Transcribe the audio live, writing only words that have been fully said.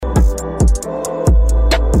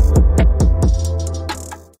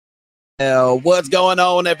What's going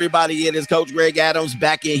on, everybody? It is Coach Greg Adams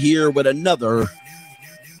back in here with another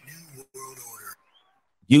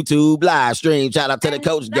YouTube live stream. Shout out to the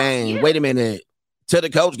Coach Gang. Wait a minute. To the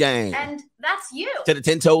Coach Gang. And that's you. To the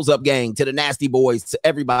 10 Toes Up Gang. To the Nasty Boys. To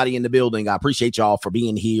everybody in the building. I appreciate y'all for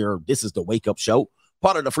being here. This is the Wake Up Show.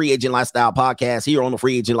 Part of the Free Agent Lifestyle podcast here on the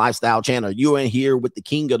Free Agent Lifestyle channel. You're in here with the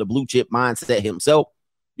king of the blue chip mindset himself.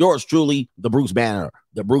 Yours truly, the Bruce Banner.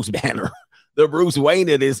 The Bruce Banner. The Bruce Wayne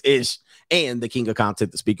of this ish. And the king of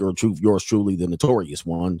content, the speaker of truth. Yours truly, the notorious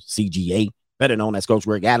one, CGA. Better known as Coach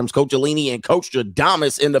Greg Adams, Coach Alini, and Coach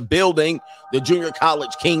Jadamas in the building. The junior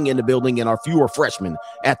college king in the building, and our fewer freshmen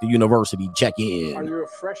at the university. Check in. Are you a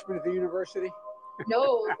freshman at the university?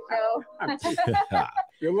 No.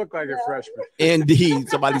 You look like a freshman. Indeed.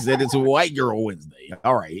 Somebody said it's a white girl Wednesday.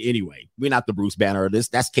 All right. Anyway, we're not the Bruce Banner of this.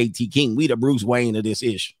 That's KT King. We the Bruce Wayne of this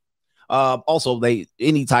ish. Also,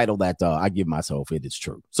 any title that I give myself, it is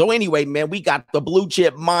true. So anyway, man, we got the blue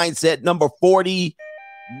chip mindset number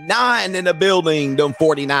 49 in the building. Them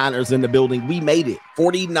 49ers in the building. We made it.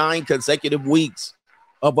 49 consecutive weeks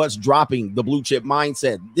of us dropping the blue chip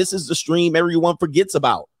mindset. This is the stream everyone forgets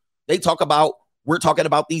about. We're talking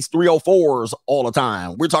about these 304s all the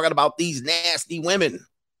time. We're talking about these nasty women,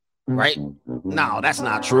 right? No, that's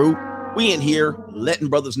not true. We in here letting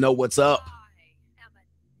brothers know what's up.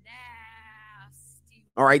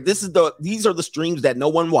 All right, these are the streams that no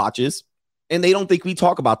one watches, and they don't think we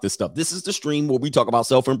talk about this stuff. This is the stream where we talk about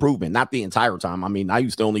self-improvement, not the entire time. I mean, I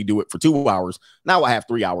used to only do it for 2 hours. Now I have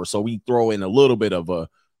 3 hours, so we throw in a little bit of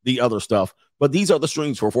the other stuff. But these are the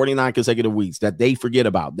streams for 49 consecutive weeks that they forget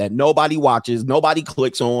about, that nobody watches, nobody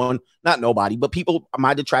clicks on. Not nobody, but people,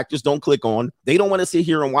 my detractors, don't click on. They don't want to sit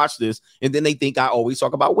here and watch this, and then they think I always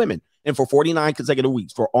talk about women. And for 49 consecutive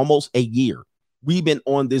weeks, for almost a year, we've been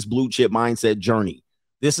on this blue chip mindset journey.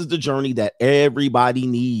 This is the journey that everybody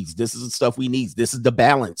needs. This is the stuff we need. This is the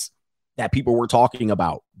balance that people were talking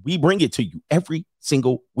about. We bring it to you every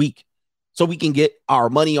single week so we can get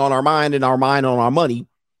our money on our mind and our mind on our money,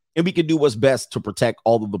 and we can do what's best to protect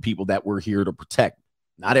all of the people that we're here to protect.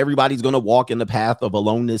 Not everybody's going to walk in the path of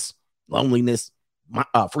aloneness, loneliness,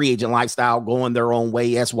 free agent lifestyle, going their own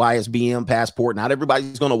way, SYSBM, passport. Not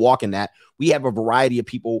everybody's going to walk in that. We have a variety of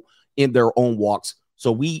people in their own walks.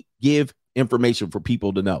 So we give information for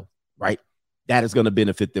people to know, right? That is going to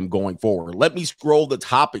benefit them going forward. Let me scroll the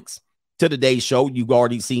topics to today's show. You've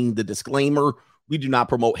already seen the disclaimer. We do not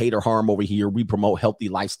promote hate or harm over here. We promote healthy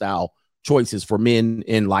lifestyle choices for men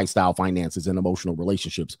in lifestyle, finances, and emotional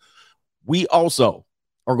relationships. We also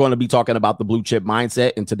are going to be talking about the blue chip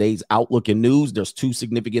mindset in today's Outlook and News. There's 2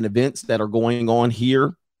 significant events that are going on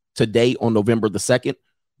here today on November the 2nd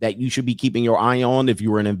that you should be keeping your eye on if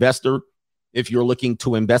you're an investor, if you're looking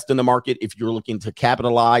to invest in the market, if you're looking to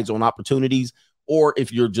capitalize on opportunities, or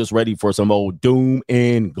if you're just ready for some old doom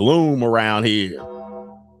and gloom around here.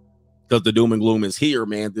 Because the doom and gloom is here,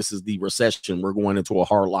 man. This is the recession. We're going into a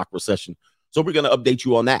hard lock recession. So we're going to update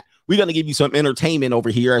you on that. We're going to give you some entertainment over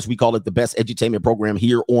here, as we call it, the best edutainment program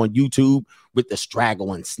here on YouTube, with the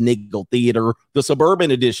Straggle and Sniggle Theater, the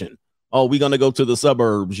Suburban Edition. Oh, we're going to go to the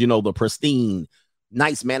suburbs, the pristine,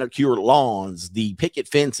 nice manicured lawns, the picket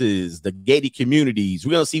fences, the gated communities.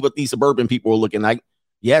 We're going to see what these suburban people are looking like.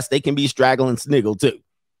 Yes, they can be Straggle and Sniggle too.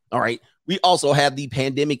 All right. We also have the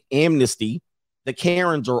pandemic amnesty. The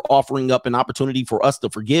Karens are offering up an opportunity for us to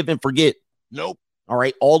forgive and forget. Nope. All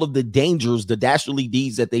right. All of the dangers, the dastardly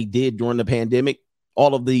deeds that they did during the pandemic,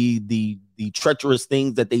 all of the treacherous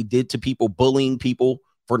things that they did to people, bullying people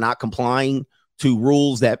for not complying to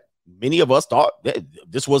rules that many of us thought that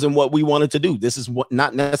this wasn't what we wanted to do. This is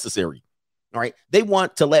not necessary. All right. They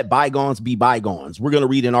want to let bygones be bygones. We're going to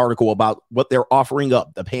read an article about what they're offering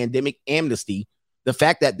up, the pandemic amnesty, the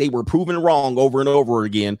fact that they were proven wrong over and over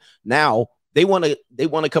again. Now they want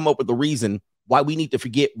to come up with the reason why we need to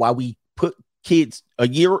forget why we put kids a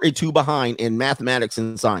year or 2 behind in mathematics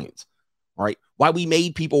and science. All right. Why we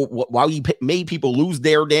made people lose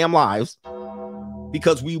their damn lives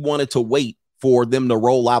because we wanted to wait for them to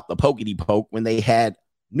roll out the pokety poke when they had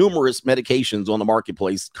numerous medications on the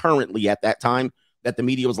marketplace currently at that time that the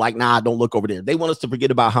media was like, nah, don't look over there. They want us to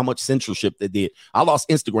forget about how much censorship they did. I lost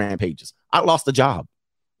Instagram pages. I lost a job.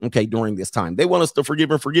 Okay, during this time. They want us to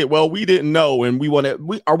forgive and forget. Well, we didn't know. And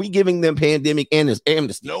are we giving them pandemic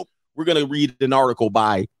amnesty? Nope. We're going to read an article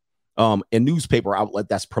by a newspaper outlet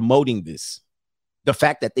that's promoting this. The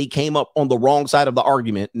fact that they came up on the wrong side of the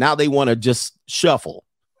argument. Now they want to just shuffle.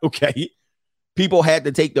 Okay. People had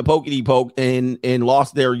to take the pokety poke and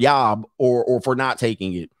lost their job or for not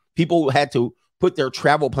taking it. People had to put their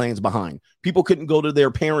travel plans behind. People couldn't go to their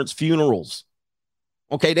parents' funerals.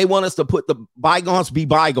 Okay, they want us to put the bygones be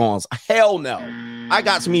bygones. Hell no. I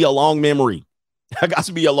got me a long memory. I got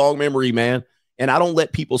to be a long memory, man. And I don't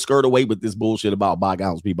let people skirt away with this bullshit about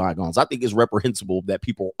bygones be bygones. I think it's reprehensible that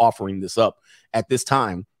people are offering this up at this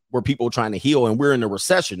time where people are trying to heal and we're in a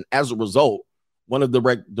recession. As a result, one of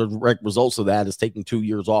the direct results of that is taking 2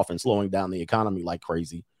 years off and slowing down the economy like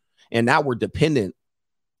crazy. And now we're dependent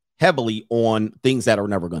heavily on things that are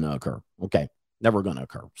never going to occur. Okay, never going to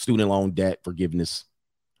occur. Student loan debt forgiveness,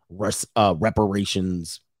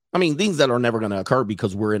 reparations. I mean, things that are never going to occur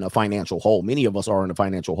because we're in a financial hole. Many of us are in a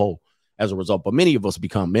financial hole as a result, but many of us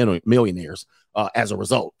become millionaires as a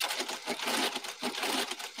result.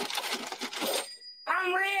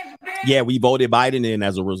 Yeah, we voted Biden in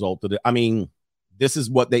as a result of it. I mean, this is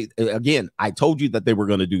what again, I told you that they were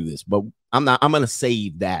going to do this, but I'm going to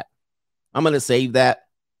save that. I'm going to save that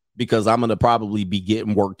because I'm going to probably be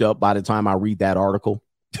getting worked up by the time I read that article.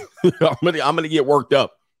 I'm going to get worked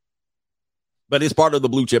up. But it's part of the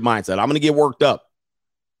blue chip mindset. I'm going to get worked up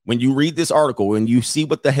when you read this article and you see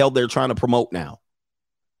what the hell they're trying to promote now.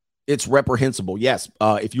 It's reprehensible. Yes,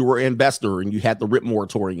 if you were an investor and you had the RIP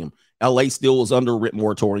moratorium, LA still is under RIP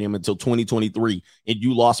moratorium until 2023, and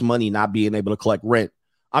you lost money not being able to collect rent.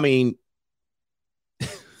 I mean,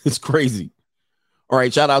 it's crazy. All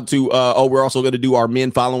right, shout out to, we're also going to do our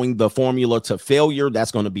men following the formula to failure.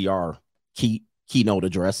 That's going to be our keynote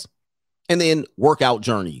address. And then workout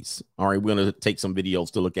journeys. All right, we're going to take some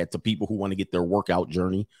videos to look at the people who want to get their workout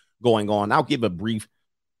journey going on. I'll give a brief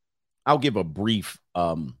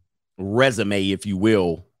resume, if you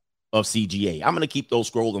will, of CGA. I'm going to keep those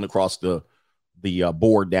scrolling across the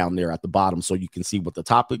board down there at the bottom so you can see what the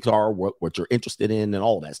topics are, what you're interested in, and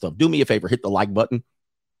all that stuff. Do me a favor, hit the like button.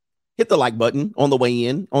 Hit the like button on the way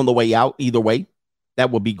in, on the way out, either way.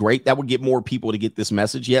 That would be great. That would get more people to get this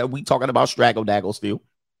message. Yeah, we talking about Straggle Daggle still.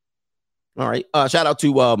 All right. Shout out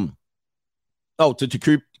to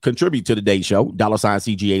to contribute to today's show,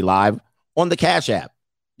 $CGA Live on the Cash App.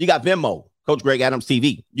 You got Venmo, Coach Greg Adams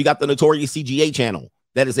TV. You got the Notorious CGA channel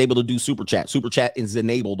that is able to do Super Chat. Super Chat is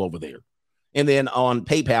enabled over there. And then on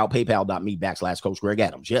PayPal, paypal.me/Coach Greg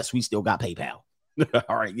Adams. Yes, we still got PayPal.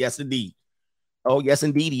 All right. Yes, indeed. Oh, yes,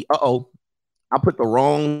 indeed. I put the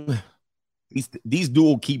wrong. These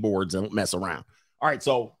dual keyboards don't mess around. All right.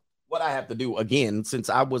 So what I have to do again, since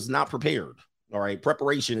I was not prepared. All right.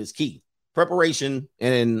 Preparation is key. Preparation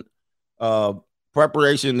and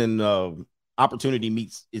opportunity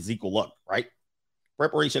is equal luck, right?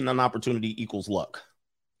 Preparation and opportunity equals luck.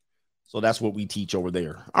 So that's what we teach over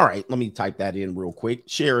there. All right. Let me type that in real quick.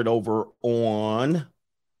 Share it over on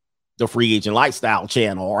the Free Agent Lifestyle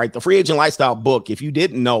channel. All right. The Free Agent Lifestyle book. If you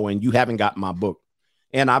didn't know and you haven't gotten my book,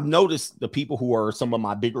 and I've noticed the people who are some of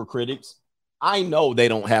my bigger critics, I know they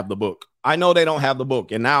don't have the book. I know they don't have the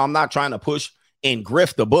book. And now I'm not trying to push and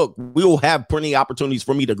grift the book. We'll have plenty of opportunities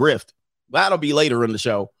for me to grift. That'll be later in the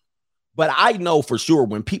show. But I know for sure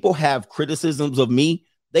when people have criticisms of me,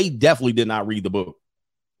 they definitely did not read the book.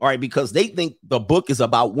 All right, because they think the book is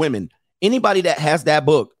about women. Anybody that has that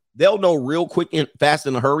book, they'll know real quick and fast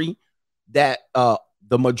in a hurry that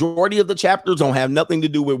the majority of the chapters don't have nothing to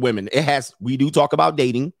do with women. We do talk about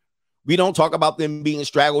dating. We don't talk about them being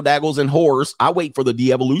straggle daggles and whores. I wait for the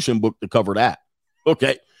de-evolution book to cover that.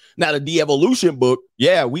 Okay. Now the de-evolution book,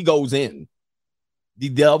 yeah, we goes in. The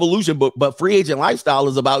de-evolution book, but Free Agent Lifestyle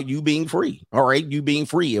is about you being free. All right. You being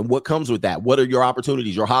free and what comes with that. What are your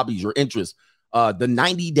opportunities, your hobbies, your interests? The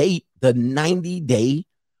 90-day, not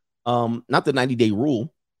the 90-day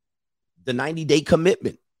rule, the 90-day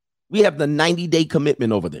commitment. We have the 90-day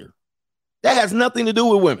commitment over there. That has nothing to do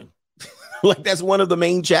with women. Like that's one of the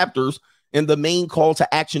main chapters and the main call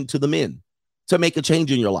to action to the men to make a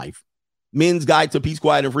change in your life. Men's Guide to Peace,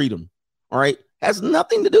 Quiet, and Freedom. All right. Has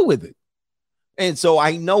nothing to do with it. And so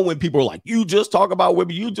I know when people are like, you just talk about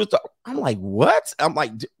women, I'm like, what? I'm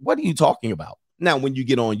like, what are you talking about? Now, when you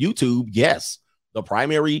get on YouTube, yes, the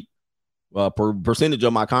primary percentage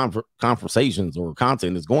of my conversations or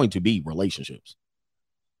content is going to be relationships.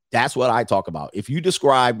 That's what I talk about. If you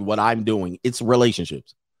describe what I'm doing, it's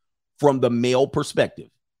relationships from the male perspective.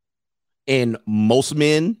 And most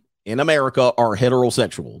men in America are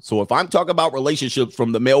heterosexual. So if I'm talking about relationships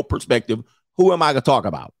from the male perspective, who am I going to talk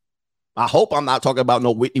about? I hope I'm not talking about no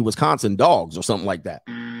Whitney, Wisconsin dogs or something like that.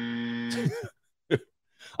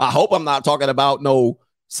 I hope I'm not talking about no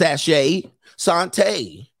Sachet,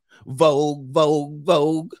 Santé,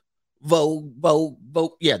 Vogue.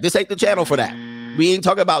 Yeah, this ain't the channel for that. We ain't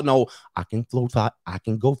talking about no, I can float high, I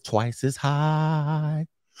can go twice as high,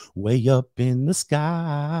 way up in the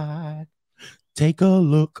sky. Take a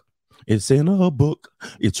look. It's in a book.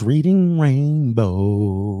 It's reading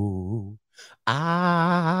rainbow.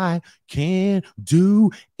 I can't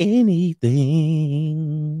do anything.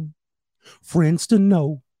 Friends to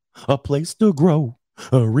know, a place to grow,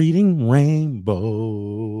 a reading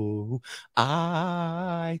rainbow.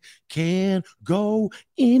 I can't go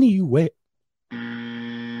anywhere.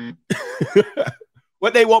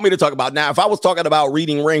 What they want me to talk about now? If I was talking about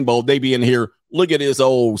reading rainbow, they'd be in here. Look at this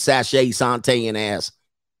old sachet sauteing ass.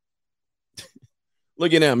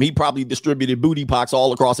 Look at him. He probably distributed booty pox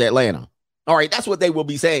all across Atlanta. All right, that's what they will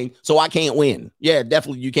be saying. So I can't win. Yeah,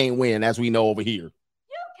 definitely you can't win, as we know over here.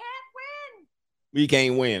 You can't win. We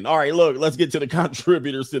can't win. All right, look, let's get to the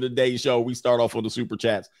contributors to today's show. We start off with the super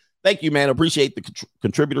chats. Thank you, man. Appreciate the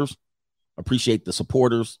contributors. Appreciate the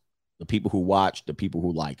supporters, the people who watch, the people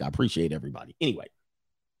who like. I appreciate everybody. Anyway,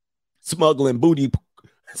 smuggling booty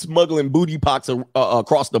pox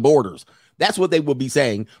across the borders. That's what they will be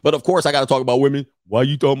saying. But of course, I got to talk about women. Why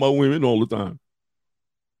you talking about women all the time?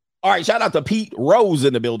 All right, shout out to Pete Rose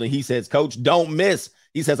in the building. He says, Coach, don't miss.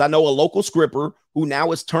 He says, I know a local scripper who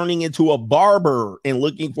now is turning into a barber and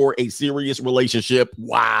looking for a serious relationship.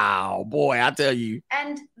 Wow, boy, I tell you.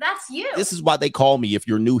 And that's you. This is why they call me, if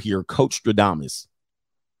you're new here, Coach Stradamus.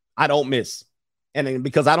 I don't miss. And then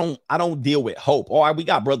because I don't deal with hope. Oh, we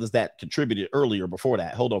got brothers that contributed earlier before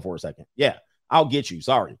that. Hold on for a second. Yeah, I'll get you.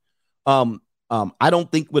 Sorry. I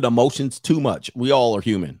don't think with emotions too much. We all are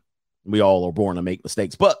human. We all are born to make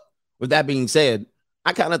mistakes. But with that being said,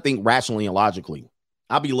 I kind of think rationally and logically.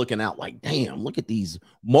 I'll be looking out like, damn, look at these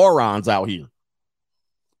morons out here.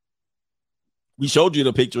 We showed you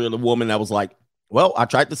the picture of the woman that was like, well, I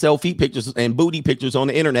tried to sell feet pictures and booty pictures on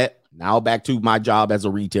the internet. Now back to my job as a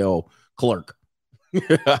retail clerk.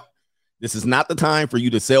 This is not the time for you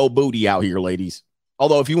to sell booty out here, ladies.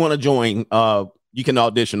 Although if you want to join, you can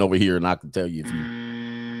audition over here and I can tell you if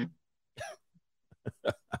you.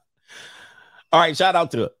 All right, shout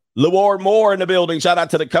out to LeWard Moore in the building. Shout out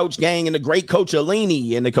to the Coach Gang and the great Coach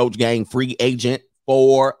Alini and the Coach Gang free agent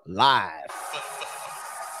for life.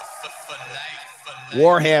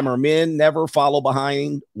 Warhammer, men never follow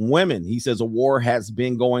behind women. He says a war has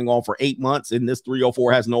been going on for 8 months and this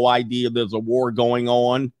 304 has no idea there's a war going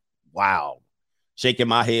on. Wow. Shaking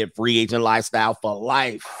my head, free agent lifestyle for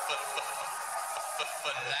life.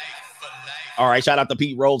 All right, shout out to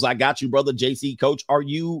Pete Rose. I got you, brother. JC, Coach, are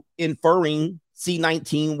you inferring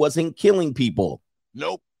C-19 wasn't killing people?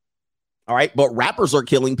 Nope. All right, but rappers are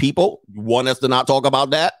killing people. You want us to not talk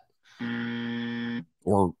about that?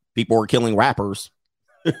 Or people are killing rappers?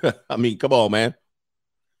 I mean, come on, man.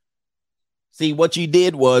 See, what you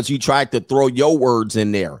did was you tried to throw your words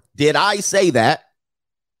in there. Did I say that?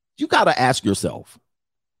 You got to ask yourself.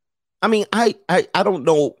 I mean, I don't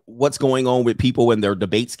know what's going on with people and their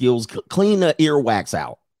debate skills. Clean the earwax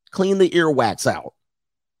out. Clean the earwax out.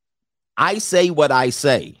 I say what I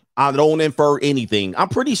say. I don't infer anything. I'm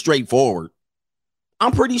pretty straightforward.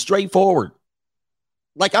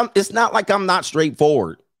 Like it's not like I'm not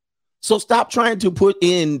straightforward. So stop trying to put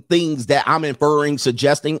in things that I'm inferring,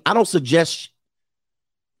 suggesting. I don't suggest.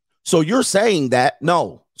 So you're saying that?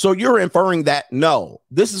 No. So you're inferring that? No.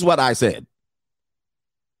 This is what I said.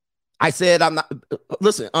 I said, I'm not.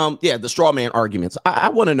 Listen, yeah, the straw man arguments. I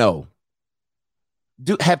want to know.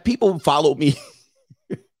 Have people followed me?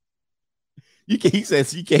 He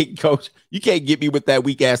says, you can't, Coach. You can't get me with that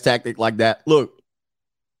weak ass tactic like that. Look,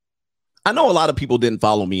 I know a lot of people didn't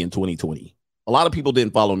follow me in 2020.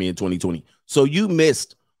 So you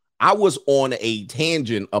missed. I was on a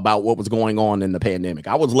tangent about what was going on in the pandemic.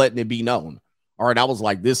 I was letting it be known. All right. I was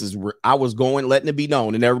like, letting it be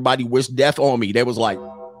known. And everybody wished death on me. They was like,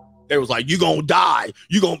 you gonna die.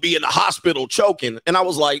 You gonna be in the hospital choking. And I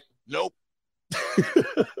was like, nope.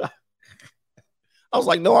 I was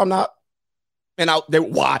like, no, I'm not. And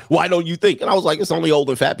why don't you think? And I was like, it's only old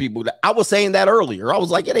and fat people. I was saying that earlier. I was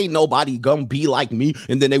like, it ain't nobody gonna be like me.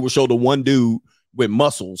 And then they would show the one dude with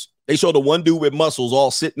muscles. They showed the one dude with muscles all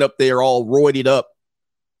sitting up there, all roided up.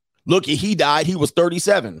 Look, he died. He was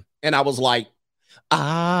 37. And I was like,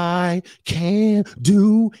 I can't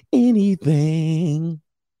do anything.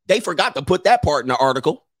 They forgot to put that part in the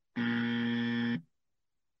article.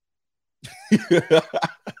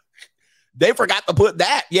 They forgot to put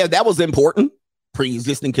that. Yeah, that was important.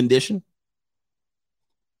 Pre-existing condition.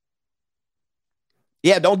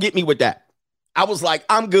 Yeah, don't get me with that. I was like,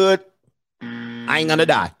 I'm good. I ain't gonna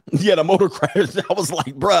die. Yeah, the motor crash. I was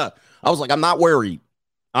like, bruh. I was like, I'm not worried.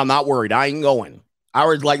 I ain't going. I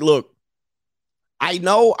was like, look, I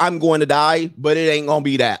know I'm going to die, but it ain't gonna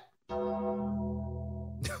be that.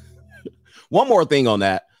 One more thing on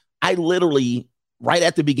that. I literally, right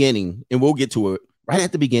at the beginning, and we'll get to it, right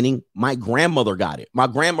at the beginning, my grandmother got it. My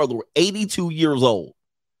grandmother was 82 years old.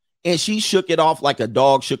 And she shook it off like a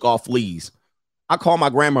dog shook off fleas. I called my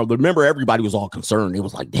grandmother. Remember, everybody was all concerned. It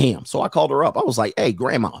was like, damn. So I called her up. I was like, hey,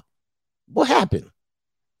 grandma, what happened?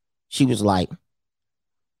 She was like,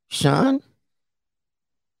 Sean,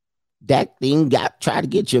 that thing try to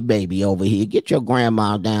get your baby over here. Get your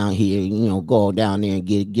grandma down here. Go down there and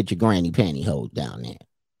get your granny pantyhose down there.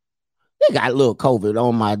 They got a little COVID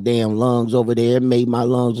on my damn lungs over there. It made my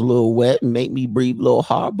lungs a little wet and made me breathe a little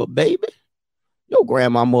hard. But baby, your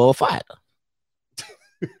grandma more a fighter.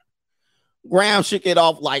 Graham shook it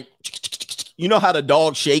off like, you know how the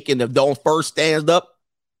dog shake and the dog first stands up?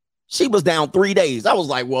 She was down 3 days. I was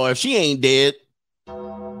like, well, if she ain't dead.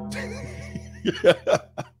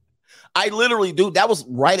 I literally, dude, that was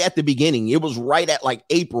right at the beginning. It was right at like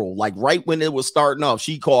April, like right when it was starting off.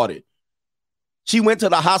 She caught it. She went to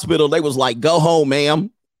the hospital. They was like, go home,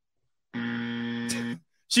 ma'am.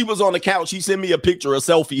 She was on the couch. She sent me a picture, a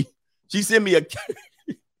selfie. She sent me a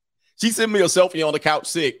selfie on the couch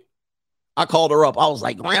sick. I called her up. I was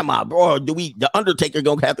like, grandma, bro, the Undertaker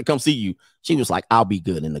gonna have to come see you. She was like, I'll be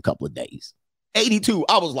good in a couple of days. 82.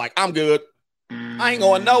 I was like, I'm good. I ain't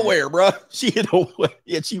going nowhere, bro. She hit away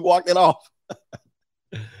and she walked it off.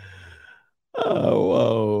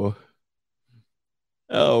 Oh,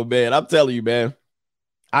 man. I'm telling you, man.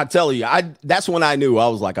 I tell you, that's when I knew. I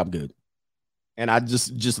was like, I'm good. And I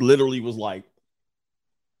just literally was like,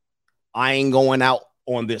 I ain't going out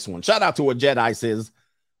on this one. Shout out to what Jedi says.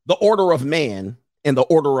 The order of man and the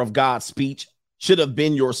order of God's speech should have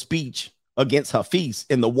been your speech against Hafiz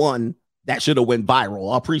and the one that should have went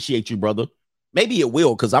viral. I appreciate you, brother. Maybe it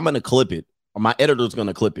will, because I'm going to clip it, or my editor's going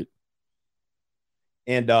to clip it.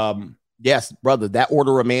 And yes, brother, that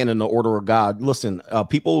order of man and the order of God. Listen,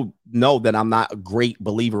 people know that I'm not a great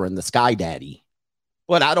believer in the Sky Daddy,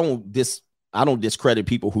 but I don't discredit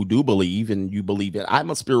people who do believe, and you believe it. I'm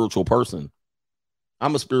a spiritual person.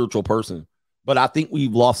 But I think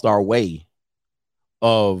we've lost our way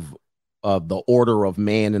of the order of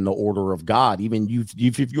man and the order of God. Even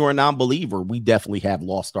if you're a non-believer, we definitely have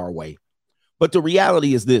lost our way. But the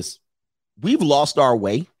reality is this: we've lost our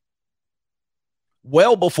way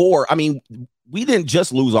well before. I mean, we didn't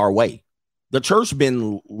just lose our way. The church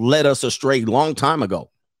been led us astray long time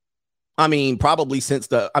ago. I mean, probably since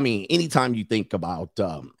anytime you think about,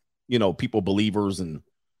 people, believers and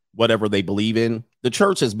whatever they believe in, the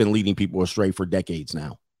church has been leading people astray for decades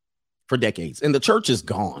now. And the church is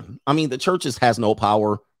gone. I mean, the church has no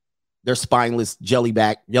power. They're spineless,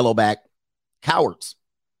 jellyback, yellowback cowards.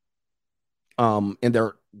 And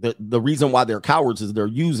the reason why they're cowards is they're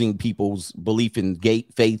using people's belief in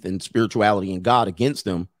faith and spirituality and God against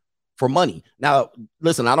them for money. Now,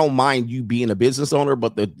 listen, I don't mind you being a business owner,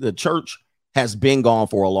 but the church has been gone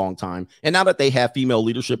for a long time. And now that they have female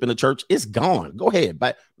leadership in the church, it's gone. Go ahead.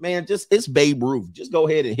 But man, it's Babe Ruth. Just go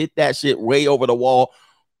ahead and hit that shit way over the wall.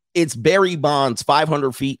 It's Barry Bonds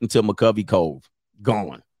 500 feet into McCovey Cove.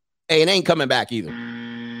 Gone. Hey, it ain't coming back either.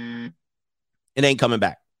 It ain't coming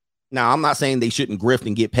back. Now, I'm not saying they shouldn't grift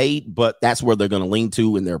and get paid, but that's where they're going to lean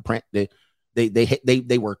to in their print.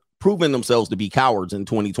 They were proving themselves to be cowards in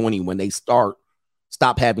 2020 when they stop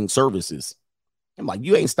having services. I'm like,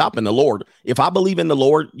 you ain't stopping the Lord. If I believe in the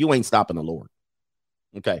Lord, you ain't stopping the Lord.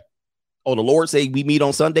 Okay. Oh, the Lord say we meet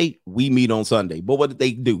on Sunday. We meet on Sunday. But what did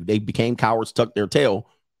they do? They became cowards, tucked their tail.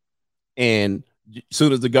 And as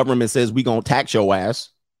soon as the government says we going to tax your ass,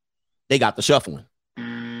 they got the shuffling.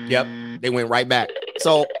 Yep. They went right back.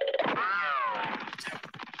 So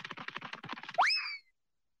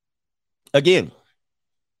again,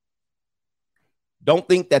 don't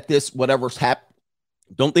think that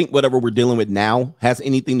don't think whatever we're dealing with now has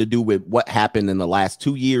anything to do with what happened in the last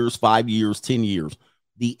 2 years, 5 years, 10 years.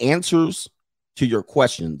 The answers to your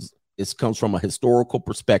questions comes from a historical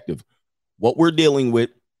perspective. What we're dealing with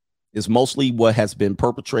is mostly what has been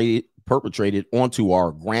perpetrated onto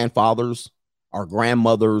our grandfathers, our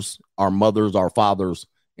grandmothers, our mothers, our fathers,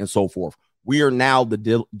 and so forth. We are now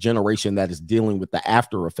the generation that is dealing with the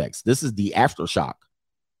after effects. This is the aftershock.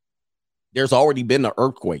 There's already been an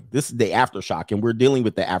earthquake. This is the aftershock, and we're dealing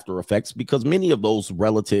with the after effects because many of those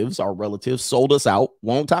our relatives sold us out a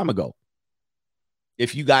long time ago.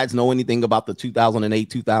 If you guys know anything about the 2008,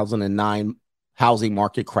 2009 housing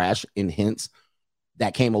market crash and hence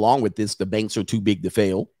that came along with this, the banks are too big to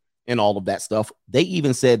fail and all of that stuff. They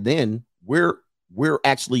even said then we're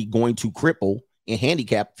actually going to cripple and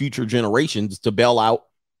handicap future generations to bail out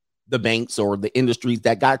the banks or the industries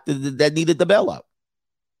that needed the bailout.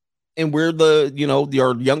 And we're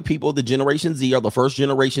your young people, the Generation Z are the first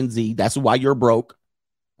Generation Z. That's why you're broke.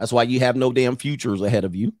 That's why you have no damn futures ahead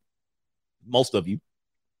of you. Most of you.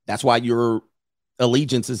 That's why you're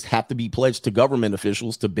allegiances have to be pledged to government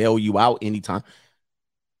officials to bail you out anytime.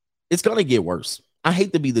 It's going to get worse. I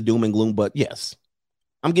hate to be the doom and gloom, but yes,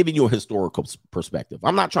 I'm giving you a historical perspective.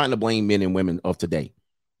 I'm not trying to blame men and women of today.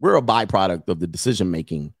 We're a byproduct of the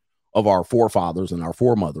decision-making of our forefathers and our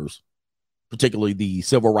foremothers, particularly the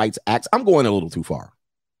Civil Rights Acts. I'm going a little too far.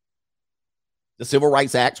 The Civil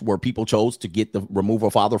Rights Acts, where people chose to remove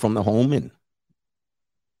a father from the home and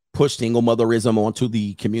push single motherism onto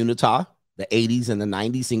the community. The 80s and the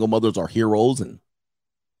 90s, single mothers are heroes and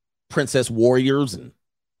princess warriors, and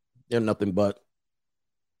they're nothing but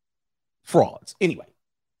frauds. Anyway,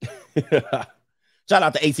 shout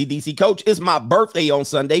out to ACDC. Coach, it's my birthday on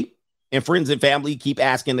Sunday, and friends and family keep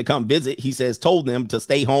asking to come visit. He says, told them to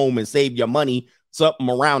stay home and save your money. Something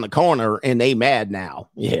around the corner, and they mad now.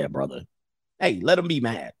 Yeah, brother. Hey, let them be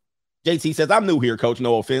mad. JC says, I'm new here, Coach.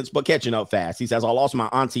 No offense, but catching up fast. He says, I lost my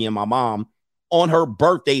auntie and my mom on her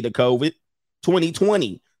birthday to COVID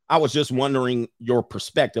 2020. I was just wondering your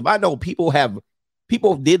perspective. I know people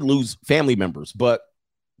did lose family members, but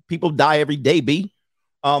people die every day, B.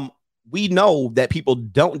 We know that people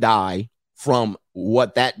don't die from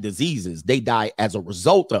what that disease is. They die as a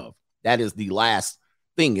result of. That is the last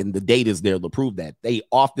thing, and the data is there to prove that. They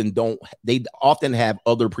often have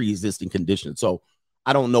other pre-existing conditions. So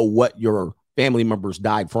I don't know what your family members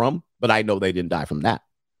died from, but I know they didn't die from that.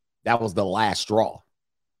 That was the last straw.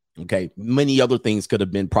 Okay. Many other things could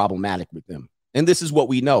have been problematic with them. And this is what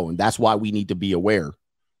we know. And that's why we need to be aware.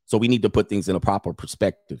 So we need to put things in a proper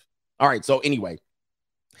perspective. All right. So anyway,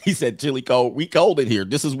 he said, Chili cold. We cold it here.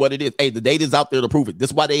 This is what it is. Hey, the data's out there to prove it. This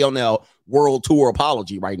is why they on their world tour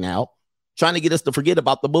apology right now, trying to get us to forget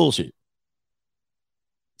about the bullshit.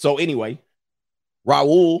 So anyway,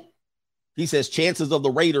 Raul, he says, chances of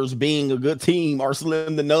the Raiders being a good team are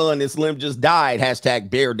slim to none, and Slim just died. Hashtag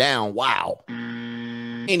bear down. Wow.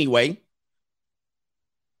 Anyway.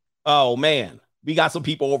 Oh, man. We got some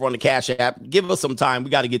people over on the Cash App. Give us some time. We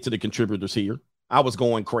got to get to the contributors here. I was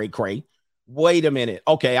going cray. Wait a minute.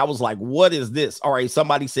 Okay, I was like, what is this? All right,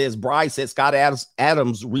 somebody says, Bryce said Scott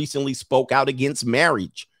Adams recently spoke out against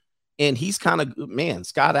marriage. And he's kind of, man,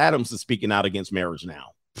 Scott Adams is speaking out against marriage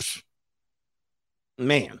now.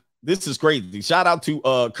 Man, this is crazy. Shout out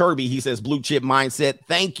to Kirby. He says, blue chip mindset.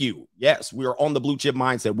 Thank you. Yes, we are on the blue chip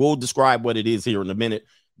mindset. We'll describe what it is here in a minute.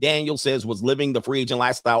 Daniel says, was living the free agent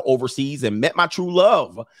lifestyle overseas and met my true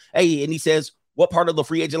love. Hey, and he says, what part of the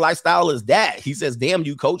free agent lifestyle is that? He says, damn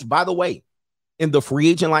you, Coach. By the way, in the free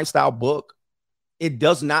agent lifestyle book, it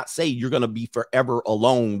does not say you're going to be forever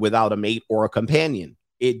alone without a mate or a companion.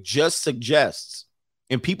 It just suggests,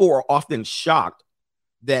 and people are often shocked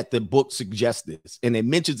that the book suggests this, and it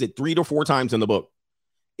mentions it 3 to 4 times in the book.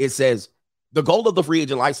 It says the goal of the free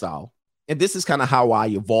agent lifestyle, and this is kind of how I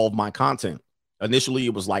evolved my content. Initially,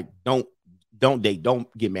 it was like, don't date,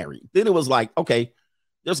 don't get married. Then it was like, okay,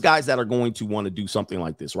 there's guys that are going to want to do something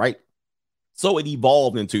like this, right? So it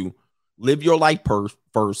evolved into live your life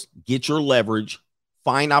first, get your leverage,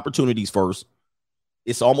 find opportunities first.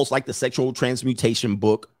 It's almost like the sexual transmutation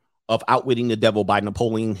book of Outwitting the Devil by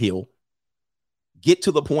Napoleon Hill. Get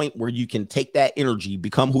to the point where you can take that energy,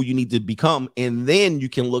 become who you need to become, and then you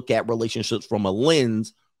can look at relationships from a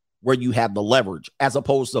lens where you have the leverage, as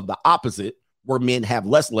opposed to the opposite, where men have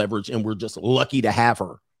less leverage and we're just lucky to have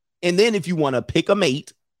her. And then if you want to pick a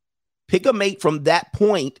mate from that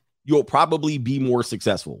point, you'll probably be more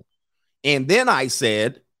successful. And then I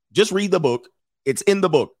said, just read the book. It's in the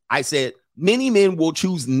book. I said, many men will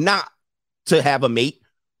choose not to have a mate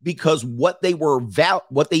because what they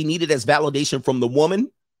needed as validation from the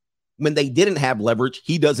woman when they didn't have leverage,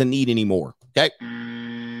 he doesn't need anymore. Okay.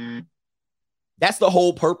 That's the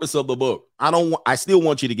whole purpose of the book. I still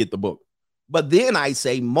want you to get the book. But then I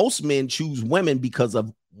say most men choose women because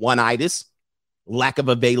of one-itis, lack of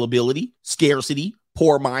availability, scarcity,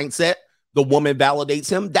 poor mindset. The woman validates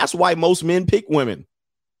him. That's why most men pick women.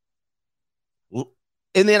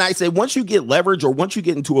 And then I say, once you get leverage or once you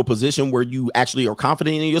get into a position where you actually are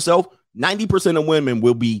confident in yourself, 90% of women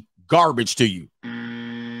will be garbage to you.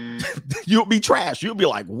 You'll be trash. You'll be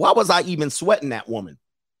like, why was I even sweating that woman?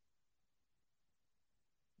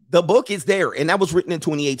 The book is there, and that was written in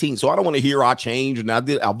 2018. So I don't want to hear I changed. And I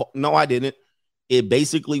didn't. It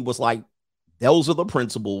basically was like, those are the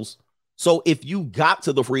principles. So if you got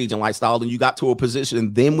to the free agent lifestyle and you got to a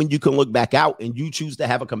position, then when you can look back out and you choose to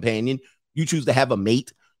have a companion, you choose to have a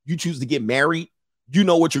mate, you choose to get married, you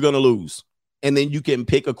know what you're going to lose. And then you can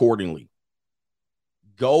pick accordingly.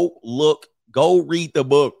 Go read the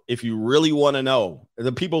book if you really want to know.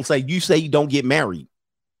 The people say, you say you don't get married.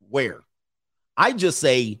 Where? I just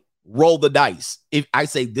say, roll the dice. If I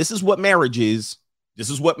say, this is what marriage is, this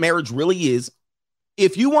is what marriage really is,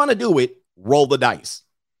 If you want to do it, roll the dice.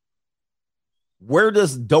 Where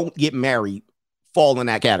does don't get married fall in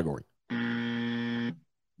that category?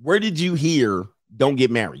 Where did you hear don't get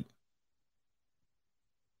married?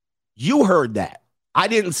 You heard that. I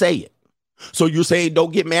didn't say it. So you're saying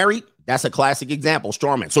don't get married? That's a classic example,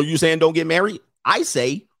 strawman. So you're saying don't get married? I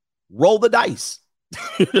say roll the dice.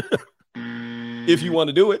 If you want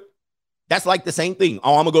to do it. That's like the same thing.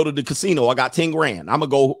 Oh, I'm gonna go to the casino. I got 10 grand. I'm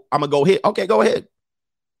gonna go hit. Okay, go ahead.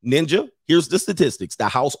 Ninja, here's the statistics. The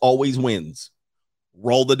house always wins.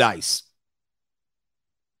 Roll the dice.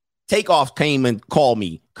 Takeoff came and called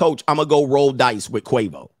me, Coach, I'm gonna go roll dice with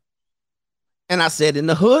Quavo. And I said, in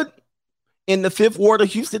the hood, in the 5th ward of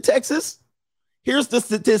Houston, Texas, here's the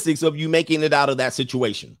statistics of you making it out of that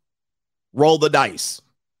situation. Roll the dice.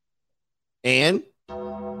 And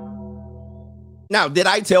now, did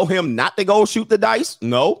I tell him not to go shoot the dice?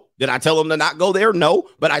 No. Did I tell him to not go there? No.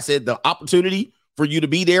 But I said the opportunity for you to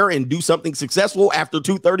be there and do something successful after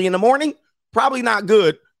 2:30 in the morning, probably not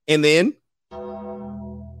good. And then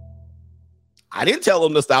I didn't tell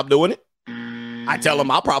him to stop doing it. I tell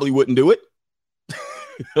him I probably wouldn't do it.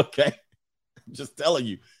 Okay. I'm just telling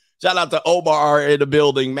you. Shout out to Omar in the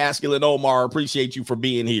building. Masculine Omar. Appreciate you for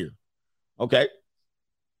being here. Okay.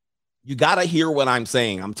 You got to hear what I'm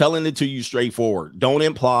saying. I'm telling it to you straightforward. Don't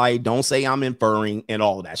imply. Don't say I'm inferring and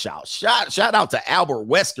all of that. Shout out to Albert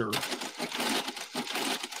Wesker.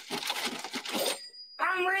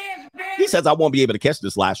 He says, I won't be able to catch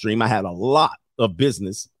this live stream. I had a lot of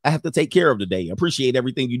business I have to take care of today. Appreciate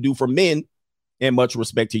everything you do for men and much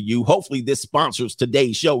respect to you. Hopefully this sponsors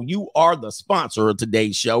today's show. You are the sponsor of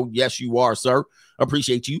today's show. Yes, you are, sir.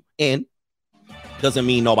 Appreciate you. And doesn't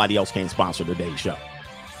mean nobody else can sponsor today's show.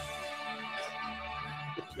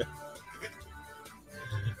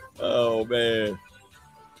 Oh, man.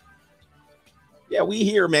 Yeah, we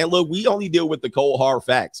here, man. Look, we only deal with the cold, hard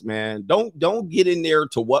facts, man. Don't get in there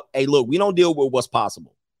to what. Hey, look, we don't deal with what's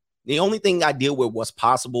possible. The only thing I deal with what's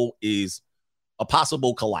possible is a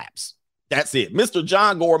possible collapse. That's it. Mr.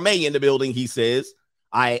 John Gourmet in the building. He says,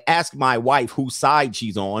 I asked my wife whose side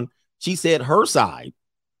she's on. She said her side.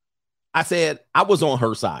 I said I was on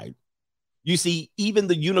her side. You see, even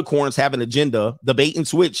the unicorns have an agenda. The bait and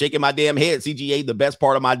switch, shaking my damn head. CGA, the best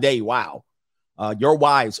part of my day. Wow. Your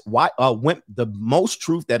wives, when the most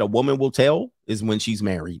truth that a woman will tell is when she's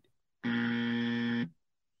married.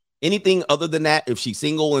 Anything other than that, if she's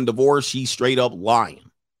single and divorced, she's straight up lying.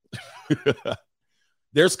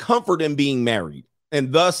 There's comfort in being married,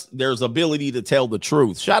 and thus there's ability to tell the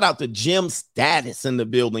truth. Shout out to Jim Status in the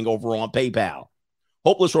building over on PayPal.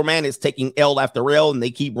 Hopeless Romantics taking L after L, and they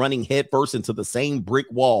keep running headfirst into the same brick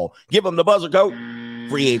wall. Give them the buzzer, coach.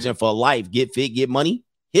 Free agent for life. Get fit, get money.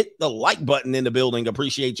 Hit the like button in the building.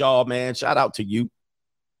 Appreciate y'all, man. Shout out to you.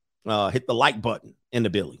 Hit the like button in the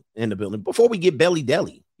building. Before we get Belly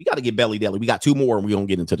Deli, we got to get Belly Deli. We got 2 more, and we're going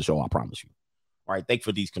to get into the show, I promise you. All right, thanks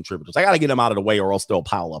for these contributors. I got to get them out of the way, or else they'll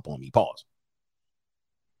pile up on me. Pause.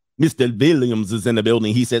 Mr. Williams is in the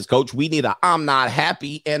building. He says, Coach, we need a I'm not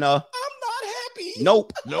happy and a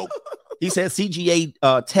Nope. He says CGA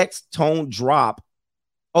text tone drop.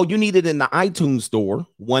 Oh, you need it in the iTunes store.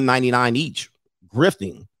 $1.99 each.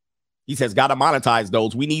 Grifting. He says, gotta monetize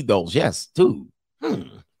those. We need those. Yes, dude.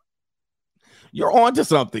 You're on to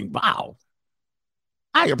something. Wow.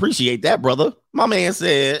 I appreciate that, brother. My man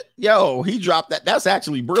said, yo, he dropped that. That's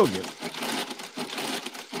actually brilliant.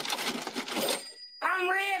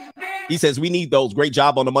 He says, we need those. Great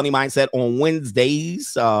job on the Money Mindset on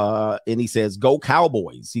Wednesdays. And he says, go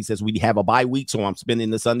Cowboys. He says, we have a bye week, so I'm spending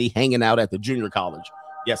the Sunday hanging out at the junior college.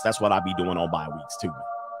 Yes, that's what I'll be doing on bye weeks, too.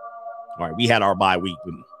 All right, we had our bye week,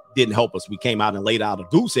 but didn't help us. We came out and laid out a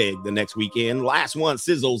goose egg the next weekend. Last one,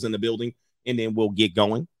 Sizzles in the building, and then we'll get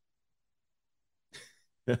going.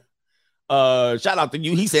 Shout out to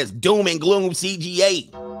you. He says, doom and gloom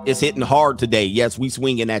CGA is hitting hard today. Yes, we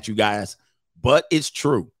swinging at you guys, but it's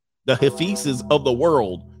true. The Hafizes of the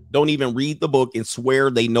world don't even read the book and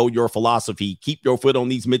swear they know your philosophy. Keep your foot on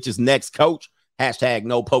these Mitch's necks, coach. Hashtag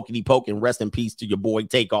no pokety poke and rest in peace to your boy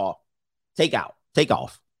Takeoff. Take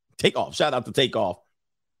off. Shout out to Takeoff.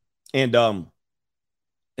 And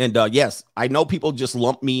yes, I know people just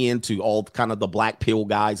lump me into all kind of the black pill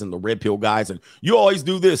guys and the red pill guys. And you always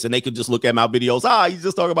do this. And they could just look at my videos. He's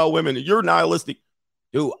just talking about women. You're nihilistic.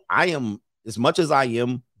 Dude, I am, as much as I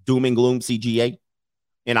am doom and gloom CGA,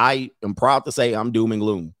 and I am proud to say I'm doom and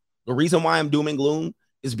gloom. The reason why I'm doom and gloom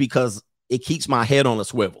is because it keeps my head on a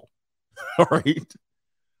swivel. All right.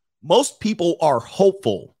 Most people are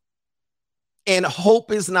hopeful, and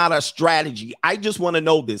hope is not a strategy. I just want to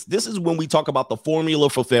know this. This is when we talk about the formula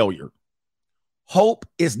for failure. Hope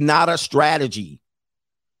is not a strategy.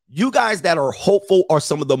 You guys that are hopeful are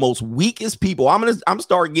some of the most weakest people. I'm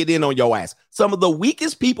starting to get in on your ass. Some of the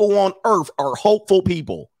weakest people on earth are hopeful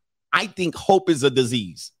people. I think hope is a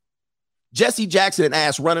disease. Jesse Jackson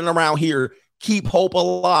ass running around here, keep hope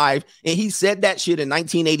alive. And he said that shit in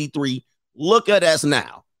 1983. Look at us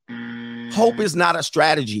now. Hope is not a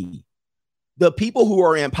strategy. The people who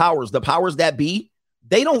are in powers, the powers that be,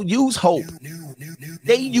 they don't use hope.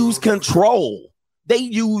 They use control. They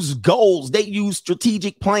use goals. They use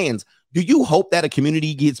strategic plans. Do you hope that a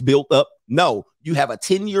community gets built up? No. You have a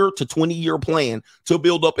 10-year to 20-year plan to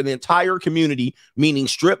build up an entire community, meaning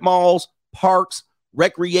strip malls, parks,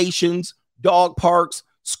 recreations, dog parks,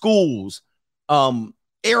 schools,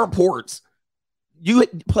 airports. You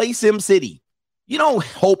play Sim City. You don't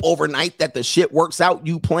hope overnight that the shit works out.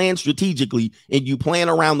 You plan strategically, and you plan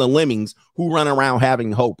around the lemmings who run around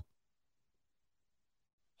having hope.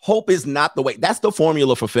 Hope is not the way. That's the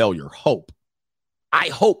formula for failure. Hope. I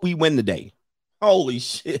hope we win today. Holy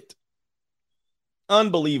shit.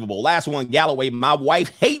 Unbelievable. Last one, Galloway. My wife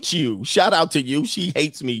hates you. Shout out to you. She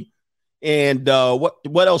hates me. And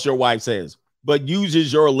what else your wife says? But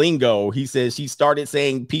uses your lingo. He says she started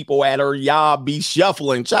saying people at her job be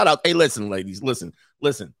shuffling. Shout out. Hey, listen, ladies.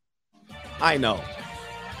 Listen. I know.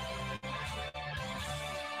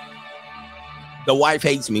 The wife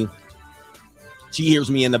hates me. She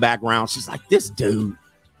hears me in the background. She's like, this dude,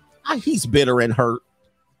 he's bitter and hurt.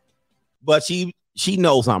 But she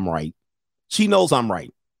knows I'm right. She knows I'm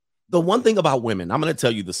right. The one thing about women, I'm going to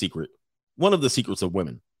tell you the secret. One of the secrets of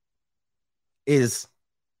women is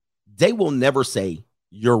they will never say,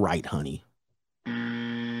 you're right, honey.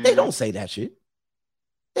 They don't say that shit.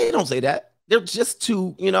 They don't say that. They're just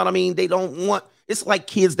too, you know what I mean? They don't want, it's like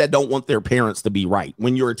kids that don't want their parents to be right.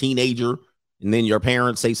 When you're a teenager, and then your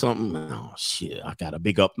parents say something, oh, shit, I got to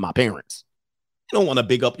big up my parents. You don't want to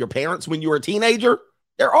big up your parents when you're a teenager.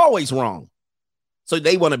 They're always wrong. So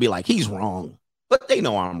they want to be like, he's wrong. But they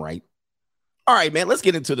know I'm right. All right, man, let's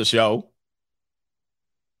get into the show.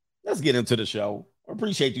 I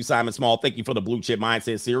appreciate you, Simon Small. Thank you for the Blue Chip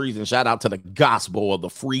Mindset series. And shout out to the gospel of the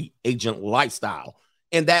free agent lifestyle.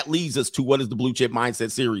 And that leads us to what is the Blue Chip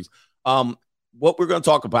Mindset series. What we're going to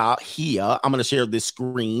talk about here, I'm going to share this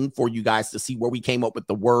screen for you guys to see where we came up with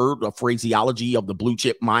the word or phraseology of the blue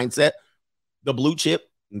chip mindset. The blue chip,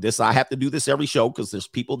 I have to do this every show because there's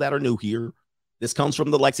people that are new here. This comes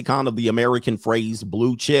from the lexicon of the American phrase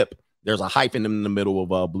blue chip. There's a hyphen in the middle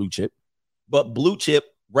of blue chip. But blue chip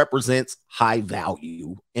represents high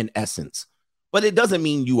value in essence. But it doesn't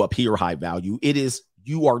mean you appear high value. It is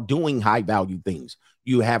you are doing high value things.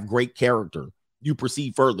 You have great character. You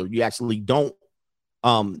proceed further. You actually don't.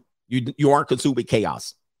 You aren't consumed with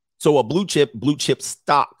chaos. So a blue chip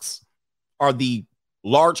stocks are the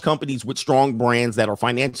large companies with strong brands that are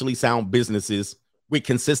financially sound businesses with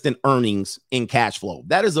consistent earnings and cash flow.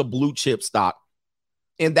 That is a blue chip stock.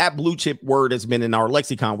 And that blue chip word has been in our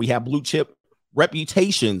lexicon. We have blue chip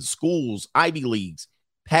reputations, schools, Ivy Leagues,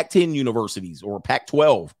 Pac-10 universities or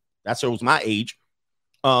Pac-12. That shows my age.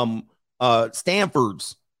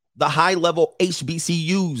 Stanford's, the high-level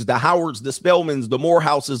HBCUs, the Howards, the Spelmans, the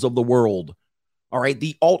Morehouses of the world. All right,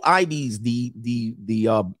 the alt Ivies, the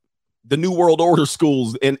New World Order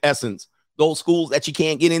schools, in essence, those schools that you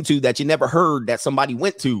can't get into, that you never heard that somebody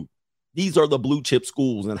went to. These are the blue chip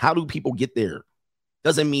schools. And how do people get there?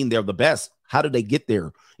 Doesn't mean they're the best. How do they get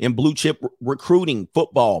there? In blue chip recruiting,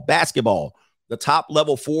 football, basketball, the top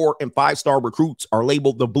level 4 and 5-star recruits are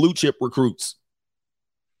labeled the blue chip recruits.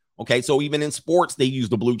 Okay, so even in sports, they use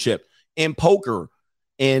the blue chip. In poker,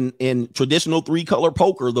 in traditional 3-color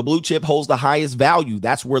poker, the blue chip holds the highest value.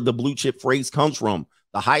 That's where the blue chip phrase comes from.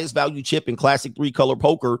 The highest value chip in classic 3-color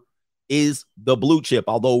poker is the blue chip.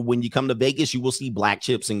 Although when you come to Vegas, you will see black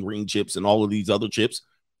chips and green chips and all of these other chips,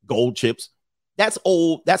 gold chips. That's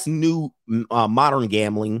old. That's new, modern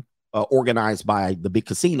gambling organized by the big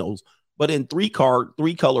casinos. But in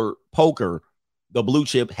 3-color poker, the blue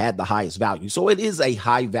chip had the highest value. So it is a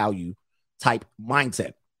high value type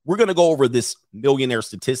mindset. We're going to go over this millionaire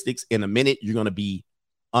statistics in a minute. You're going to be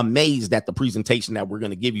amazed at the presentation that we're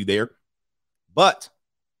going to give you there. But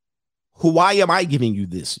why am I giving you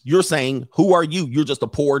this? You're saying, who are you? You're just a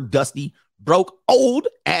poor, dusty, broke, old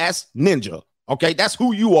ass ninja. Okay, that's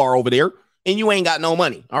who you are over there. And you ain't got no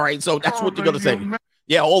money. All right, so that's what you're going to say.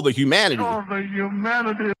 Yeah, all the humanity. All the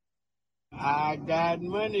humanity. I got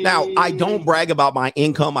money. Now, I don't brag about my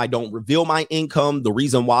income. I don't reveal my income. The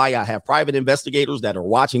reason why, I have private investigators that are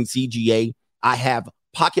watching CGA. I have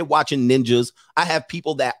pocket watching ninjas. I have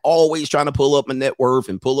people that always trying to pull up my net worth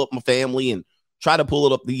and pull up my family and try to pull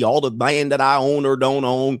it up all the land that I own or don't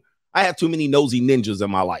own. I have too many nosy ninjas in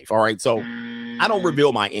my life. All right. So I don't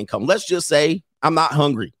reveal my income. Let's just say I'm not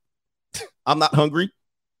hungry. I'm not hungry.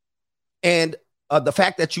 And the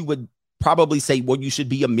fact that you would probably say, well, you should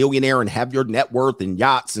be a millionaire and have your net worth and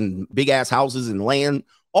yachts and big ass houses and land,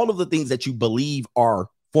 all of the things that you believe are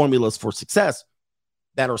formulas for success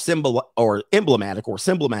that are symbol or emblematic or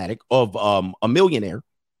symptomatic of a millionaire.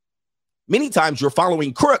 Many times you're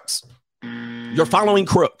following crooks. You're following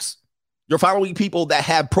crooks. You're following people that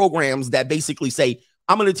have programs that basically say,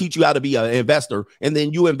 I'm going to teach you how to be an investor. And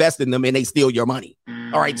then you invest in them and they steal your money.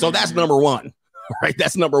 All right. So that's number one. All right.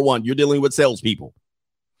 That's number one. You're dealing with salespeople.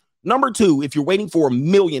 Number two, if you're waiting for a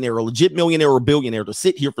millionaire, a legit millionaire or billionaire to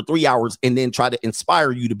sit here for 3 hours and then try to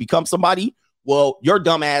inspire you to become somebody, well, your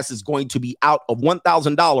dumb ass is going to be out of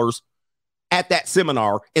 $1,000 at that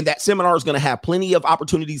seminar. And that seminar is going to have plenty of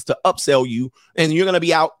opportunities to upsell you. And you're going to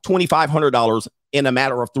be out $2,500 in a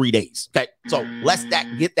matter of 3 days. Okay. So let's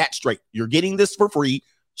get that straight. You're getting this for free.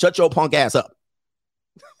 Shut your punk ass up.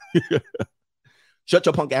 Shut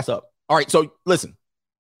your punk ass up. All right. So listen,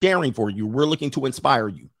 sharing for you. We're looking to inspire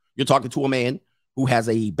you. You're talking to a man who has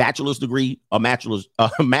a bachelor's degree, a master's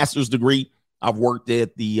degree. I've worked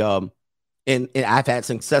at the, and I've had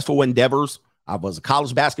successful endeavors. I was a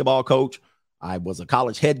college basketball coach. I was a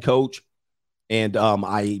college head coach, and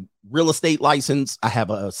I real estate license. I have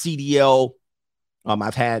a CDL.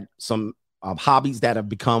 I've had some hobbies that have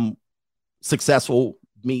become successful,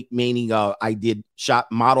 meaning I did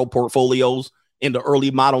shot model portfolios in the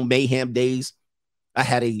early model mayhem days. I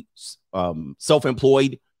had a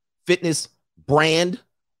self-employed fitness brand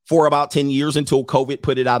for about 10 years until COVID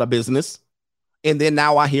put it out of business. And then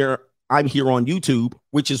now I'm here on YouTube,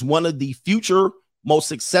 which is one of the future most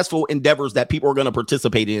successful endeavors that people are going to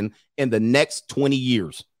participate in the next 20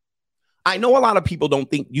 years. I know a lot of people don't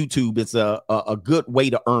think YouTube is a good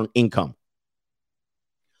way to earn income.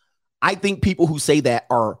 I think people who say that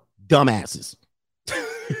are dumbasses.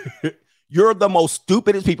 You're the most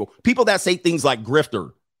stupidest people that say things like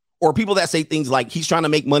grifter, or people that say things like he's trying to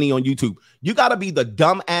make money on YouTube. You got to be the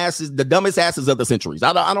dumbest asses of the centuries.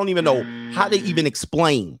 I don't even know how to even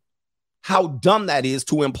explain how dumb that is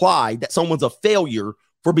to imply that someone's a failure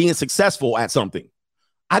for being successful at something.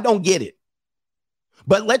 I don't get it.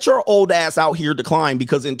 But let your old ass out here decline,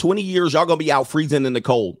 because in 20 years, y'all going to be out freezing in the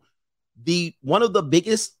cold. One of the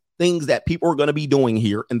biggest things that people are going to be doing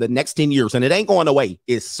here in the next 10 years, and it ain't going away,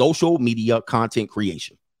 is social media content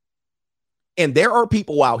creation. And there are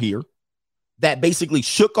people out here that basically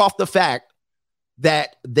shook off the fact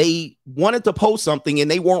that they wanted to post something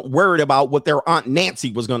and they weren't worried about what their Aunt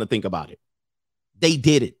Nancy was going to think about it. They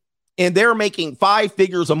did it. And they're making 5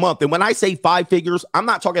 figures a month. And when I say 5 figures, I'm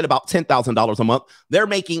not talking about $10,000 a month. They're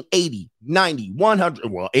making $80,000, $90,000,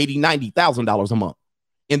 $100,000, $80,000, $90,000 a month.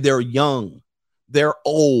 And they're young. They're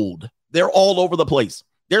old. They're all over the place.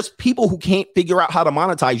 There's people who can't figure out how to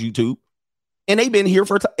monetize YouTube. And they've been here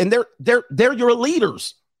and they're your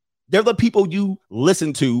leaders. They're the people you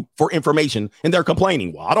listen to for information, and they're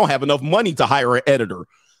complaining, well, I don't have enough money to hire an editor.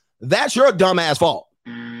 That's your dumbass fault.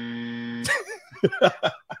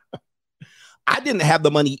 I didn't have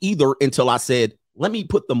the money either until I said, let me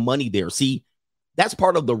put the money there. See, that's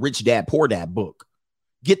part of the Rich Dad, Poor Dad book.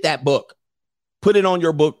 Get that book. Put it on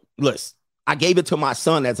your book list. I gave it to my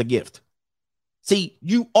son as a gift. See,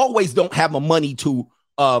 you always don't have the money to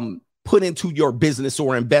put into your business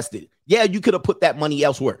or invest it. Yeah, you could have put that money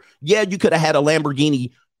elsewhere. Yeah, you could have had a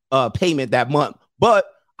Lamborghini payment that month, but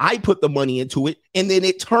I put the money into it, and then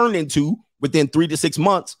it turned into, within 3 to 6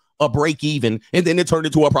 months, a break even, and then it turned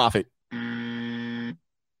into a profit.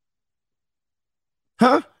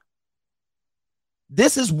 Huh?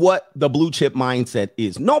 This is what the blue chip mindset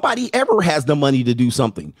is. Nobody ever has the money to do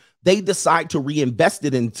something. They decide to reinvest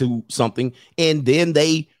it into something, and then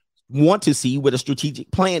they want to see with a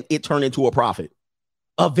strategic plan it turn into a profit.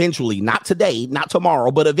 Eventually, not today, not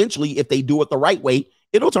tomorrow, but eventually, if they do it the right way,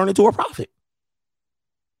 it'll turn into a profit.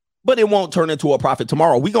 But it won't turn into a profit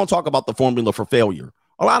tomorrow. We're going to talk about the formula for failure.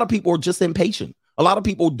 A lot of people are just impatient. A lot of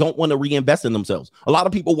people don't want to reinvest in themselves. A lot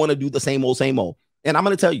of people want to do the same old, same old. And I'm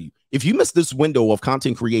going to tell you, if you miss this window of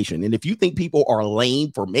content creation, and if you think people are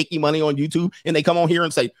lame for making money on YouTube, and they come on here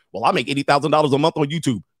and say, well, I make $80,000 a month on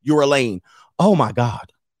YouTube, you're a lame. Oh my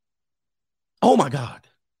God. Oh my God.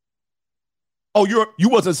 Oh, you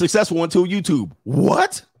wasn't successful until YouTube.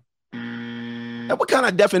 What? And what kind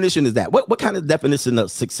of definition is that? What kind of definition of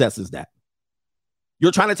success is that?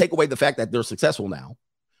 You're trying to take away the fact that they're successful now,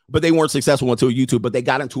 but they weren't successful until YouTube, but they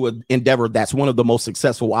got into an endeavor that's one of the most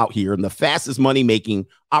successful out here and the fastest money-making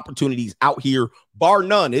opportunities out here, bar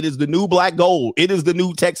none. It is the new black gold. It is the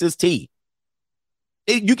new Texas tea.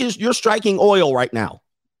 You're striking oil right now.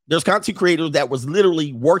 There's content creators that was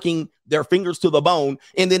literally working their fingers to the bone,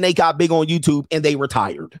 and then they got big on YouTube and they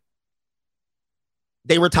retired.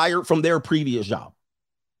 They retired from their previous job.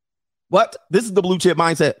 What? This is the blue chip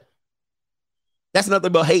mindset. That's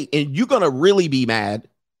nothing but hate. And you're going to really be mad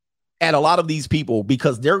at a lot of these people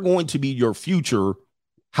because they're going to be your future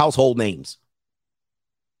household names.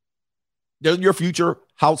 They're your future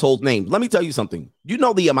household names. Let me tell you something. You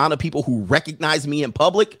know the amount of people who recognize me in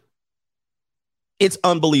public? It's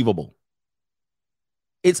unbelievable.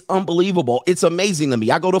 It's unbelievable. It's amazing to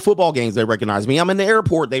me. I go to football games, they recognize me. I'm in the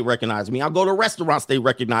airport, they recognize me. I go to restaurants, they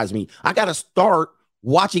recognize me. I got to start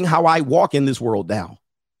watching how I walk in this world now.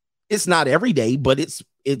 It's not every day, but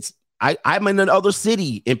I'm in another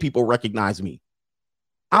city and people recognize me.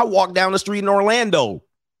 I walk down the street in Orlando.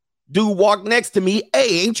 Dude walk next to me.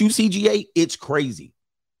 Hey, ain't you CGA? It's crazy.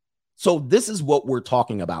 So this is what we're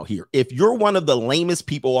talking about here. If you're one of the lamest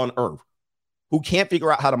people on earth who can't figure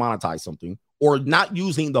out how to monetize something or not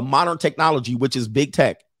using the modern technology, which is big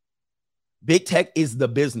tech is the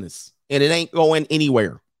business and it ain't going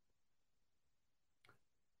anywhere.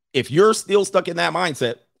 If you're still stuck in that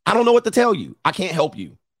mindset, I don't know what to tell you. I can't help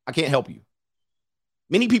you. I can't help you.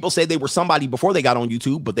 Many people say they were somebody before they got on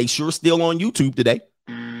YouTube, but they sure still on YouTube today.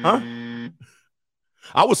 Huh?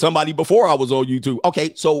 I was somebody before I was on YouTube.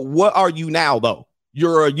 Okay, so what are you now, though?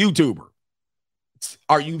 You're a YouTuber.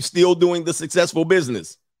 Are you still doing the successful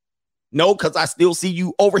business? No, because I still see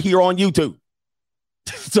you over here on YouTube.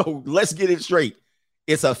 So let's get it straight.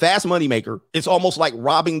 It's a fast money maker. It's almost like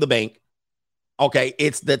robbing the bank. Okay,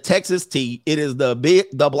 it's the Texas tea. It is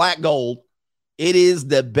the black gold. It is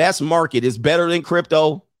the best market. It's better than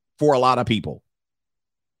crypto for a lot of people.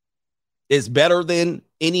 It's better than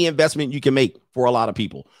any investment you can make for a lot of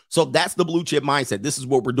people. So that's the blue chip mindset. This is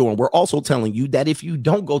what we're doing. We're also telling you that if you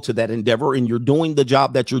don't go to that endeavor and you're doing the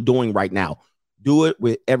job that you're doing right now, do it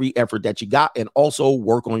with every effort that you got and also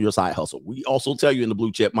work on your side hustle. We also tell you in the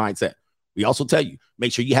blue chip mindset, we also tell you,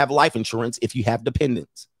 make sure you have life insurance if you have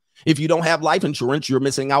dependents. If you don't have life insurance, you're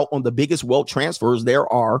missing out on the biggest wealth transfers there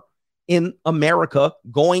are in America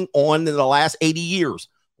going on in the last 80 years.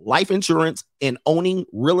 Life insurance and owning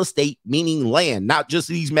real estate, meaning land, not just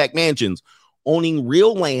these McMansions, owning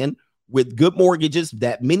real land with good mortgages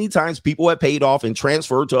that many times people have paid off and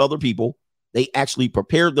transferred to other people. They actually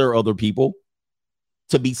prepared their other people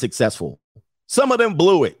to be successful. Some of them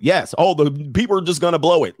blew it. Yes. Oh, the people are just going to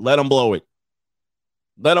blow it. Let them blow it.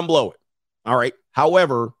 Let them blow it. All right.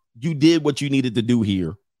 However, you did what you needed to do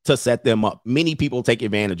here to set them up. Many people take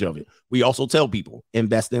advantage of it. We also tell people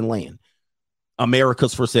invest in land.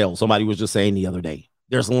 America's for sale. Somebody was just saying the other day,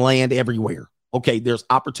 there's land everywhere. Okay. There's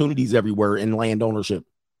opportunities everywhere in land ownership.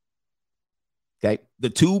 Okay. The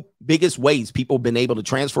two biggest ways people have been able to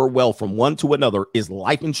transfer wealth from one to another is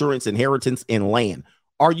life insurance, inheritance, and land.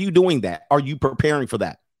 Are you doing that? Are you preparing for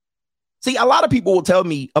that? See, a lot of people will tell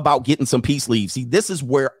me about getting some peace leave. See, this is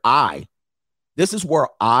where I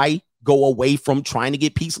go away from trying to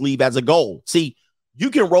get peace leave as a goal. See, you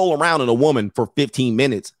can roll around in a woman for 15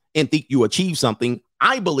 minutes and think you achieve something.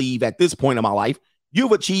 I believe at this point in my life,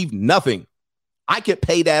 you've achieved nothing. I could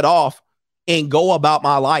pay that off and go about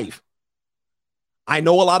my life. I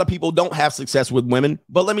know a lot of people don't have success with women,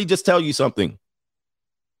 but let me just tell you something.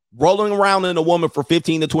 Rolling around in a woman for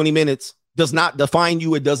 15 to 20 minutes does not define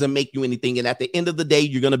you. It doesn't make you anything. And at the end of the day,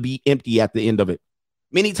 you're going to be empty at the end of it.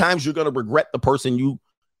 Many times you're going to regret the person you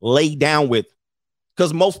lay down with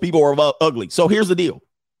because most people are ugly. So here's the deal.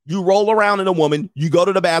 You roll around in a woman, you go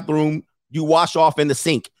to the bathroom, you wash off in the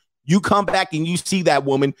sink. You come back and you see that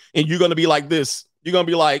woman and you're going to be like this. You're going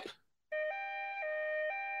to be like,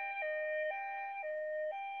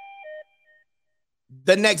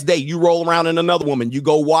 the next day you roll around in another woman, you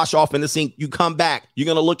go wash off in the sink, you come back, you're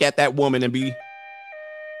going to look at that woman and be,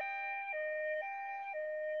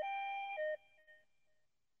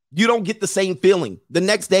 you don't get the same feeling. The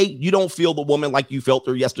next day, you don't feel the woman like you felt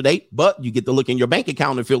her yesterday, but you get to look in your bank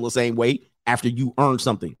account and feel the same way after you earn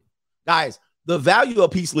something. Guys, the value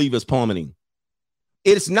of peace leave is plummeting.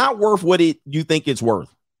 It's not worth what you think it's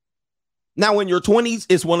worth. Now, in your 20s,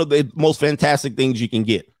 it's one of the most fantastic things you can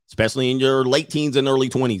get, especially in your late teens and early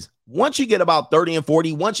 20s. Once you get about 30 and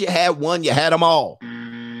 40, once you had one, you had them all.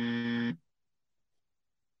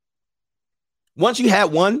 Once you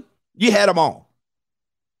had one, you had them all.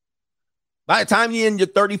 By the time you're in your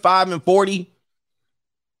 35 and 40,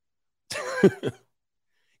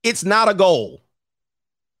 it's not a goal.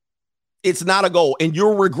 It's not a goal. And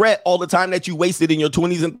you'll regret all the time that you wasted in your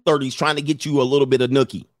 20s and 30s trying to get you a little bit of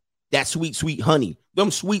nookie. That sweet, sweet honey.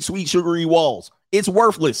 Them sweet, sweet sugary walls. It's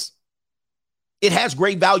worthless. It has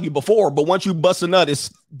great value before, but once you bust a nut,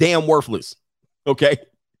 it's damn worthless. Okay?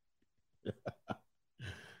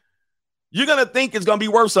 You're going to think it's going to be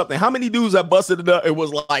worth something. How many dudes have busted it up? It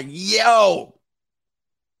was like, yo,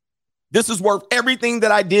 this is worth everything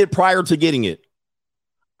that I did prior to getting it.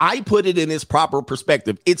 I put it in its proper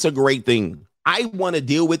perspective. It's a great thing. I want to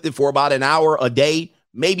deal with it for about an hour a day,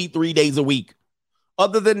 maybe 3 days a week.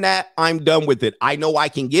 Other than that, I'm done with it. I know I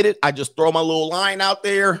can get it. I just throw my little line out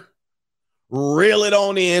there, reel it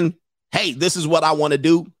on in. Hey, this is what I want to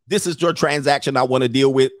do. This is your transaction I want to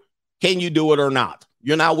deal with. Can you do it or not?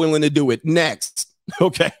 You're not willing to do it. Next.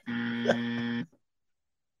 Okay.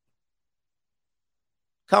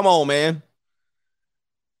 Come on, man.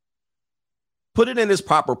 Put it in its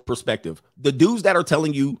proper perspective. The dudes that are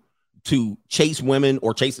telling you to chase women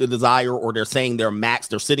or chase the desire, or they're saying they're max,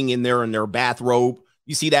 they're sitting in there in their bathrobe.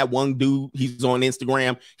 You see that one dude, he's on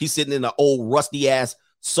Instagram. He's sitting in an old rusty ass,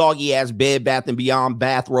 soggy ass Bed Bath & Beyond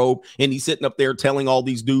bathrobe. And he's sitting up there telling all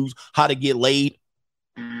these dudes how to get laid.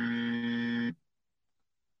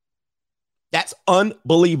 That's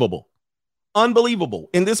unbelievable. Unbelievable.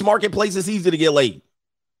 In this marketplace, it's easy to get laid.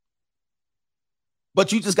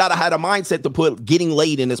 But you just got to have a mindset to put getting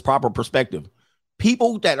laid in its proper perspective.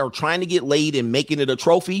 People that are trying to get laid and making it a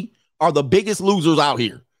trophy are the biggest losers out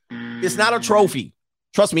here. It's not a trophy.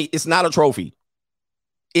 Trust me, it's not a trophy.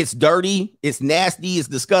 It's dirty. It's nasty. It's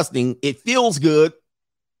disgusting. It feels good.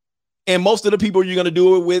 And most of the people you're going to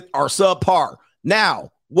do it with are subpar.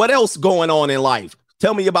 Now, what else going on in life?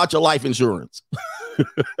 Tell me about your life insurance.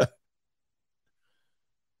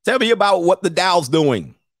 Tell me about what the Dow's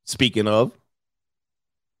doing. Speaking of,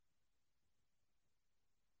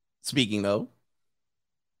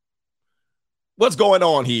 what's going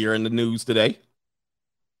on here in the news today?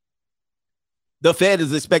 The Fed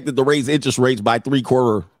is expected to raise interest rates by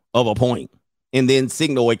 0.75 of a point and then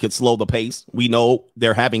signal it could slow the pace. We know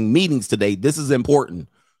they're having meetings today. This is important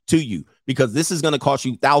to you because this is going to cost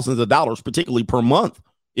you thousands of dollars, particularly per month,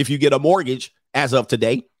 if you get a mortgage as of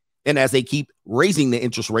today. And as they keep raising the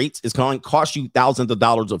interest rates, it's going to cost you thousands of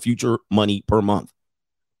dollars of future money per month.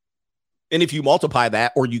 And if you multiply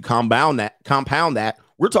that or you compound that,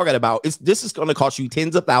 we're talking about this is going to cost you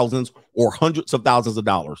tens of thousands or hundreds of thousands of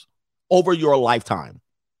dollars over your lifetime.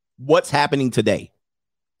 What's happening today?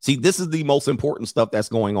 See, this is the most important stuff that's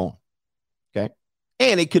going on. Okay.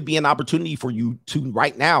 And it could be an opportunity for you to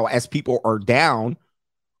right now, as people are down.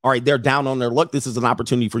 All right, they're down on their luck. This is an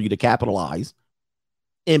opportunity for you to capitalize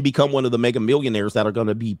and become one of the mega millionaires that are going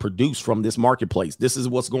to be produced from this marketplace. This is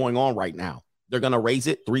what's going on right now. They're going to raise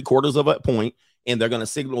it 0.75 of a point, and they're going to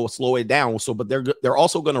signal slow it down. So, but they're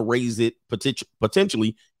also going to raise it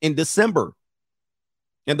potentially in December.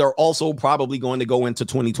 And they're also probably going to go into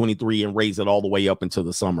 2023 and raise it all the way up into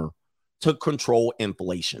the summer to control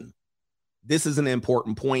inflation. This is an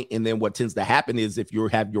important point. And then what tends to happen is if you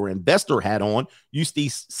have your investor hat on, you see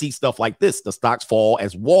stuff like this. The stocks fall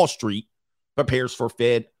as Wall Street prepares for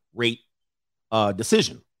Fed rate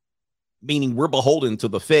decision, meaning we're beholden to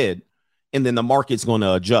the Fed, and then the market's going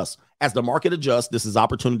to adjust. As the market adjusts, this is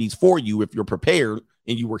opportunities for you if you're prepared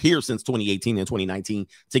and you were here since 2018 and 2019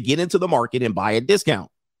 to get into the market and buy a discount.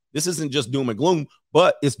 This isn't just doom and gloom,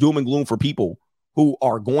 but it's doom and gloom for people who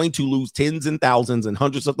are going to lose tens and thousands and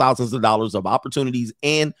hundreds of thousands of dollars of opportunities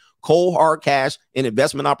and cold hard cash and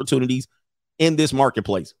investment opportunities in this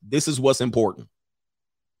marketplace. This is what's important.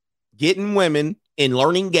 Getting women and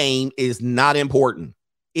learning game is not important.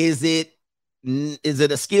 Is it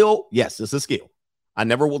a skill? Yes, it's a skill. I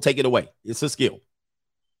never will take it away. It's a skill.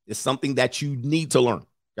 It's something that you need to learn.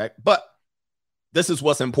 Okay. But this is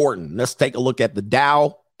what's important. Let's take a look at the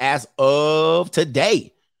Dow as of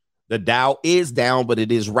today. The Dow is down, but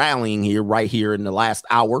it is rallying here right here in the last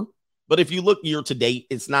hour. But if you look year to date,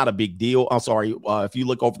 it's not a big deal. I'm sorry. If you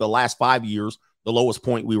look over the last 5 years, the lowest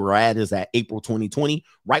point we were at is at April 2020,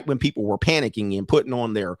 right when people were panicking and putting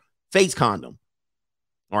on their face condom.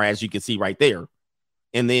 Or as you can see right there.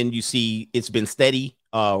 And then you see it's been steady.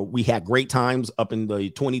 We had great times up in the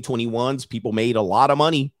 2021s. People made a lot of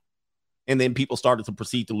money. And then people started to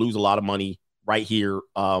proceed to lose a lot of money right here.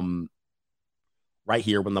 Right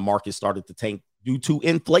here when the market started to tank due to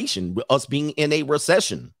inflation, with us being in a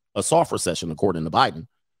recession, a soft recession, according to Biden.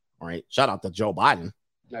 All right. Shout out to Joe Biden.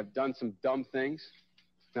 I've done some dumb things,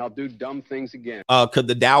 and I'll do dumb things again. Could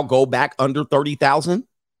the Dow go back under 30,000?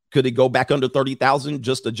 Could it go back under 30,000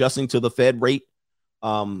 just adjusting to the Fed rate?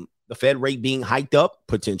 The Fed rate being hiked up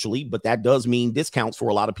potentially, but that does mean discounts for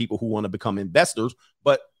a lot of people who want to become investors.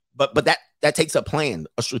 But that takes a plan,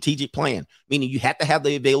 a strategic plan, meaning you have to have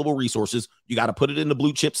the available resources. You got to put it in the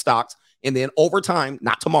blue chip stocks. And then over time,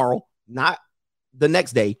 not tomorrow, not the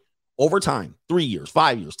next day, over time, 3 years,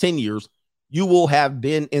 5 years, 10 years, you will have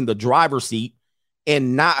been in the driver's seat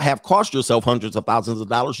and not have cost yourself hundreds of thousands of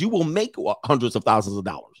dollars, you will make hundreds of thousands of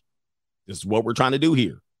dollars. This is what we're trying to do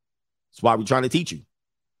here. That's why we're trying to teach you.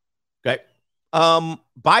 Okay.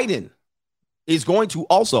 Biden is going to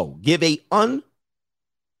also give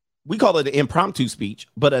we call it an impromptu speech,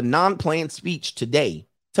 but a non-planned speech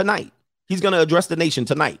tonight. He's going to address the nation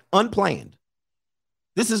tonight, unplanned.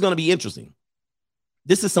 This is going to be interesting.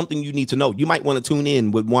 This is something you need to know. You might want to tune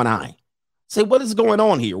in with one eye. Say, what is going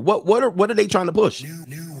on here? What are they trying to push?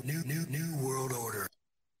 New world order.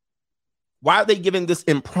 Why are they giving this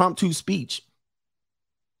impromptu speech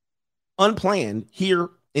unplanned here?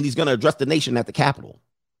 And he's going to address the nation at the Capitol.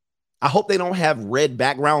 I hope they don't have red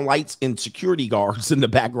background lights and security guards in the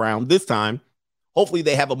background this time. Hopefully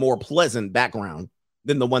they have a more pleasant background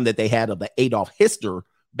than the one that they had of the Adolf Hitler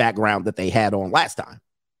background that they had on last time.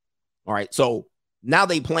 All right. So now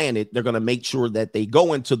they plan it. They're going to make sure that they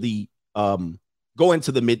go into the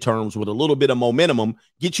midterms with a little bit of momentum,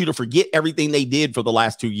 get you to forget everything they did for the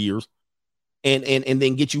last 2 years, and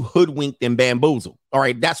then get you hoodwinked and bamboozled. All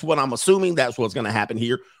right. That's what I'm assuming. That's what's going to happen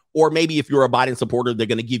here. Or maybe if you're a Biden supporter, they're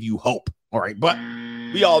going to give you hope. All right. But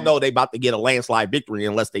we all know they about to get a landslide victory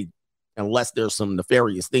unless there's some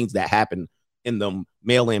nefarious things that happen in the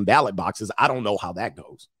mail-in ballot boxes. I don't know how that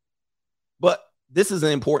goes. But this is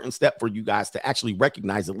an important step for you guys to actually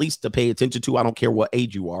recognize, at least to pay attention to. I don't care what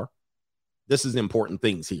age you are. This is important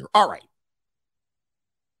things here. All right.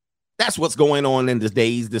 That's what's going on in the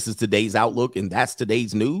days. This is today's outlook, and that's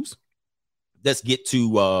today's news. Let's get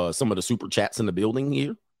to some of the super chats in the building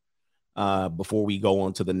here before we go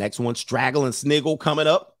on to the next one. Straggle and Sniggle coming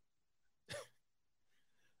up.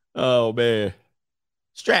 Oh, man.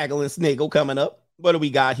 Straggle and Sniggle coming up. What do we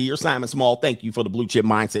got here? Simon Small, thank you for the Blue Chip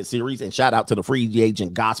Mindset series. And shout out to the Free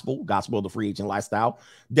Agent Gospel of the Free Agent Lifestyle.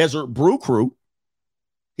 Desert Brew Crew.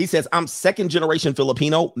 He says, I'm second generation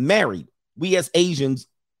Filipino, married. We as Asians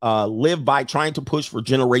live by trying to push for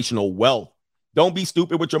generational wealth. Don't be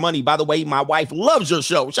stupid with your money. By the way, my wife loves your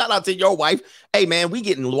show. Shout out to your wife. Hey, man, we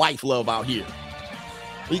getting wife love out here.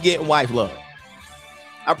 We getting wife love.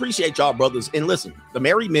 I appreciate y'all, brothers. And listen, the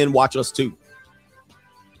married men watch us too.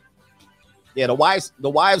 Yeah, the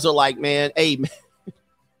wives are like, man, hey, man,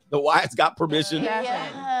 the wives got permission.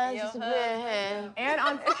 Yes. And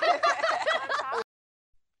on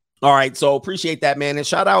all right, so appreciate that, man. And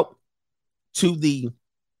shout out to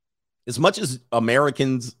as much as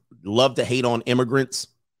Americans love to hate on immigrants,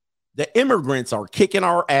 the immigrants are kicking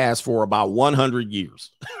our ass for about 100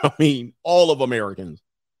 years. I mean, all of Americans.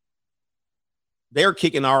 They're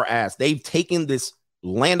kicking our ass. They've taken this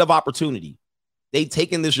land of opportunity. They've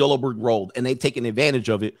taken this yellow brick road and they've taken advantage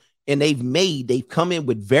of it. And they've come in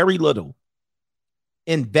with very little,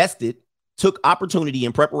 invested, took opportunity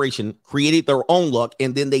and preparation, created their own luck,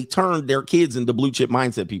 and then they turned their kids into blue chip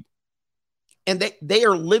mindset people. And they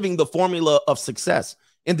are living the formula of success.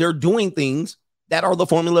 And they're doing things that are the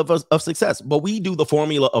formula of success. But we do the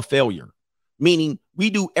formula of failure, meaning we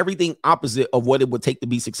do everything opposite of what it would take to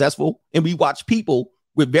be successful. And we watch people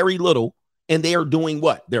with very little, and they are doing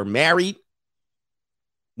what? They're married.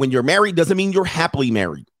 When you're married doesn't mean you're happily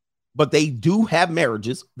married, but they do have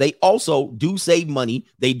marriages. They also do save money.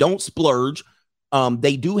 They don't splurge.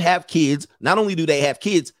 They do have kids. Not only do they have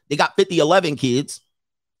kids, they got 11 kids,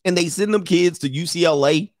 and they send them kids to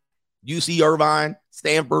UCLA, UC Irvine,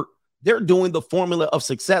 Stanford. They're doing the formula of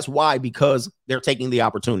success. Why? Because they're taking the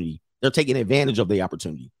opportunity. They're taking advantage of the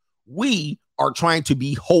opportunity. We are trying to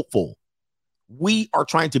be hopeful. We are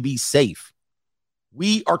trying to be safe.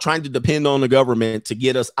 We are trying to depend on the government to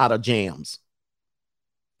get us out of jams.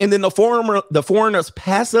 And then the foreigners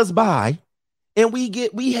pass us by, and we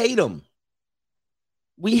hate them.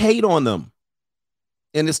 We hate on them.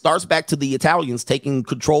 And it starts back to the Italians taking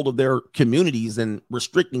control of their communities and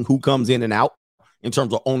restricting who comes in and out in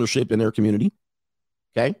terms of ownership in their community.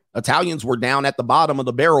 Okay. Italians were down at the bottom of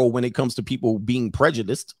the barrel when it comes to people being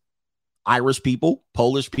prejudiced. Irish people,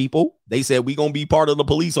 Polish people, they said, we're going to be part of the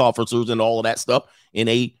police officers and all of that stuff. And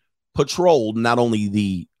they patrolled not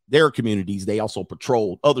only their communities, they also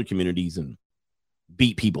patrolled other communities and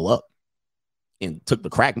beat people up and took the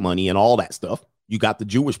crack money and all that stuff. You got the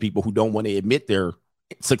Jewish people who don't want to admit they're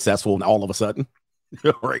successful, and all of a sudden,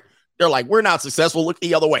 right? They're like, we're not successful. Look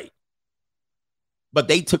the other way. But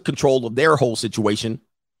they took control of their whole situation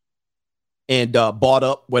and bought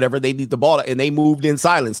up whatever they need to buy, and they moved in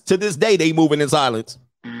silence. To this day, they moving in silence.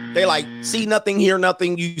 They like, see nothing, hear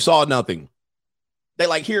nothing, you saw nothing. They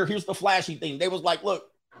like, here's the flashy thing. They was like, look,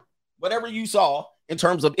 whatever you saw in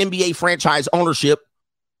terms of NBA franchise ownership,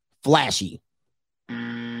 flashy.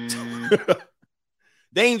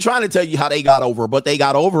 They ain't trying to tell you how they got over, but they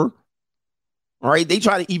got over. All right. They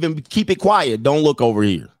try to even keep it quiet. Don't look over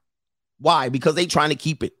here. Why? Because they trying to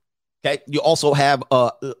keep it. Okay. You also have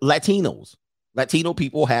Latinos. Latino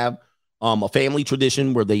people have a family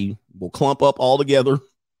tradition where they will clump up all together,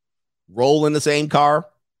 roll in the same car,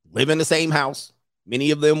 live in the same house.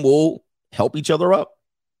 Many of them will help each other up.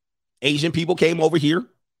 Asian people came over here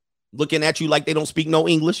looking at you like they don't speak no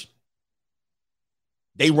English.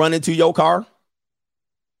 They run into your car.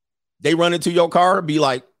 Be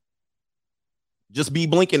like, just be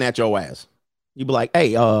blinking at your ass. You be like,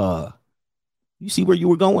 hey, you see where you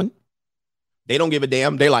were going? They don't give a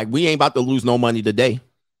damn. They like, we ain't about to lose no money today.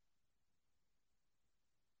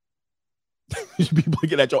 You be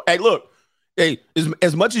blinking at your, hey, look, hey,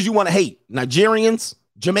 as much as you want to hate Nigerians,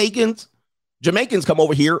 Jamaicans come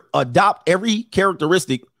over here, adopt every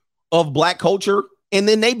characteristic of black culture, and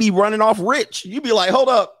then they be running off rich. You be like, hold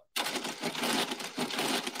up.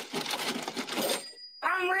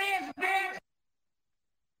 I'm rich, bitch.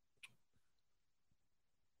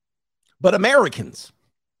 But Americans,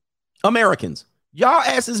 y'all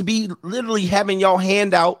asses be literally having y'all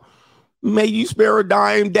hand out, may you spare a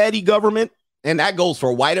dime, daddy government. And that goes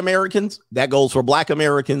for white Americans. That goes for black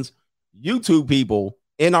Americans. YouTube people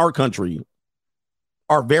in our country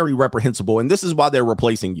are very reprehensible. And this is why they're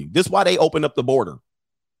replacing you. This is why they opened up the border.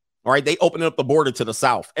 All right. They opened up the border to the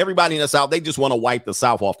South. Everybody in the South, they just want to wipe the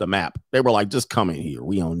South off the map. They were like, just come in here.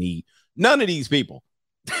 We don't need none of these people.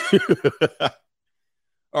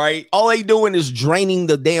 All right. All they doing is draining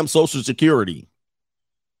the damn Social Security.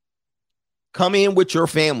 Come in with your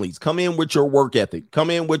families. Come in with your work ethic.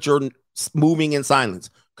 Come in with your moving in silence.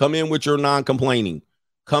 Come in with your non-complaining.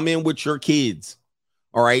 Come in with your kids.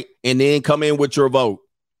 All right. And then come in with your vote.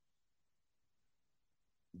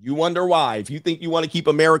 You wonder why. If you think you want to keep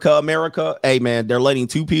America, hey, man, they're letting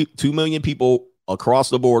 2 million people across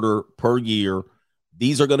the border per year.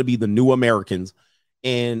 These are going to be the new Americans.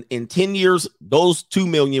 And in 10 years, those 2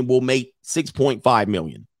 million will make 6.5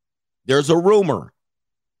 million. There's a rumor.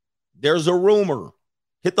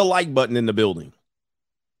 Hit the like button in the building.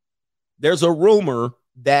 There's a rumor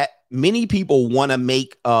that many people want to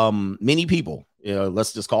make,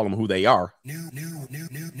 let's just call them who they are. New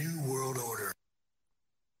world order.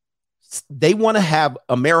 They want to have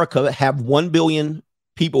America have 1 billion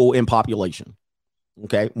people in population.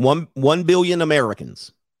 Okay. 1 billion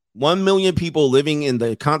Americans, 1 million people living in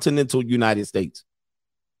the continental United States.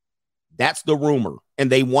 That's the rumor.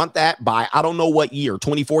 And they want that by, I don't know what year,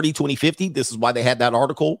 2040, 2050. This is why they had that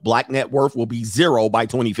article. Black net worth will be 0 by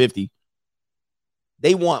 2050.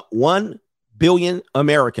 They want 1 billion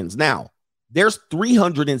Americans. Now, there's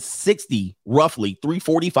 360, roughly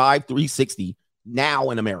 345, 360 now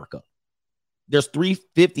in America. There's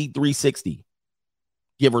 350, 360,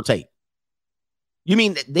 give or take. You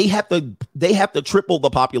mean they have to triple the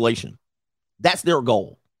population? That's their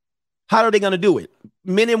goal. How are they going to do it?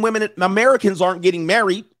 Men and women, Americans aren't getting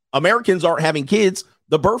married. Americans aren't having kids.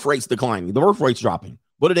 The birth rate's declining. The birth rate's dropping.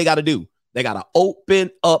 What do they got to do? They got to open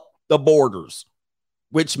up the borders,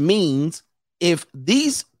 which means if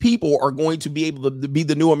these people are going to be able to be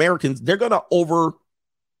the new Americans, they're going to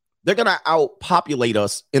outpopulate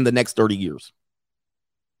us in the next 30 years.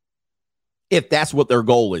 If that's what their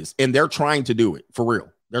goal is. And they're trying to do it for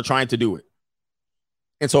real. They're trying to do it.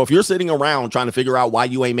 And so if you're sitting around trying to figure out why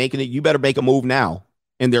you ain't making it, you better make a move now.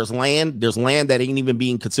 And there's land that ain't even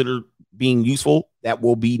being considered being useful that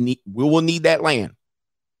we will need that land.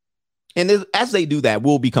 And as they do that,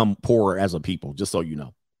 we'll become poorer as a people, just so you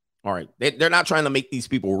know. All right. They're not trying to make these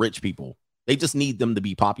people rich people. They just need them to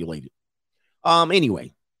be populated.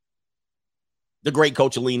 Anyway, the great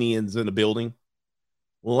Coach Alinian's in the building.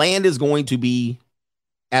 Land is going to be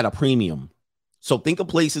at a premium. So think of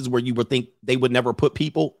places where you would think they would never put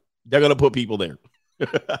people. They're going to put people there.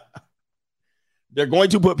 They're going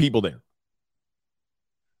to put people there.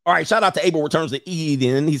 All right. Shout out to Abel Returns to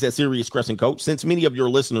Eden. He said, Serious Crescent Coach. Since many of your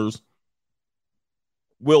listeners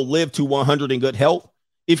will live to 100 in good health,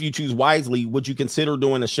 if you choose wisely, would you consider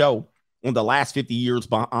doing a show on the last 50 years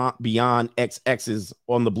beyond XX's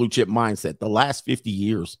on the blue chip mindset? The last 50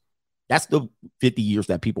 years. That's the 50 years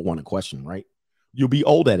that people want to question, right? You'll be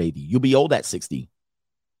old at 80. You'll be old at 60.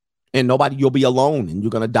 And you'll be alone and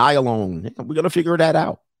you're going to die alone. We're going to figure that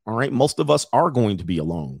out. All right. Most of us are going to be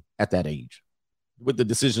alone at that age with the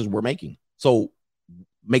decisions we're making. So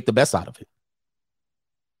make the best out of it.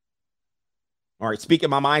 All right. Speaking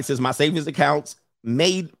my mind says my savings accounts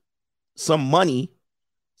made some money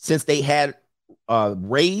since they had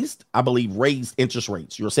raised interest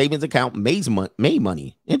rates. Your savings account made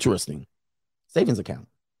money. Interesting. Savings account.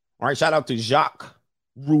 All right. Shout out to Jacques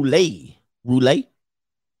Roulet.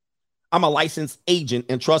 I'm a licensed agent,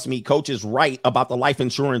 and trust me, coach is right about the life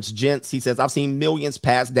insurance, gents. He says, I've seen millions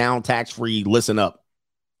passed down tax-free. Listen up.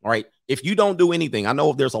 All right. If you don't do anything, I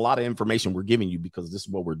know there's a lot of information we're giving you because this is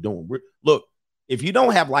what we're doing. Look, if you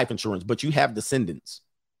don't have life insurance, but you have descendants,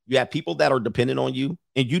 you have people that are dependent on you,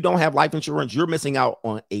 and you don't have life insurance, you're missing out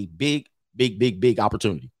on a big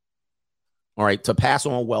opportunity. All right. To pass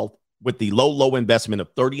on wealth with the low investment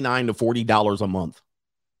of $39 to $40 a month.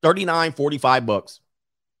 39, 45 bucks.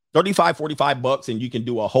 35, 45 bucks, and you can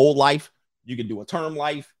do a whole life. You can do a term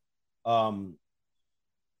life. When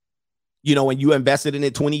you invested in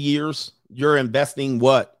it 20 years, you're investing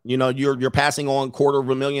what? You're passing on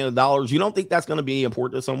 $250,000. You don't think that's going to be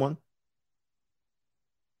important to someone?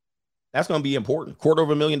 That's going to be important.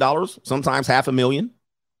 $250,000, sometimes $500,000.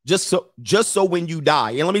 Just so when you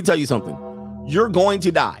die, and let me tell you something, you're going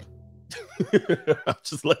to die.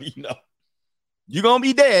 Just let you know. You're going to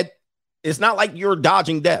be dead. It's not like you're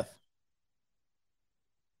dodging death.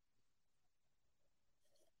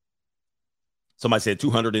 Somebody said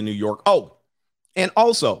 200 in New York. Oh, and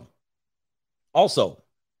also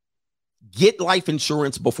get life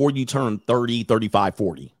insurance before you turn 30, 35,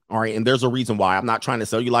 40. All right. And there's a reason why. I'm not trying to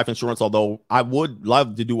sell you life insurance, although I would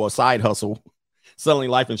love to do a side hustle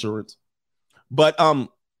selling life insurance. But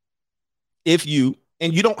if you,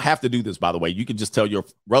 and you don't have to do this, by the way, you can just tell your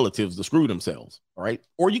relatives to screw themselves. All right.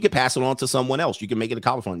 Or you can pass it on to someone else. You can make it a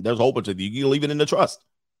college fund. There's a whole bunch of you can leave it in the trust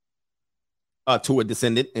to a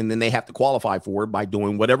descendant. And then they have to qualify for it by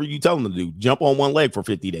doing whatever you tell them to do. Jump on one leg for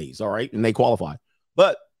 50 days. All right. And they qualify.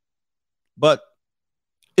 But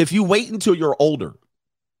if you wait until you're older,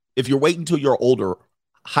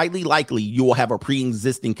 highly likely you will have a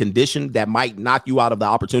pre-existing condition that might knock you out of the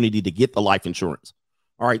opportunity to get the life insurance.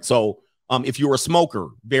 All right. So if you're a smoker,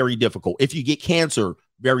 very difficult. If you get cancer,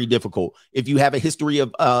 very difficult. If you have a history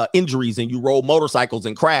of injuries and you rode motorcycles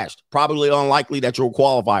and crashed, probably unlikely that you'll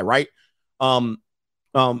qualify, right? And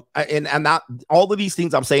not all of these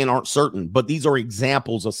things I'm saying aren't certain, but these are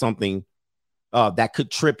examples of something that could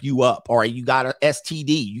trip you up. All right, you got an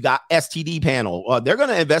STD, you got STD panel. They're going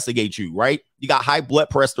to investigate you, right? You got high blood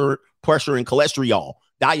pressure and cholesterol,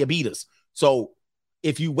 diabetes. So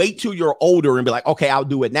if you wait till you're older and be like, okay, I'll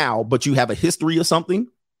do it now, but you have a history of something,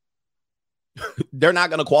 they're not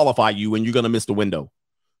going to qualify you and you're going to miss the window.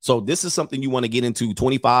 So this is something you want to get into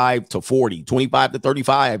 25 to 40, 25 to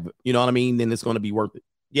 35. You know what I mean? Then it's going to be worth it.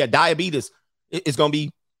 Yeah, diabetes, it's going to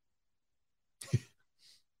be.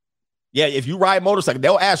 Yeah, if you ride motorcycle,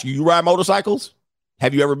 they'll ask you ride motorcycles?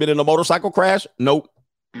 Have you ever been in a motorcycle crash? Nope.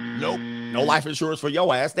 No life insurance for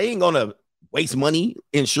your ass. They ain't going to waste money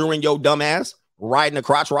insuring your dumb ass riding a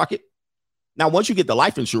crotch rocket. Now, once you get the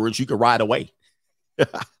life insurance, you can ride away.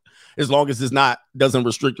 As long as it's doesn't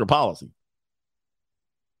restrict your policy.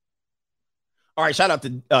 All right, shout out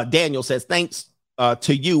to Daniel says, thanks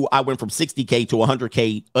to you, I went from 60K to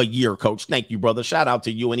 100K a year, coach. Thank you, brother. Shout out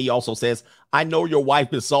to you. And he also says, I know your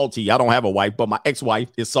wife is salty. I don't have a wife, but my ex-wife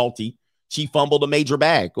is salty. She fumbled a major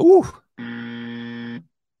bag. Ooh.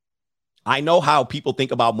 I know how people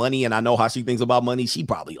think about money, and I know how she thinks about money. She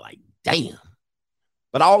probably like, damn.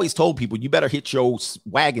 But I always told people, you better hit your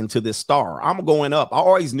wagon to this star. I'm going up. I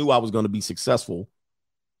always knew I was going to be successful.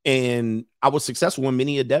 And I was successful in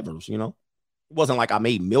many endeavors, you know. It wasn't like I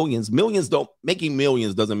made millions. Making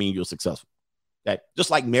millions doesn't mean you're successful. That just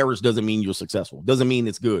like marriage doesn't mean you're successful. Doesn't mean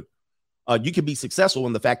it's good. You can be successful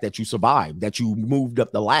in the fact that you survived, that you moved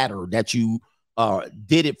up the ladder, that you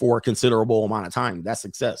did it for a considerable amount of time. That's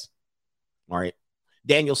success. All right.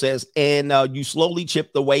 Daniel says, and you slowly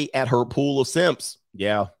chipped away at her pool of simps.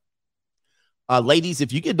 Yeah. Ladies,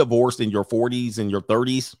 if you get divorced in your 40s and your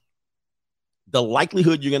 30s, the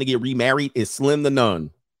likelihood you're going to get remarried is slim to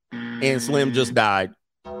none. And Slim just died.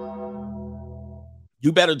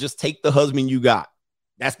 You better just take the husband you got.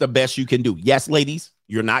 That's the best you can do. Yes, ladies,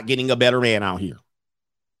 you're not getting a better man out here.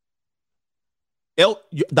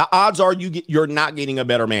 The odds are you're not getting a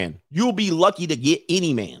better man. You'll be lucky to get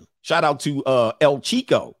any man. Shout out to El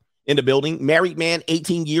Chico in the building. Married man,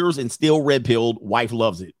 18 years and still red-pilled. Wife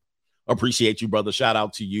loves it. Appreciate you, brother. Shout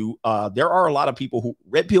out to you. There are a lot of people who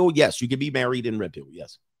red pill. Yes, you can be married and red pill.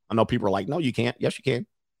 Yes. I know people are like, no, you can't. Yes, you can.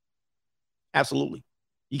 Absolutely.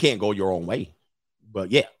 You can't go your own way.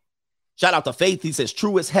 But yeah. Shout out to Faith. He says,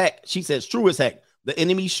 true as heck. She says, true as heck. The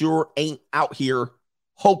enemy sure ain't out here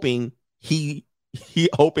hoping he's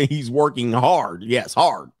working hard. Yes,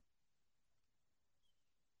 hard.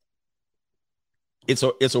 It's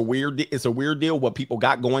a weird deal what people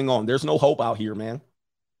got going on. There's no hope out here, man.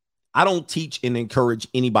 I don't teach and encourage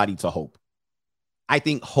anybody to hope. I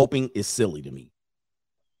think hoping is silly to me.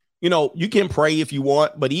 You know, you can pray if you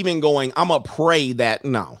want, but even going, I'm going to pray that,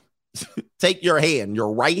 no. Take your hand,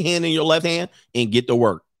 your right hand and your left hand, and get to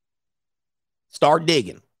work. Start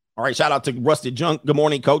digging. All right, shout out to Rusted Junk. Good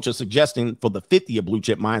morning, coach. A suggestion for the 50 of Blue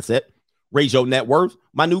Chip Mindset. Raise your net worth.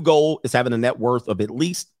 My new goal is having a net worth of at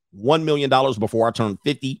least $1 million before I turn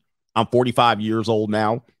 50. I'm 45 years old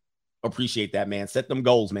now. Appreciate that, man. Set them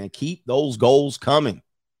goals, man. Keep those goals coming.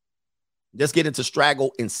 Let's get into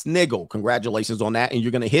Straggle and Sniggle. Congratulations on that. And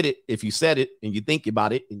you're going to hit it if you set it and you think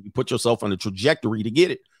about it and you put yourself on a trajectory to get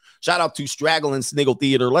it. Shout out to Straggle and Sniggle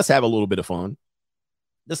Theater. Let's have a little bit of fun.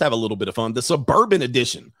 Let's have a little bit of fun. The Suburban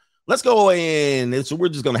Edition. Let's go in. So we're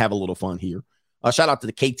just going to have a little fun here. Shout out to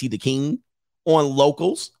the KT the King on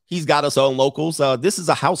Locals. He's got us on Locals. This is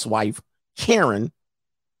a housewife, Karen,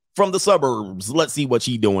 from the suburbs. Let's see what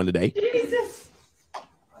she's doing today. Jesus.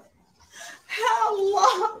 How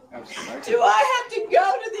long do I have to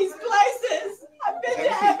go to these places? I've been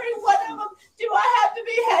to every one of them. Do I have to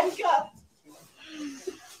be handcuffed?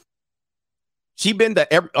 She been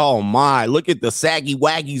to every, oh my, look at the saggy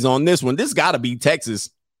waggies on this one. This gotta be Texas.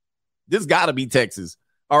 This gotta be Texas.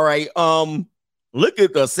 All right. Look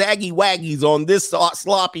at the saggy waggies on this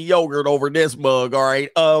sloppy yogurt over this mug. All right.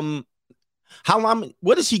 How long,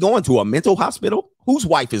 what is she going to? A mental hospital? Whose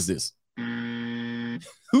wife is this?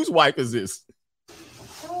 Whose wife is this?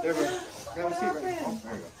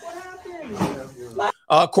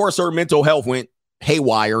 Of course, her mental health went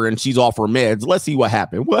haywire and she's off her meds. Let's see what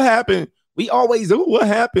happened. What happened? We always do. What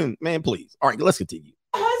happened? Man, please. All right, let's continue.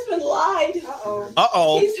 My husband lied. Uh-oh.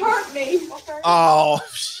 Uh-oh. He's hurt me. Oh.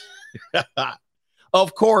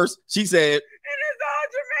 Of course, she said. And it's all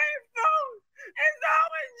Jermaine's fault. It's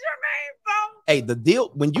always Jermaine's fault. Hey, the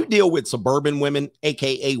deal, when you deal with suburban women,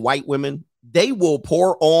 aka white women, they will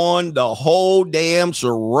pour on the whole damn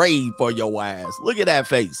charade for your ass. Look at that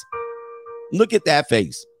face. Look at that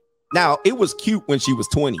face. Now, it was cute when she was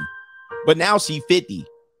 20, but now she's 50.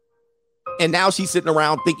 And now she's sitting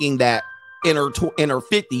around thinking that in her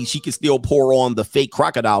 50s, she can still pour on the fake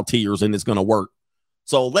crocodile tears and it's going to work.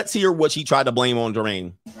 So let's hear what she tried to blame on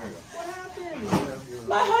Jermaine. What happened?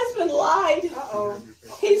 My husband lied. Uh-oh.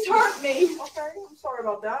 He's hurt me. Okay, I'm sorry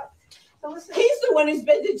about that. So listen. He's the one who's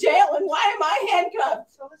been to jail, and why am I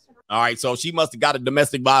handcuffed? So listen. All right, so she must have got a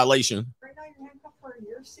domestic violation. Right now, you're handcuffed for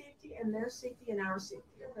your safety and their safety and our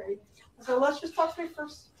safety, okay? So let's just talk to me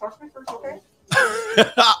first. Talk to me first, okay?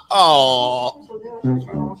 Oh.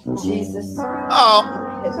 Jesus.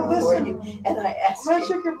 Oh. So listen, and I asked you. I'm going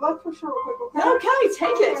to check your blood pressure real quick, okay? No, Kelly,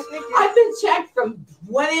 take it. Okay, I've been checked from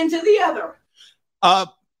one end to the other.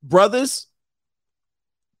 Brothers,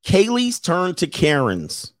 Kaylee's turn to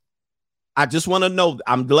Karen's. I just want to know,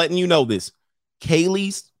 I'm letting you know this.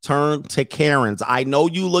 Kaylee's turn to Karen's. I know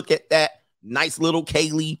you look at that nice little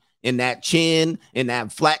Kaylee and that chin and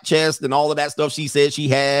that flat chest and all of that stuff she said she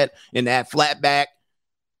had and that flat back.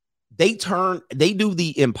 They do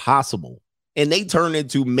the impossible and they turn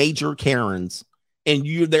into major Karens and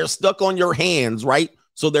they're stuck on your hands, right?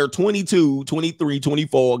 So they're 22, 23,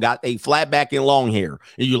 24, got a flat back and long hair.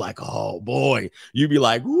 And you're like, oh boy, you'd be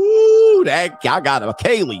like, ooh, I got a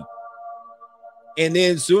Kaylee. And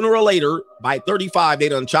then sooner or later, by 35, they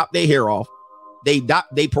done chopped their hair off. They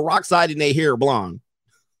peroxided their hair blonde.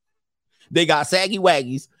 They got saggy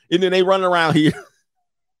waggies, and then they run around here,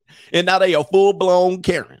 and now they a full blown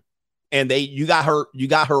Karen. And you got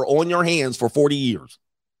her on your hands for 40 years.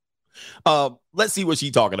 Let's see what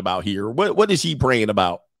she's talking about here. What is she praying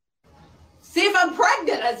about? See if I'm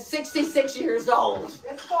pregnant at 66 years old.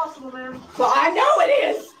 It's possible, ma'am. Well, I know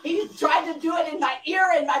it is. He tried to do it in my ear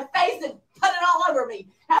and my face and put it all over me.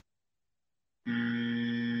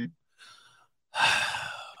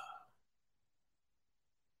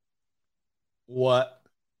 What?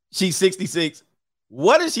 She's 66.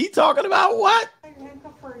 What is she talking about? What?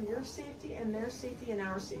 Handcuff for your safety and their safety and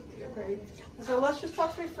our safety, okay? So let's just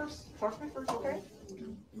talk to me first. Talk to me first, okay?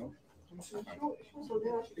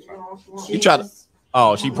 You try to.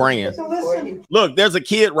 Oh, she praying. So listen. Look, there's a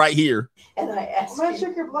kid right here. And I asked I'm going to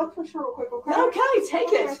check your blood pressure real quick, okay? No, Kelly, take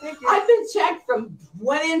it. I've been checked from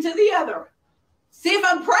one end to the other. See if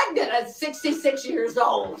I'm pregnant at 66 years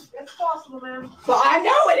old. It's possible, ma'am. Well, I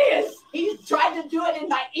know it is. He tried to do it in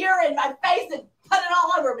my ear and my face and put it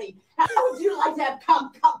all over me. How would you like to have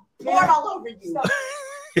cum poured all over you?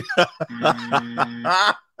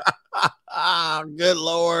 Good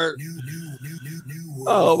Lord.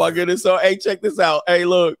 Oh my goodness. So hey, check this out. Hey,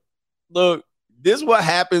 look, this is what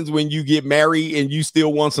happens when you get married and you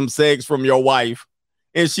still want some sex from your wife.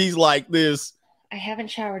 And she's like this. I haven't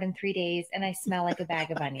showered in 3 days and I smell like a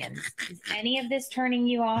bag of onions. Is any of this turning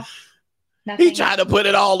you off? Nothing. He tried to put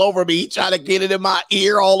it all over me. He tried to get it in my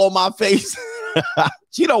ear, all on my face.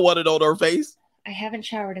 She don't want it on her face. I haven't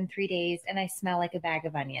showered in 3 days and I smell like a bag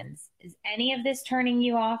of onions. Is any of this turning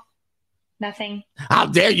you off? Nothing. How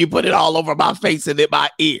dare you put it all over my face and in my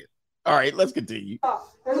ear? All right, let's continue. Oh,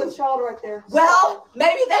 there's a child right there. Well,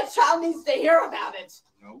 maybe that child needs to hear about it.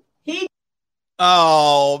 No. He.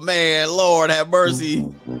 Oh, man. Lord have mercy.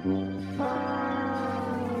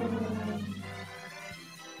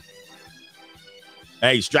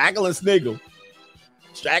 Hey, straggle and sniggle.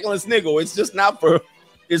 Straggle and sniggle. It's just not for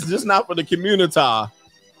the community.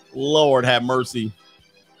 Lord have mercy.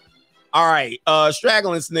 All right.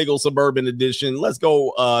 Straggle and sniggle suburban edition. Let's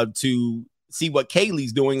go to see what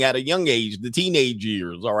Kaylee's doing at a young age, the teenage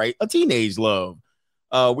years. All right. A teenage love.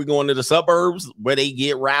 We're going to the suburbs where they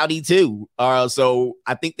get rowdy too. So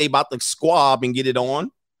I think they about to squab and get it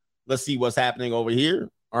on. Let's see what's happening over here.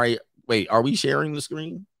 All right. Wait, are we sharing the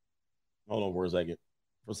screen? Hold on for a second.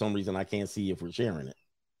 For some reason, I can't see if we're sharing it.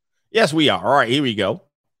 Yes, we are. All right, here we go.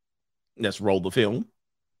 Let's roll the film.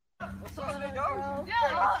 All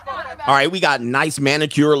right, we got nice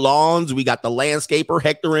manicure lawns. We got the landscaper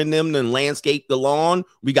Hector in them and landscape the lawn.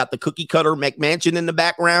 We got the cookie cutter McMansion in the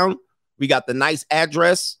background. We got the nice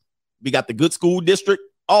address. We got the good school district.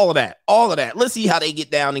 All of that. All of that. Let's see how they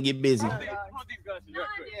get down and get busy.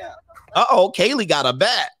 Uh-oh, Kaylee got a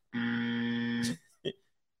bat.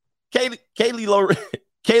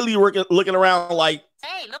 Kaylee looking around like,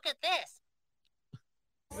 Hey, look at this.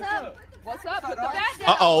 What's up? Put the bat down.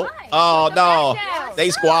 uh-oh. Oh, no. They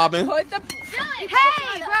squabbing. Hey,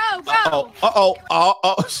 bro.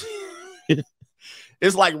 Uh-oh.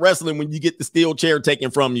 It's like wrestling when you get the steel chair taken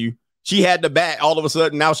from you. She had the bat. All of a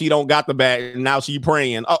sudden, now she don't got the bat. And now she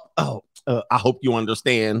praying. I hope you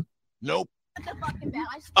understand. Nope.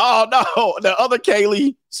 Oh, no. The other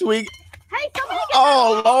Kaylee, sweet. Hey, somebody get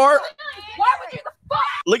Oh, Lord. Why would you the fuck?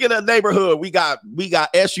 Look at the neighborhood. We got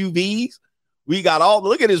SUVs. We got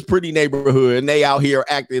look at this pretty neighborhood, and they out here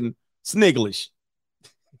acting snigglish.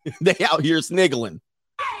 They out here sniggling.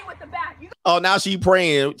 With the bat. You Oh, now she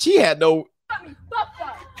praying. She had no. got me fucked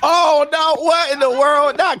up. Oh, no. What in the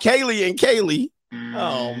world? Not Kaylee and Kaylee.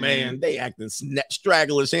 Oh, man. They acting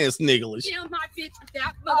stragglish and snigglish. Kill my bitch with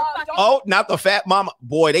that motherfucker. Oh, not the fat mama.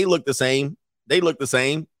 Boy, they look the same. They look the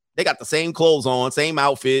same. They got the same clothes on, same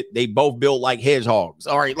outfit. They both built like hedgehogs.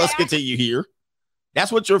 All right, let's continue here.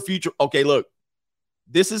 That's what your future. Okay, look.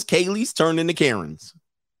 This is Kaylee's turn into Karen's.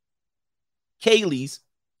 Kaylee's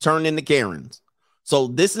turn into Karen's. So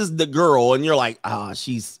this is the girl, and you're like, I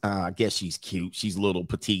guess she's cute. She's a little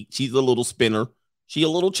petite. She's a little spinner. She a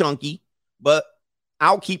little chunky, but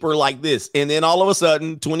I'll keep her like this. And then all of a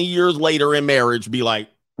sudden, 20 years later in marriage, be like,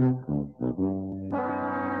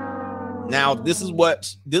 now this is what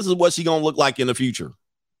she gonna look like in the future.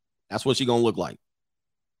 That's what she gonna look like.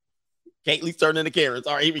 Kaylee's turning into Karen's.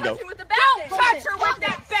 All right, here we go. With the bat. Don't touch her with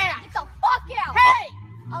that bat. Get the fuck out. Hey.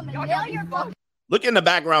 I'm gonna nail your fucking. Look in the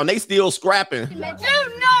background. They still scrapping. Do not touch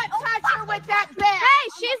her with that bat. Hey,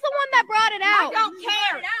 she's the one that brought it I out. don't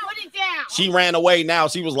care. Put it down. She ran away now.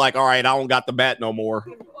 She was like, all right, I don't got the bat no more.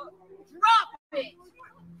 Drop it.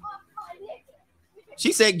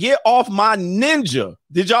 She said, get off my ninja.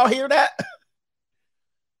 Did y'all hear that?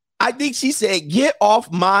 I think she said, get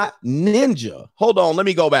off my ninja. Hold on. Let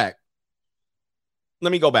me go back.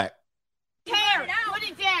 Care. Put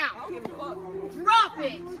it down. Drop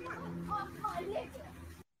it.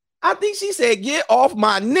 I think she said, get off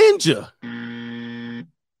my ninja.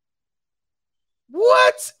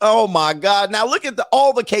 What? Oh, my God. Now look at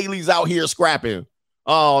all the Kayleys out here scrapping.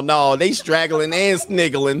 Oh, no. They straggling and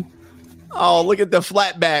sniggling. Oh, look at the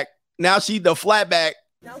flat back. Now she the flat back.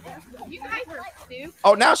 You guys are stupid.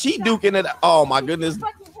 Oh, now she duking it. Oh, my goodness.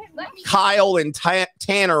 Kyle and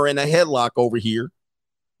Tanner in a headlock over here.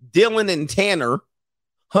 Dylan and Tanner.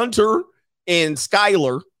 Hunter and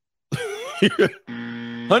Skylar.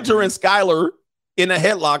 Hunter and Skylar in a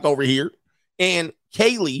headlock over here. And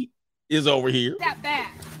Kaylee is over here. That bat.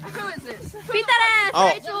 Who is this? Beat that ass, Oh.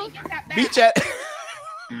 Rachel. Get that bat. Beat that.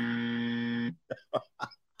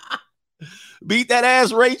 Beat that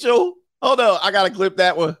ass, Rachel. Hold on. I got to clip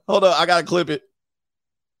that one. Hold on. I got to clip it.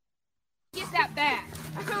 Get that bat.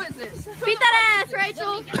 Who is this? Beat that ass,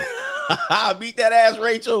 Rachel. Beat that ass,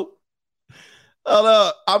 Rachel. Hold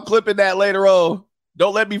up. I'm clipping that later on.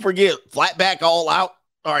 Don't let me forget. Flat back all out.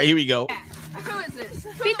 All right, here we go. Who is this?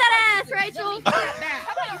 Beat that ass, Rachel. Get that bat.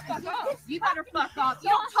 How about you fuck off? You better fuck off. You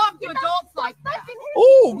don't talk to adults like that.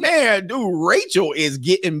 Oh, man, dude, Rachel is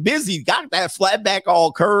getting busy. Got that flat back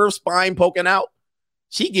all curved, spine poking out.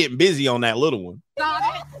 She getting busy on that little one. Got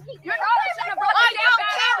it. You're not even a brother. I don't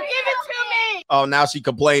care. Give it to me. Oh, now she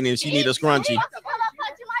complaining. She need a scrunchie.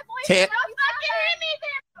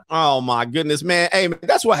 Oh my goodness, man. Hey, man,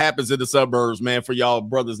 that's what happens in the suburbs, man. For y'all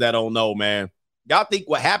brothers that don't know, man. Y'all think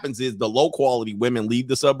what happens is the low quality women leave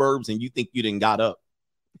the suburbs and you think you didn't got up.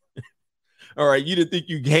 All right. You didn't think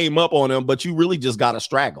you came up on them, but you really just got to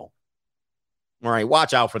straggle. All right.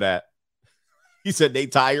 Watch out for that. He said they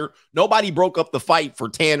tired. Nobody broke up the fight for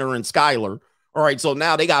Tanner and Skylar. All right. So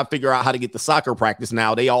now they got to figure out how to get the soccer practice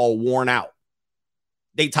now. They all worn out.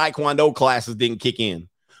 They taekwondo classes didn't kick in.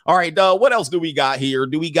 All right, what else do we got here?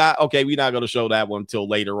 Okay, we're not going to show that one until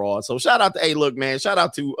later on. So shout out to, hey, look, man, shout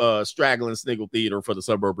out to Straggling Sniggle Theater for the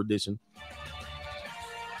Suburb Edition.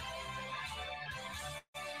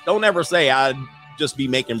 Don't ever say I'd just be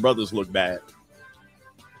making brothers look bad.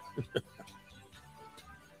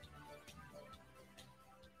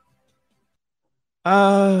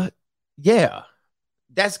 Yeah,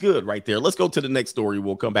 that's good right there. Let's go to the next story.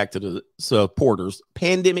 We'll come back to the supporters.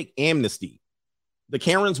 Pandemic amnesty. The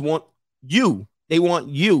Karens want you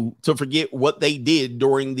to forget what they did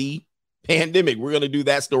during the pandemic. We're going to do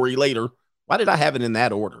that story later. Why did I have it in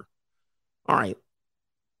that order? All right.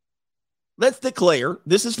 Let's declare.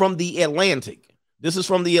 This is from the Atlantic.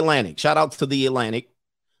 Shout out to the Atlantic.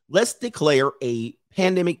 Let's declare a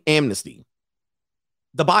pandemic amnesty.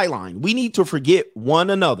 The byline: we need to forget one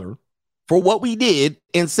another for what we did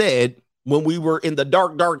and said when we were in the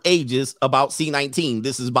dark, dark ages about C-19.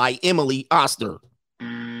 This is by Emily Oster.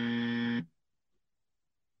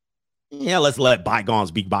 Yeah, let's let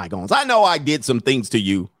bygones be bygones. I know I did some things to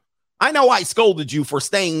you. I know I scolded you for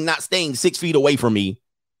not staying 6 feet away from me.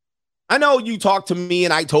 I know you talked to me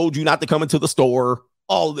and I told you not to come into the store.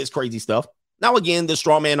 All of this crazy stuff. Now, again, the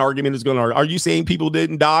straw man argument is going to, are you saying people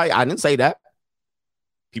didn't die? I didn't say that.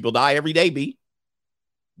 People die every day, B.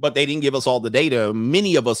 But they didn't give us all the data.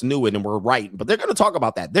 Many of us knew it and were right. But they're going to talk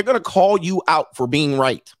about that. They're going to call you out for being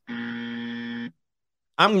right.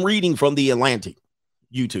 I'm reading from the Atlantic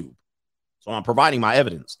YouTube. So I'm providing my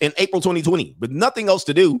evidence. In April 2020, with nothing else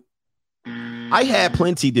to do, I had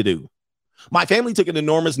plenty to do. My family took an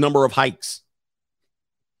enormous number of hikes.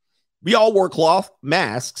 We all wore cloth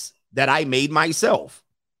masks that I made myself.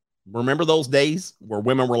 Remember those days where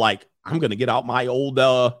women were like, I'm going to get out my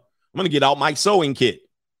sewing kit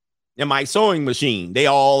and my sewing machine. They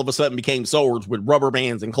all of a sudden became sewers with rubber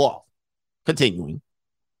bands and cloth. Continuing.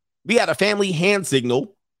 We had a family hand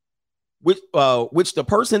signal, which the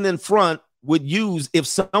person in front would use if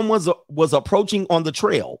someone was approaching on the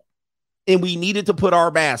trail and we needed to put our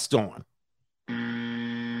masks on.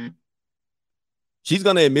 She's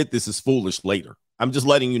going to admit this is foolish later. I'm just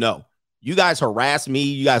letting you know. You guys harassed me.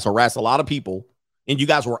 You guys harassed a lot of people. And you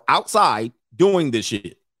guys were outside doing this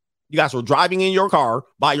shit. You guys were driving in your car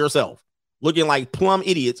by yourself, looking like plumb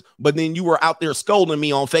idiots. But then you were out there scolding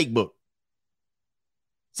me on Facebook.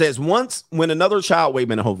 Says once when another child, wait a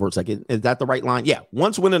minute, hold for a second. Is that the right line? Yeah.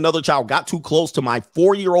 Once when another child got too close to my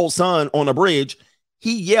 4-year-old son on a bridge,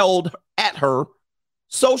 he yelled at her,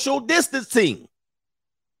 social distancing.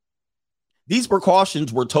 These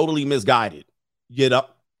precautions were totally misguided. You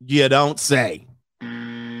don't say.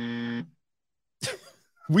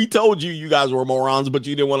 We told you guys were morons, but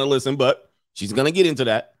you didn't want to listen, but she's going to get into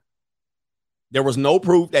that. There was no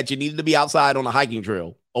proof that you needed to be outside on a hiking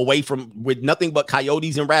trail away from with nothing but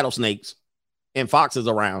coyotes and rattlesnakes and foxes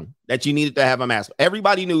around that you needed to have a mask.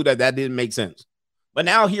 Everybody knew that didn't make sense. But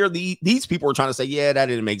now here, these people are trying to say, yeah, that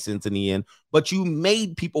didn't make sense in the end. But you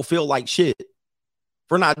made people feel like shit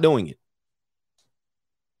for not doing it.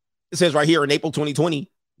 It says right here in April 2020,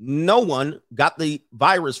 no one got the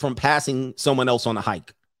virus from passing someone else on a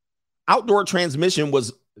hike. Outdoor transmission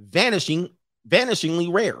was vanishingly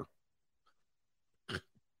rare.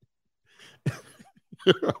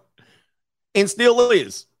 And still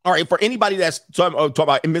is. All right, for anybody that's talking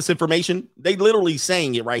about misinformation, they literally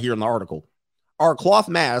saying it right here in the article. Our cloth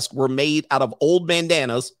masks were made out of old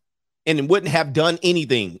bandanas and wouldn't have done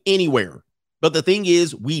anything anywhere. But the thing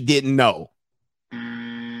is, we didn't know.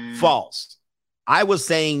 False. I was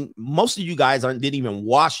saying most of you guys didn't even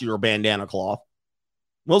wash your bandana cloth.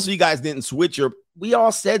 Most of you guys didn't switch we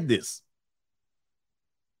all said this.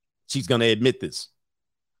 She's going to admit this.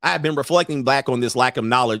 I have been reflecting back on this lack of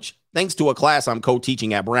knowledge thanks to a class I'm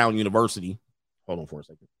co-teaching at Brown University. Hold on for a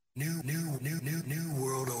second. New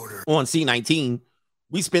world order. On C-19,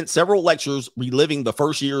 we spent several lectures reliving the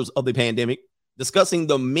first years of the pandemic, discussing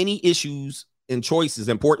the many issues and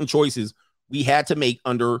important choices we had to make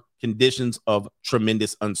under conditions of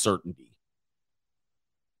tremendous uncertainty.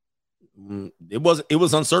 It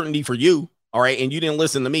was uncertainty for you, all right, and you didn't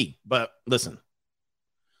listen to me, but listen.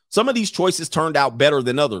 Some of these choices turned out better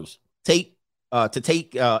than others. To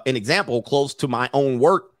take an example close to my own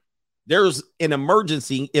work, there's an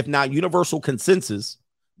emergency, if not universal consensus,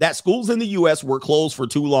 that schools in the U.S. were closed for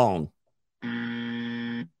too long.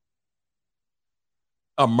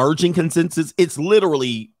 Emerging consensus, it's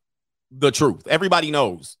literally the truth. Everybody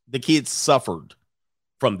knows the kids suffered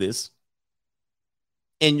from this.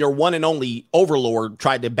 And your one and only overlord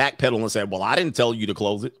tried to backpedal and said, well, I didn't tell you to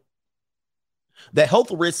close it. The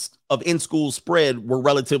health risks of in-school spread were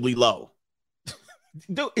relatively low.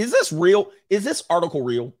 Dude, is this real? Is this article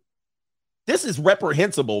real? This is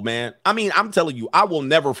reprehensible, man. I mean, I'm telling you, I will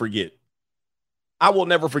never forget. I will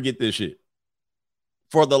never forget this shit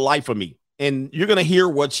for the life of me. And you're going to hear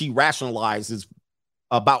what she rationalizes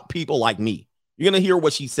about people like me. You're going to hear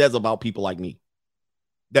what she says about people like me.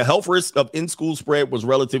 The health risk of in-school spread was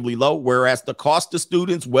relatively low, whereas the cost to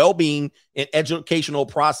students' well-being and educational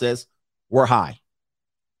process were high.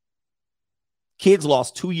 Kids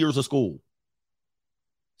lost 2 years of school.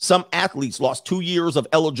 Some athletes lost 2 years of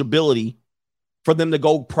eligibility for them to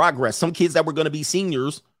go progress. Some kids that were going to be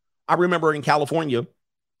seniors, I remember in California,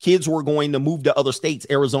 kids were going to move to other states,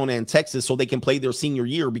 Arizona and Texas, so they can play their senior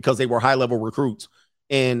year because they were high-level recruits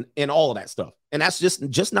and all of that stuff. And that's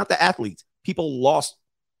just not the athletes. People lost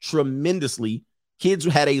tremendously. Kids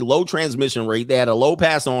had a low transmission rate. They had a low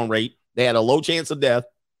pass-on rate. They had a low chance of death.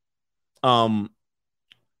 A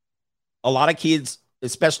lot of kids,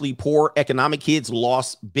 especially poor economic kids,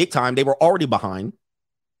 lost big time. They were already behind.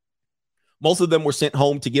 Most of them were sent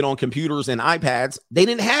home to get on computers and iPads. They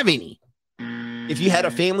didn't have any. If you had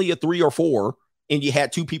a family of 3 or 4 and you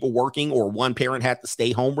had 2 people working or one parent had to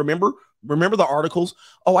stay home, remember the articles?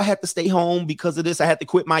 Oh, I had to stay home because of this. I had to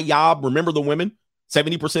quit my job. Remember the women?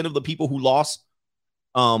 70% of the people who lost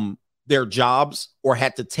their jobs or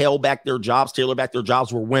had to tailor back their jobs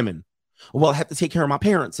were women. Well, I have to take care of my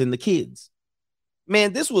parents and the kids.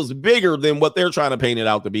 Man, this was bigger than what they're trying to paint it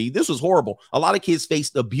out to be. This was horrible. A lot of kids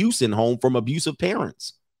faced abuse in home from abusive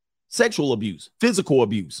parents, sexual abuse, physical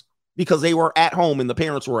abuse, because they were at home and the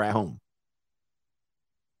parents were at home.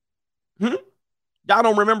 Y'all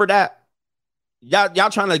don't remember that? Y'all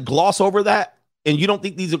trying to gloss over that? And you don't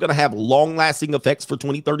think these are going to have long-lasting effects for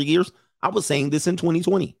 20, 30 years? I was saying this in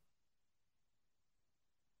 2020.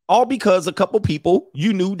 All because a couple people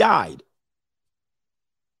you knew died.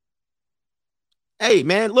 Hey,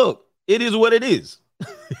 man, look, it is what it is.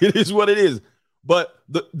 It is what it is. But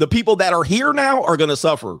the people that are here now are going to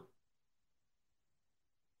suffer.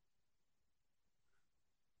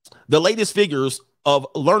 The latest figures of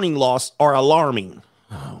learning loss are alarming.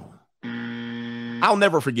 I'll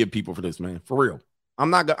never forgive people for this, man. For real.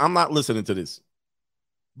 I'm not listening to this.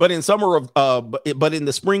 But in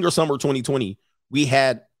the spring or summer 2020, we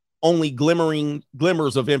had only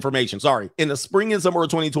glimmers of information. Sorry. In the spring and summer of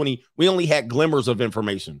 2020, we only had glimmers of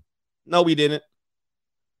information. No, we didn't.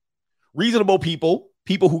 Reasonable people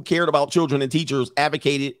who cared about children and teachers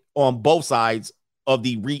advocated on both sides of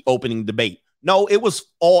the reopening debate. No, it was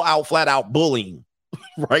all out, flat out bullying,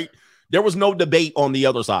 right? There was no debate on the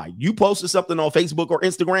other side. You posted something on Facebook or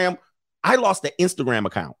Instagram. I lost the Instagram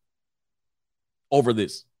account over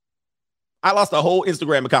this. I lost the whole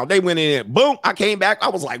Instagram account. They went in, boom, I came back. I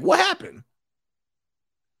was like, what happened?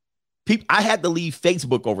 I had to leave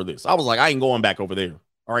Facebook over this. I was like, I ain't going back over there.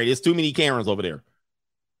 All right, there's too many Karens over there.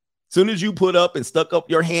 As soon as you put up and stuck up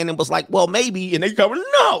your hand and was like, well, maybe, and they covered,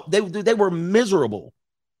 no, they were miserable.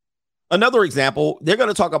 Another example, they're going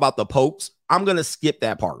to talk about the popes. I'm going to skip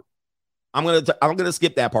that part. I'm going to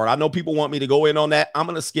skip that part. I know people want me to go in on that. I'm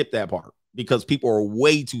going to skip that part because people are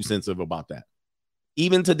way too sensitive about that.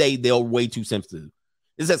 Even today, they're way too sensitive.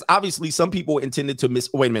 It says, obviously, some people intended to miss.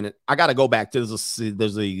 Wait a minute. I got to go back. There's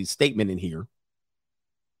a statement in here.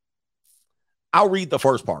 I'll read the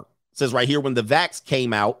first part. It says right here, when the vax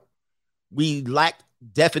came out, we lacked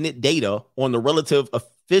definite data on the relative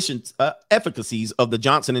efficacies of the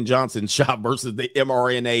Johnson & Johnson shot versus the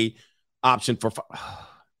mRNA option for.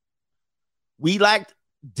 We lacked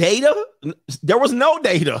data. There was no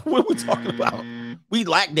data. What are we talking about? We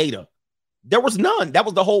lacked data. There was none. That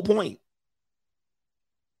was the whole point.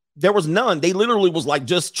 There was none. They literally was like,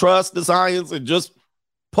 just trust the science and just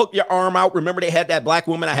put your arm out. Remember, they had that black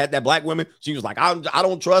woman. I had that black woman. She was like, I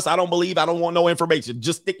don't trust. I don't believe. I don't want no information.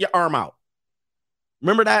 Just stick your arm out.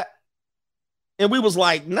 Remember that? And we was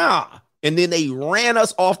like, nah. And then they ran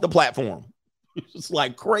us off the platform. It's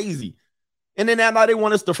like crazy. And then now they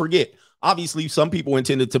want us to forget. Obviously, some people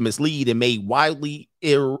intended to mislead and made wildly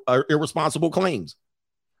irresponsible claims.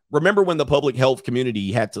 Remember when the public health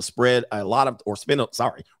community had to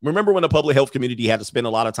remember when the public health community had to spend a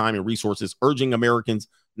lot of time and resources urging Americans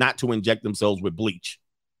not to inject themselves with bleach?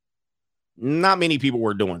 Not many people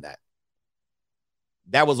were doing that.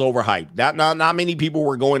 That was overhyped. Not many people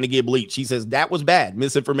were going to get bleach. He says that was bad.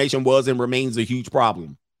 Misinformation was and remains a huge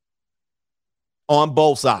problem. on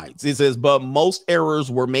both sides. It says, but most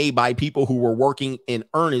errors were made by people who were working in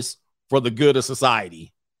earnest for the good of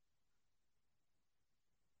society.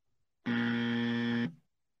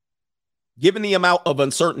 Given the amount of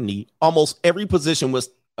uncertainty, almost every position was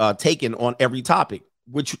taken on every topic,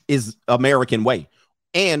 which is American way.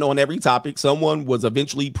 And on every topic, someone was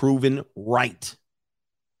eventually proven right.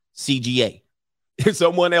 CGA. If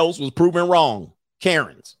someone else was proven wrong,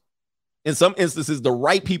 Karens. In some instances, the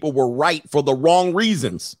right people were right for the wrong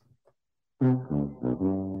reasons.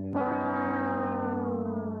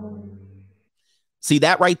 See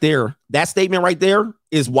that right there? That statement right there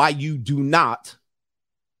is why you do not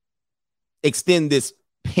extend this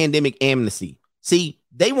pandemic amnesty. See,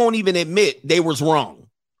 they won't even admit they was wrong.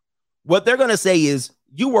 What they're going to say is,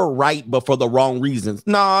 you were right, but for the wrong reasons.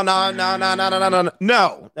 No.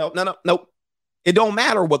 It don't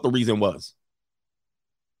matter what the reason was.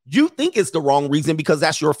 You think it's the wrong reason because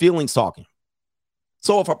that's your feelings talking.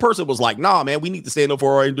 So if a person was like, nah, man, we need to stand up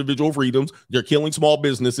for our individual freedoms. They're killing small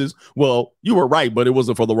businesses. Well, you were right, but it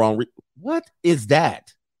wasn't for the wrong reason. What is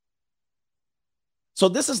that? So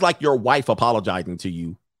this is like your wife apologizing to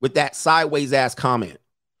you with that sideways ass comment.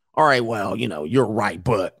 All right, well, you're right,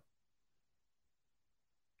 but.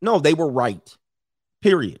 No, they were right.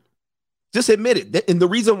 Period. Just admit it. And the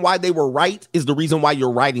reason why they were right is the reason why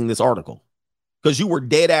you're writing this article. Because you were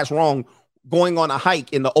dead ass wrong going on a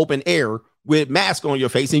hike in the open air with mask on your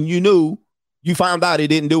face, and you found out it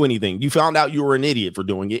didn't do anything. You found out you were an idiot for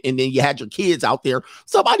doing it, and then you had your kids out there.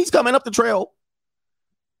 Somebody's coming up the trail.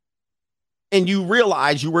 And you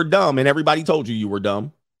realize you were dumb, and everybody told you were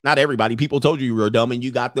dumb. Not everybody. People told you were dumb, and you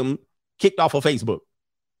got them kicked off of Facebook.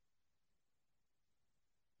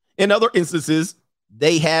 In other instances,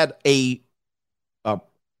 they had an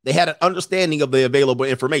understanding of the available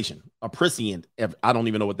information. A prescient. I don't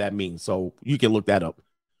even know what that means, so you can look that up.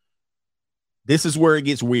 This is where it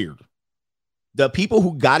gets weird. The people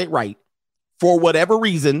who got it right, for whatever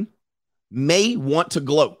reason, may want to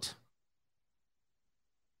gloat.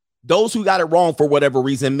 Those who got it wrong for whatever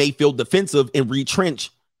reason may feel defensive and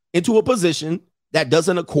retrench into a position that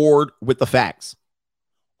doesn't accord with the facts.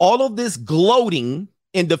 All of this gloating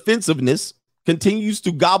and defensiveness continues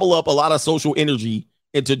to gobble up a lot of social energy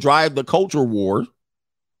and to drive the culture war,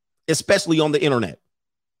 especially on the internet.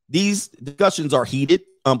 These discussions are heated,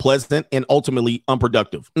 unpleasant, and ultimately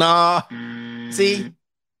unproductive. See?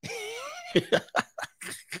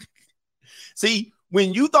 See,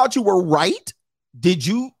 when you thought you were right, did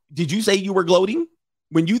you say you were gloating?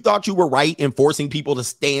 When you thought you were right in forcing people to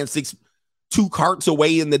stand 2 carts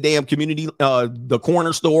away in the damn community, the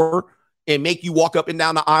corner store, and make you walk up and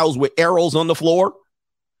down the aisles with arrows on the floor.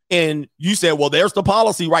 And you said, well, there's the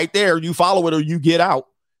policy right there. You follow it or you get out.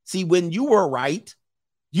 See, when you were right,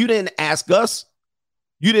 you didn't ask us.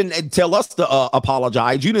 You didn't tell us to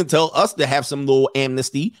apologize. You didn't tell us to have some little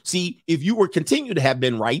amnesty. See, if you were continued to have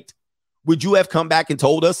been right, would you have come back and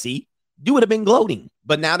told us, see, you would have been gloating.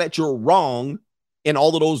 But now that you're wrong and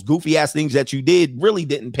all of those goofy ass things that you did really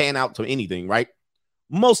didn't pan out to anything, right?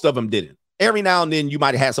 Most of them didn't. Every now and then you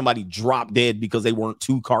might have had somebody drop dead because they weren't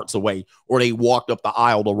 2 carts away or they walked up the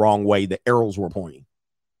aisle the wrong way. The arrows were pointing.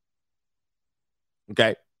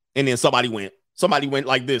 Okay. And then somebody went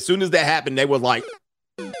like this. As soon as that happened, they was like,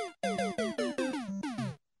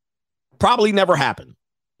 probably never happened.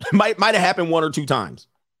 might have happened 1 or 2 times.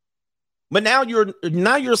 But now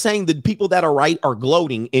you're saying that people that are right are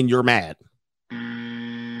gloating and you're mad.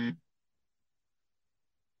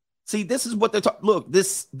 See, this is what they're talking. Look,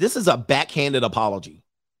 this is a backhanded apology.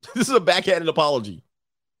 This is a backhanded apology.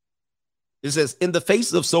 It says, in the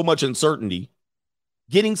face of so much uncertainty,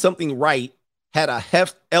 getting something right had a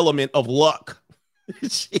heft element of luck.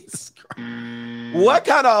 Jesus Christ. What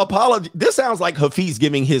kind of apology? This sounds like Hafiz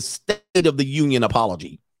giving his State of the Union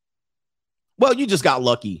apology. Well, you just got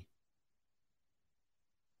lucky.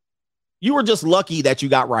 You were just lucky that you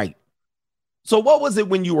got right. So what was it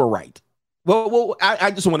when you were right? Well, I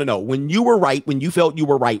just want to know, when you were right, when you felt you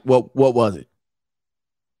were right, what was it?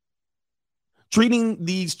 Treating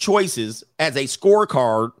these choices as a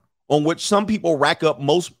scorecard on which some people rack up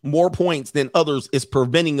more points than others is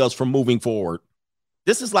preventing us from moving forward.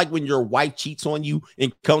 This is like when your wife cheats on you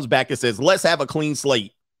and comes back and says, let's have a clean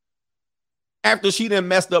slate. After she done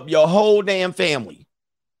messed up your whole damn family.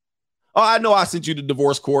 Oh, I know I sent you the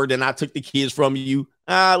divorce court and I took the kids from you.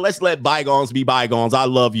 Let's let bygones be bygones. I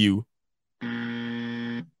love you.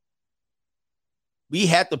 We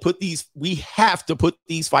have to put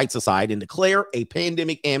these fights aside and declare a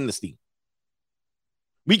pandemic amnesty.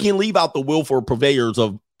 We can leave out the willful purveyors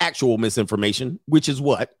of actual misinformation, which is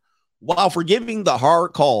what? While forgiving the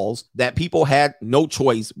hard calls that people had no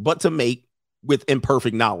choice but to make with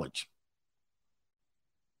imperfect knowledge.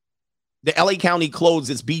 The LA County closed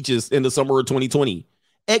its beaches in the summer of 2020.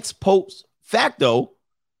 Ex post facto,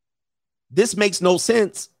 this makes no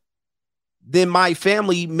sense than my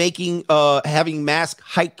family having mass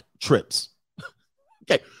hike trips.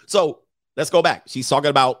 Okay, so let's go back. She's talking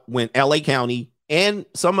about when LA County and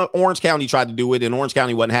some of Orange County tried to do it, and Orange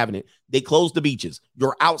County wasn't having it. They closed the beaches.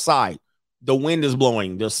 You're outside. The wind is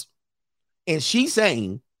blowing. And she's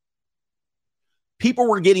saying people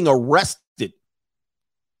were getting arrested.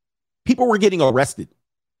 People were getting arrested.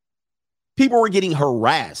 People were getting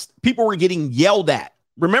harassed. People were getting yelled at.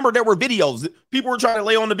 Remember, there were videos. People were trying to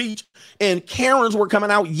lay on the beach, and Karens were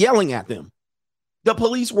coming out yelling at them. The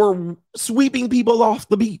police were sweeping people off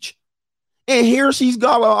the beach. And here she's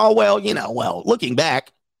going, oh, well, looking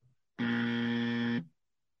back,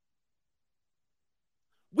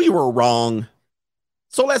 we were wrong.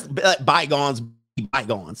 So let's let bygones be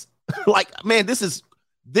bygones. Like, man, this is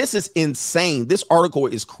insane. This article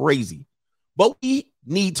is crazy. But we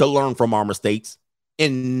need to learn from our mistakes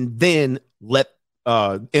and then let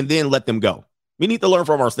them go. We need to learn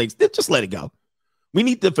from our mistakes. Just let it go. We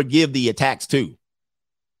need to forgive the attacks too.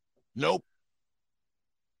 Nope.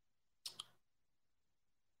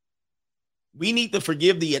 We need to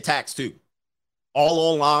forgive the attacks too. All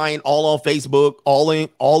online, all on Facebook, all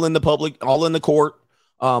in the public, all in the court,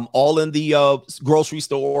 all in the grocery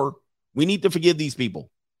store. We need to forgive these people.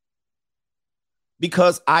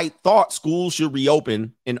 Because I thought schools should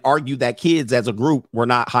reopen and argue that kids as a group were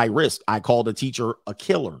not high risk. I called a teacher a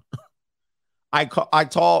killer. I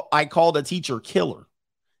called a teacher killer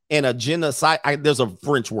and a genocide. There's a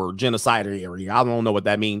French word, genocidary. I don't know what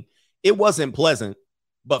that means. It wasn't pleasant,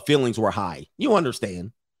 but feelings were high. You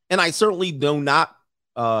understand? And I certainly don't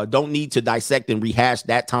need to dissect and rehash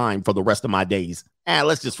that time for the rest of my days.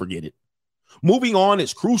 Let's just forget it. Moving on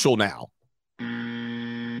is crucial now.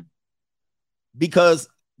 Because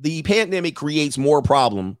the pandemic creates more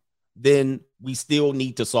problem than we still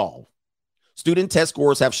need to solve. Student test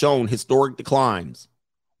scores have shown historic declines,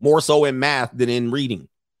 more so in math than in reading,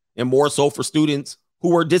 and more so for students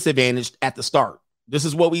who were disadvantaged at the start. This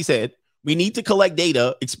is what we said. We need to collect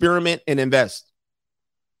data, experiment, and invest.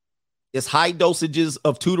 Is high dosages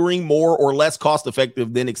of tutoring more or less cost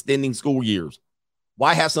effective than extending school years?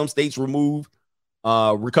 Why have some states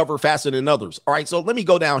recover faster than others? All right, so let me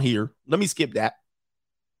go down here. Let me skip that.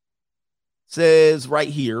 Says right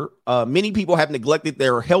here, many people have neglected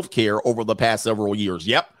their health care over the past several years.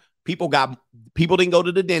 Yep. People didn't go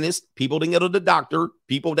to the dentist. People didn't go to the doctor.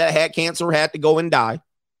 People that had cancer had to go and die.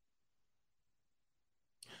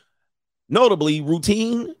 Notably,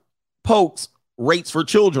 routine pokes rates for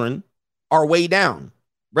children are way down.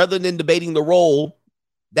 Rather than debating the role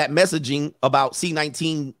that messaging about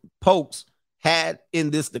C-19 pokes had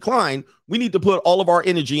in this decline, we need to put all of our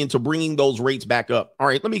energy into bringing those rates back up. All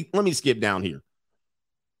right, let me skip down here.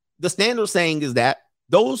 The standard saying is that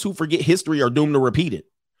those who forget history are doomed to repeat it.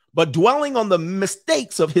 But dwelling on the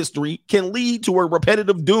mistakes of history can lead to a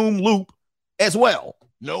repetitive doom loop as well.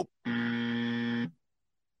 Nope.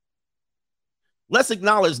 Let's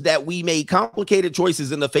acknowledge that we made complicated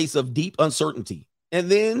choices in the face of deep uncertainty, and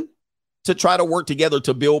then to try to work together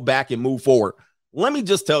to build back and move forward. Let me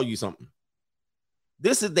just tell you something.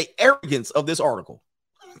 This is the arrogance of this article.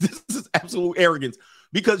 This is absolute arrogance,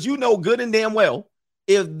 because you know good and damn well,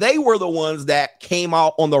 if they were the ones that came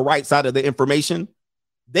out on the right side of the information,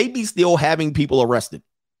 they'd be still having people arrested.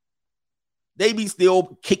 They'd be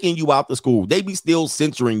still kicking you out the school. They'd be still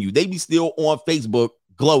censoring you. They'd be still on Facebook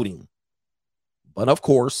gloating. But of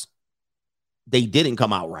course, they didn't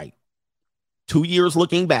come out right. 2 years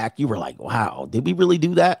looking back, you were like, wow, did we really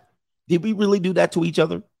do that? Did we really do that to each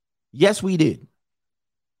other? Yes, we did.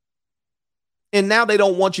 And now they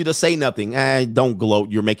don't want you to say nothing. Don't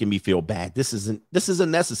gloat. You're making me feel bad. This isn't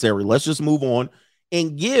necessary. Let's just move on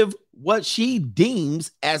and give what she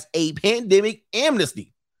deems as a pandemic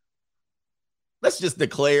amnesty. Let's just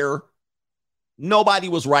declare nobody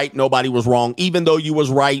was right. Nobody was wrong, even though you was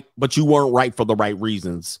right, but you weren't right for the right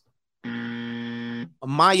reasons.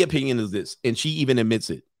 My opinion is this, and she even admits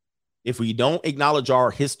it. If we don't acknowledge our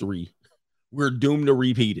history, we're doomed to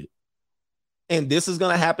repeat it. And this is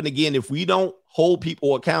going to happen again if we don't hold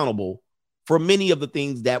people accountable for many of the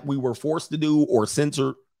things that we were forced to do or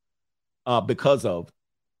censored because of.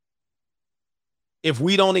 If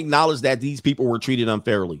we don't acknowledge that these people were treated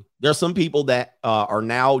unfairly. There's some people that are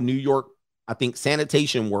now New York, I think,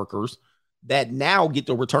 sanitation workers that now get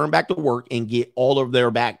to return back to work and get all of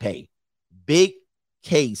their back pay. Big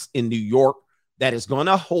case in New York that is going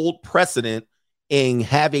to hold precedent and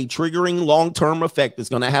have a triggering long-term effect. It's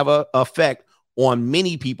going to have an effect on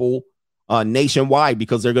many people nationwide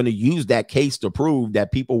because they're going to use that case to prove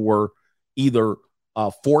that people were either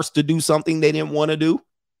forced to do something they didn't want to do,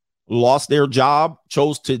 lost their job,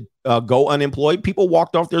 chose to go unemployed. People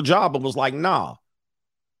walked off their job and was like, nah.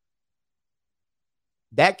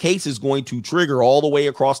 That case is going to trigger all the way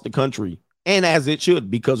across the country, and as it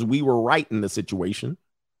should, because we were right in the situation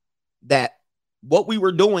that what we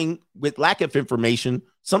were doing with lack of information,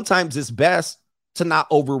 sometimes it's best to not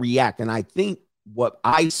overreact. And I think what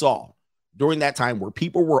I saw during that time where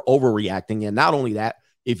people were overreacting, and not only that,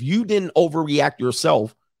 if you didn't overreact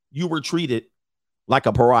yourself, you were treated like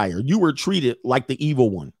a pariah. You were treated like the evil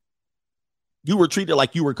one. You were treated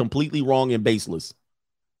like you were completely wrong and baseless.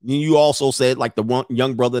 You also said, like the one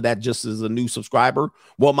young brother that just is a new subscriber,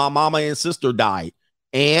 well, my mama and sister died.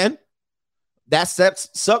 And that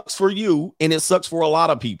sucks for you, and it sucks for a lot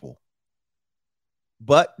of people.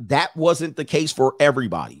 But that wasn't the case for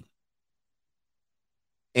everybody.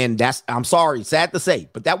 And I'm sorry, sad to say,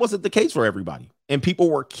 but that wasn't the case for everybody. And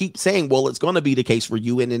people keep saying, well, it's going to be the case for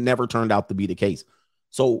you. And it never turned out to be the case.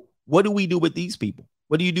 So what do we do with these people?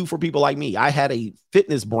 What do you do for people like me? I had a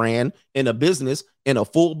fitness brand and a business and a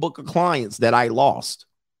full book of clients that I lost.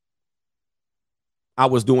 I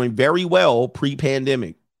was doing very well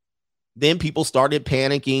pre-pandemic. Then people started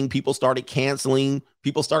panicking. People started canceling.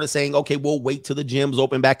 People started saying, okay, we'll wait till the gyms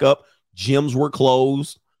open back up. Gyms were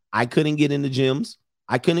closed. I couldn't get into gyms.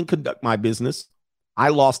 I couldn't conduct my business. I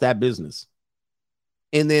lost that business.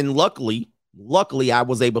 And then luckily, I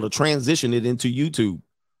was able to transition it into YouTube.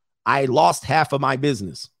 I lost half of my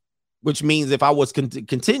business, which means if I was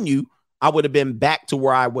continue, I would have been back to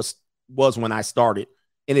where I was when I started.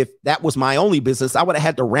 And if that was my only business, I would have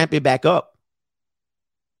had to ramp it back up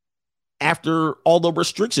after all the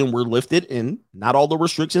restrictions were lifted, and not all the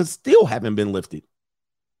restrictions still haven't been lifted.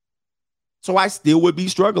 So I still would be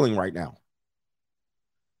struggling right now.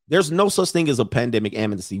 There's no such thing as a pandemic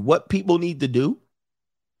amnesty. What people need to do,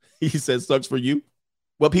 he says, sucks for you.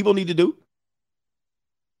 What people need to do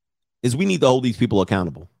is we need to hold these people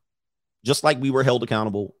accountable. Just like we were held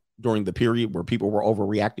accountable during the period where people were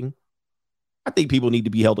overreacting. I think people need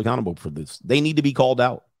to be held accountable for this. They need to be called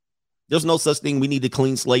out. There's no such thing. We need to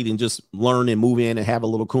clean slate and just learn and move in and have a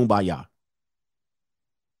little kumbaya.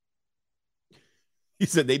 He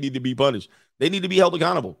said they need to be punished. They need to be held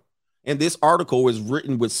accountable. And this article is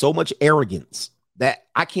written with so much arrogance that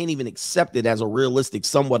I can't even accept it as a realistic,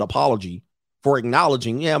 somewhat apology for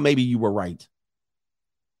acknowledging, yeah, maybe you were right.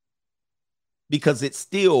 Because it's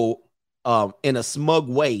still, in a smug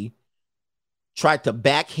way, tried to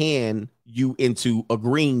backhand you into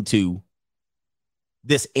agreeing to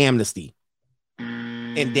this amnesty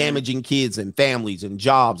and damaging kids and families and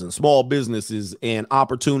jobs and small businesses and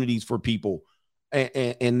opportunities for people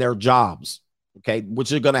and their jobs. Okay,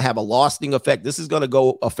 which are going to have a lasting effect. This is going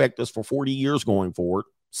to affect us for 40 years going forward,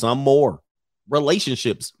 some more.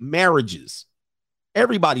 Relationships, marriages,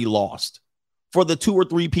 everybody lost for the 2 or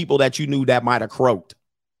 3 people that you knew that might have croaked.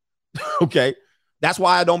 Okay, that's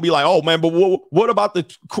why I don't be like, oh man, but what about the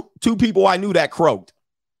 2 people I knew that croaked?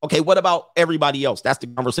 Okay, what about everybody else? That's the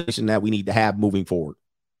conversation that we need to have moving forward.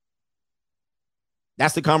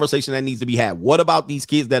 That's the conversation that needs to be had. What about these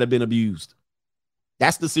kids that have been abused?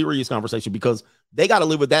 That's the serious conversation, because they got to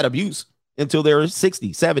live with that abuse until they're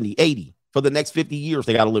 60, 70, 80. For the next 50 years,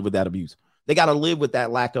 they got to live with that abuse. They got to live with that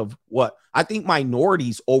lack of what? I think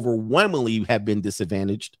minorities overwhelmingly have been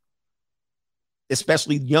disadvantaged,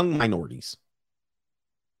 especially young minorities.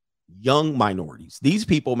 Young minorities. These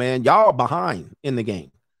people, man, y'all are behind in the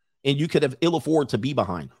game, and you could have ill afford to be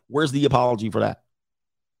behind. Where's the apology for that?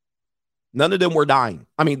 None of them were dying.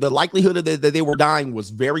 I mean, the likelihood that they were dying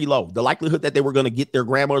was very low. The likelihood that they were going to get their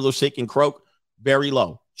grandmother sick and croak, very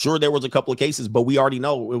low. Sure, there was a couple of cases, but we already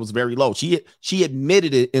know it was very low. She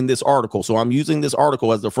admitted it in this article. So I'm using this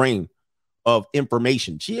article as the frame of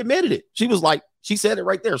information. She admitted it. She was like, she said it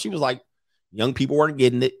right there. She was like, young people weren't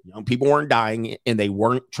getting it. Young people weren't dying, and they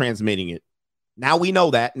weren't transmitting it. Now we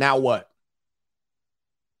know that. Now what?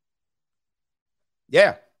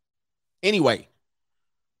 Yeah. Anyway.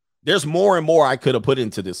 There's more and more I could have put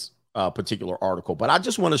into this particular article, but I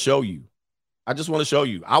just want to show you. I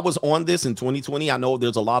was on this in 2020. I know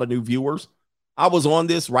there's a lot of new viewers. I was on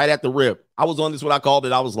this right at the rip. I was on this, what I called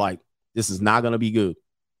it. I was like, this is not going to be good.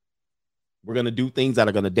 We're going to do things that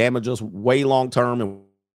are going to damage us way long term, and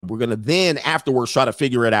we're going to then afterwards try to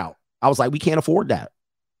figure it out. I was like, we can't afford that.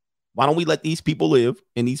 Why don't we let these people live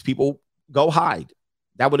and these people go hide?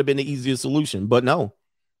 That would have been the easiest solution. But no,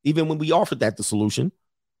 even when we offered that the solution,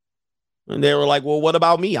 and they were like, well, what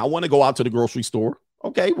about me? I want to go out to the grocery store.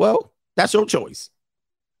 Okay, well, that's your choice.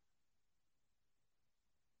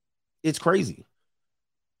 It's crazy.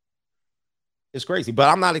 It's crazy, but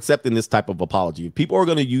I'm not accepting this type of apology. If people are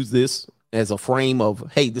going to use this as a frame of,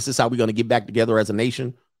 hey, this is how we're going to get back together as a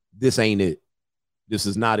nation, this ain't it. This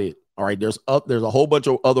is not it. All right, there's a whole bunch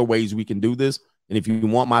of other ways we can do this. And if you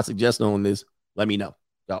want my suggestion on this, let me know.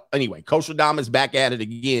 So anyway, Coach Radam is back at it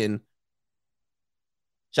again.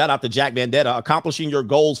 Shout out to Jack Vendetta. Accomplishing your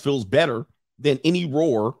goals feels better than any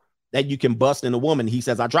roar that you can bust in a woman. He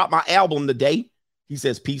says, I dropped my album today. He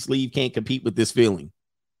says, Peace Leave can't compete with this feeling.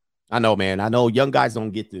 I know, man. I know young guys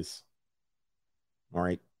don't get this. All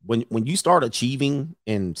right. When you start achieving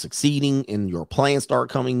and succeeding and your plans start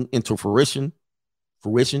coming into fruition,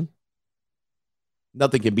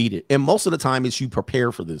 nothing can beat it. And most of the time it's you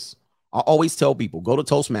prepare for this. I always tell people, go to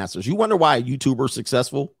Toastmasters. You wonder why a YouTuber is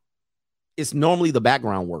successful? It's normally the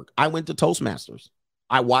background work. I went to Toastmasters.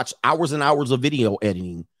 I watched hours and hours of video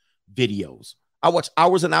editing videos. I watched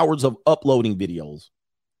hours and hours of uploading videos.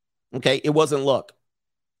 Okay. It wasn't luck.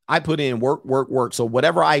 I put in work. So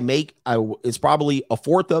whatever I make, it's probably a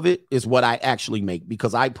fourth of it is what I actually make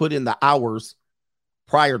because I put in the hours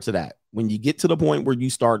prior to that. When you get to the point where you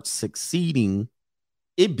start succeeding,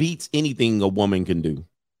 it beats anything a woman can do.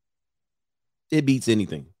 It beats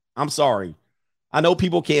anything. I'm sorry. I know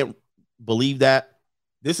people can't believe that.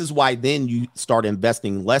 This is why then you start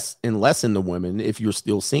investing less and less in the women if you're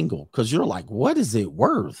still single, because you're like, what is it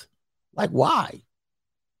worth? Like, why?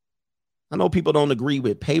 I know people don't agree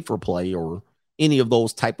with pay for play or any of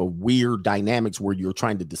those type of weird dynamics where you're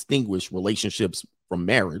trying to distinguish relationships from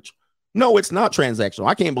marriage. No, it's not transactional.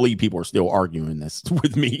 I can't believe people are still arguing this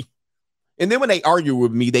with me. And then when they argue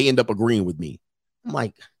with me, they end up agreeing with me. I'm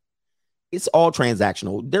like, it's all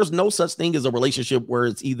transactional. There's no such thing as a relationship where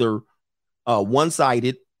it's either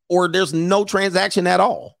one-sided or there's no transaction at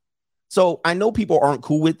all. So I know people aren't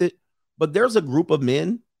cool with it, but there's a group of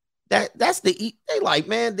men they like,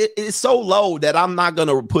 man, it's so low that I'm not going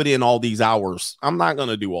to put in all these hours. I'm not going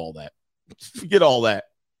to do all that. Forget all that.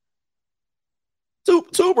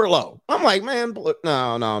 Super low. I'm like, man,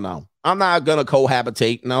 no. I'm not going to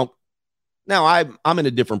cohabitate. No. Now I'm in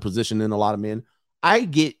a different position than a lot of men. I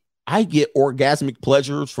get orgasmic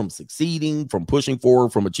pleasures from succeeding, from pushing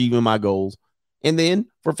forward, from achieving my goals. And then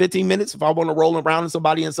for 15 minutes, if I want to roll around in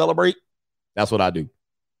somebody and celebrate, that's what I do.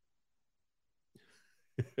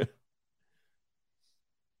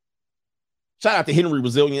 Shout out to Henry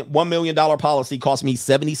Resilient. $1 million policy cost me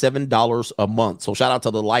 $77 a month. So shout out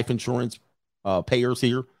to the life insurance payers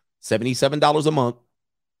here. $77 a month.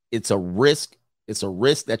 It's a risk. It's a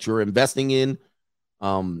risk that you're investing in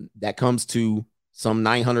that comes to some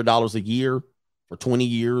 $900 a year for 20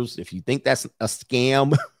 years. If you think that's a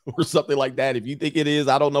scam or something like that, if you think it is,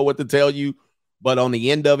 I don't know what to tell you. But on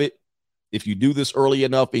the end of it, if you do this early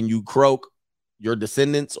enough and you croak, your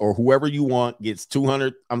descendants or whoever you want gets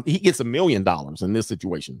 200. He gets $1 million in this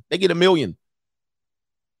situation. They get $1 million.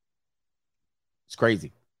 It's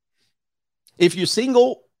crazy. If you're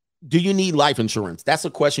single, do you need life insurance? That's a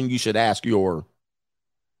question you should ask your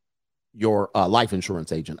life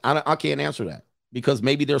insurance agent. I can't answer that because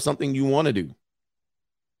maybe there's something you want to do.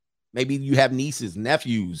 Maybe you have nieces,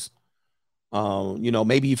 nephews.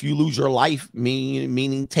 Maybe if you lose your life,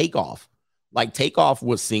 meaning Takeoff. Like Takeoff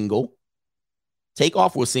was single.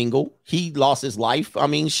 He lost his life. I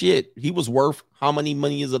mean, shit. He was worth how many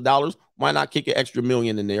millions of dollars? Why not kick an extra $1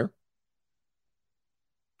 million in there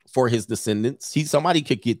for his descendants? Somebody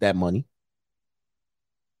could get that money.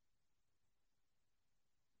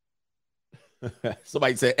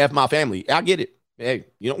 Somebody said, F my family. I get it. Hey,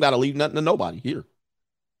 you don't got to leave nothing to nobody here.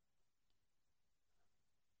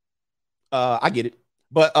 I get it.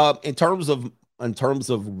 But in terms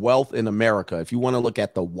of wealth in America, if you want to look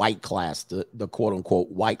at the white class, the quote unquote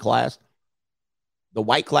white class, the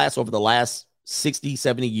white class over the last 60,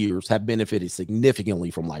 70 years have benefited significantly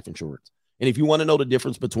from life insurance. And if you want to know the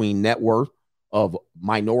difference between net worth of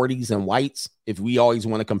minorities and whites, if we always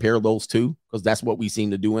want to compare those two, because that's what we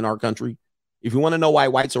seem to do in our country. If you want to know why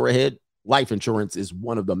whites are ahead, life insurance is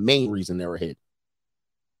one of the main reasons they're ahead.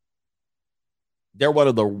 They're one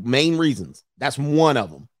of the main reasons. That's one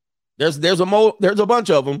of them. There's a bunch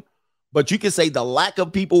of them, but you can say the lack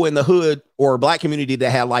of people in the hood or black community that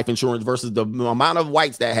had life insurance versus the amount of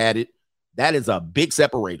whites that had it. That is a big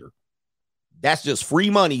separator. That's just free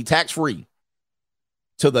money, tax free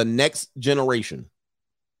to the next generation.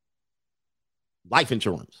 Life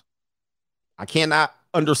insurance. I cannot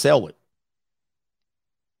undersell it.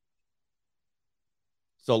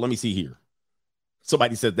 So let me see here.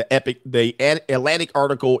 Somebody said the Atlantic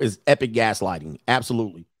article is epic gaslighting.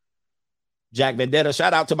 Absolutely. Jack Vendetta,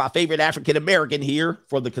 shout out to my favorite African-American here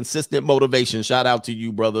for the consistent motivation. Shout out to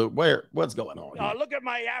you, brother. What's going on here? Look at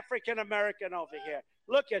my African-American over here.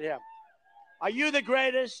 Look at him. Are you the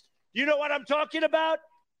greatest? You know what I'm talking about?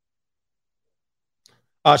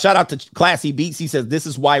 Shout out to Classy Beats. He says, this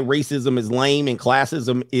is why racism is lame and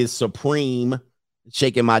classism is supreme.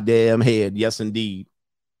 Shaking my damn head. Yes, indeed.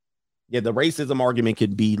 Yeah, the racism argument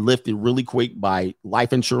could be lifted really quick by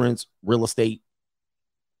life insurance, real estate.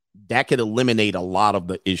 That could eliminate a lot of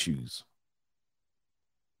the issues.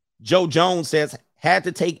 Joe Jones says, had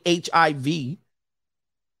to take HIV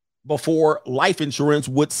before life insurance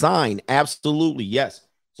would sign. Absolutely, yes.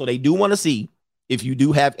 So they do want to see if you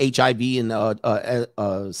do have HIV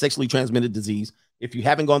and sexually transmitted disease. If you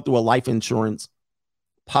haven't gone through a life insurance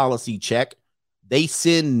policy check, they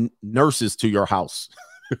send nurses to your house.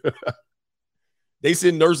 They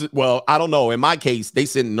send nurses. Well, I don't know. In my case, they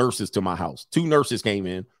sent nurses to my house. 2 nurses came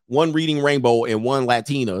in, one reading rainbow and one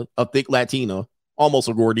Latina, a thick Latina, almost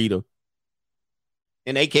a gordita.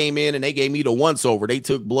 And they came in and they gave me the once over. They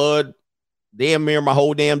took blood, damn near my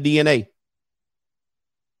whole damn DNA.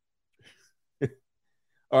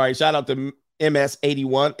 All right, shout out to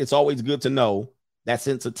MS81. It's always good to know that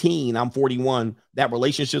since a teen, I'm 41, that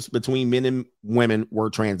relationships between men and women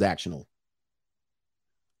were transactional.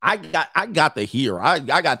 I got to hear. I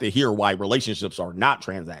got to hear why relationships are not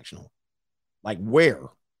transactional. Like where?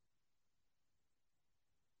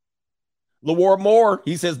 LaWar Moore,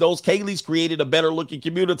 he says those Kayleys created a better looking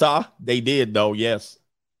community. They did though, yes.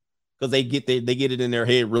 Because they get it in their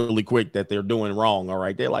head really quick that they're doing wrong. All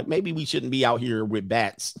right. They're like, maybe we shouldn't be out here with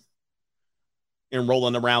bats and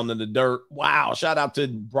rolling around in the dirt. Wow. Shout out to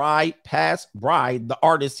Bride, the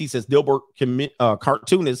artist. He says Dilbert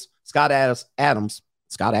cartoonist Scott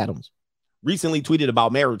Adams recently tweeted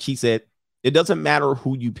about marriage. He said, it doesn't matter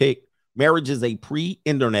who you pick. Marriage is a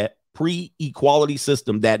pre-internet, pre-equality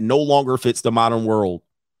system that no longer fits the modern world.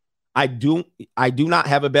 I do not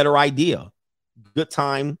have a better idea. Good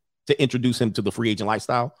time to introduce him to the free agent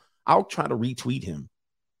lifestyle. I'll try to retweet him.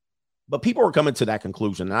 But people are coming to that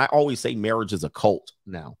conclusion. And I always say marriage is a cult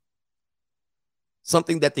now.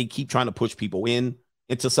 Something that they keep trying to push people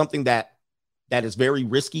into something that is very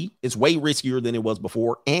risky. It's way riskier than it was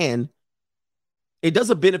before. And it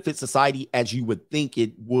doesn't benefit society as you would think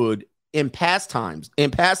it would in past times.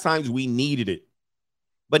 In past times, we needed it.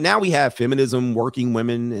 But now we have feminism, working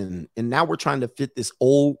women, and now we're trying to fit this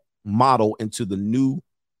old model into the new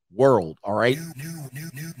world. All right.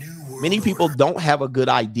 Many people don't have a good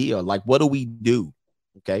idea. Like, what do we do?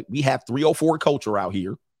 Okay. We have 304 culture out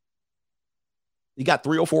here. You got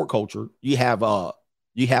 304 culture. You have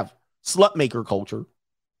slut maker culture.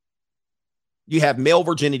 You have male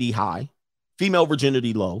virginity high, female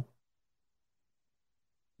virginity low.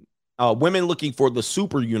 Women looking for the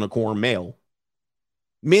super unicorn male.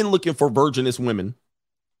 Men looking for virginous women.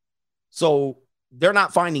 So they're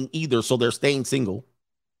not finding either. So they're staying single.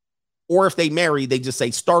 Or if they marry, they just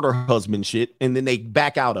say starter husband shit, and then they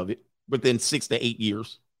back out of it within 6 to 8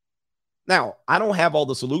 years. Now, I don't have all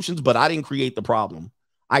the solutions, but I didn't create the problem.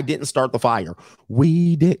 I didn't start the fire.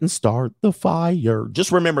 We didn't start the fire.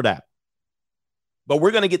 Just remember that. But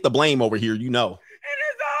we're going to get the blame over here, you know. And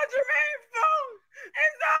it's all Jermaine's fault.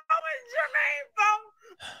 It's always Jermaine's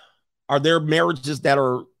fault. Are there marriages that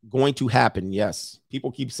are going to happen? Yes.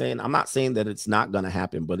 People keep saying, I'm not saying that it's not going to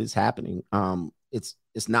happen, but it's happening.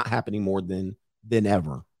 It's not happening more than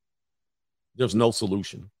ever. There's no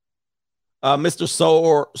solution. Mr.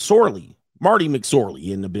 Sorley, Marty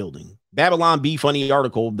McSorley in the building. Babylon Bee funny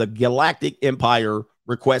article. The Galactic Empire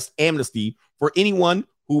requests amnesty for anyone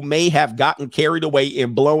who may have gotten carried away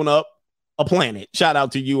and blown up a planet. Shout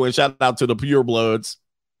out to you and shout out to the purebloods.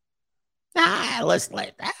 Let's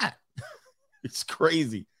let that. It's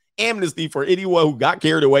crazy. Amnesty for anyone who got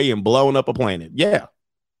carried away and blown up a planet. Yeah.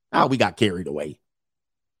 We got carried away.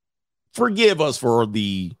 Forgive us for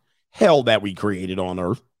the hell that we created on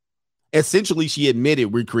Earth. Essentially, she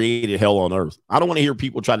admitted we created hell on Earth. I don't want to hear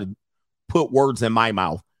people try to put words in my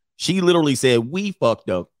mouth. She literally said, we fucked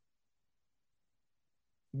up.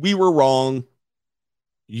 We were wrong.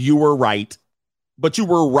 You were right. But you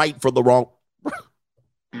were right for the wrong.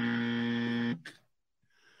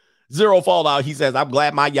 Zero Fallout. He says, I'm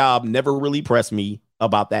glad my job never really pressed me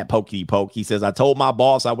about that pokey poke. He says, I told my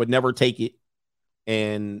boss I would never take it.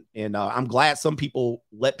 And I'm glad some people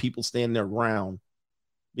let people stand their ground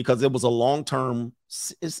because it was a long-term.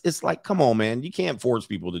 It's like, come on, man, you can't force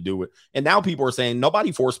people to do it. And now people are saying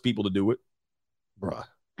nobody forced people to do it. Bruh.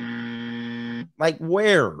 Like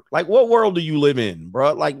where? Like what world do you live in,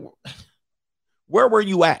 bruh? Like where were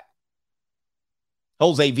you at?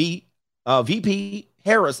 VP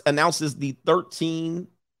Harris announces the 13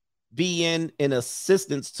 billion in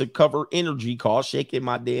assistance to cover energy costs. Shaking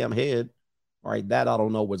my damn head. All right, that I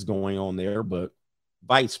don't know what's going on there, but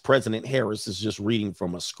Vice President Harris is just reading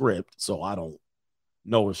from a script, so I don't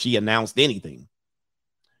know if she announced anything.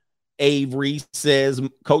 Avery says,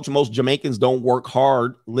 Coach, most Jamaicans don't work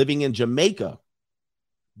hard living in Jamaica,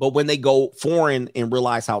 but when they go foreign and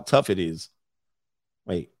realize how tough it is,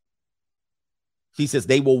 wait. She says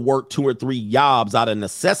they will work 2 or 3 jobs out of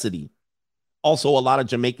necessity. Also, a lot of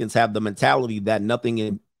Jamaicans have the mentality that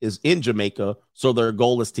nothing is in Jamaica, so their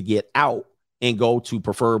goal is to get out and go to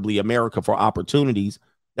preferably America for opportunities.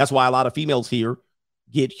 That's why a lot of females here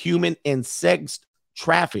get human and sex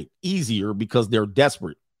trafficked easier because they're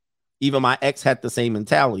desperate. Even my ex had the same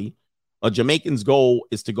mentality. A Jamaican's goal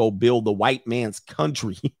is to go build the white man's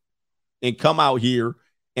country and come out here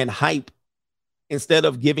and hype instead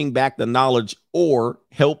of giving back the knowledge or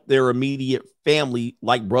help their immediate family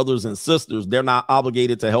like brothers and sisters. They're not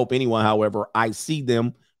obligated to help anyone. However, I see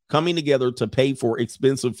them coming together to pay for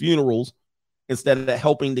expensive funerals instead of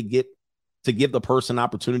helping to give the person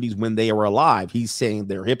opportunities when they are alive. He's saying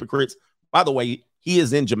they're hypocrites. By the way, he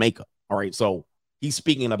is in Jamaica. All right. So he's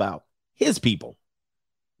speaking about his people.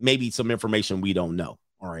 Maybe some information we don't know.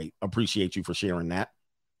 All right. Appreciate you for sharing that.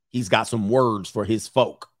 He's got some words for his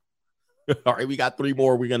folk. All right. We got 3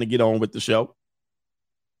 more. We're going to get on with the show.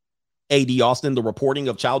 AD Austin, the reporting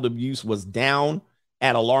of child abuse was down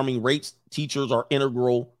at alarming rates. Teachers are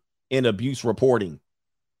integral in abuse reporting.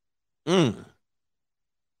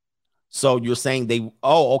 So you're saying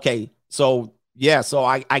okay. So yeah, so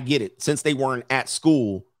I get it. Since they weren't at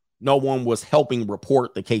school, no one was helping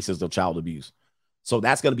report the cases of child abuse. So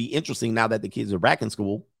that's going to be interesting now that the kids are back in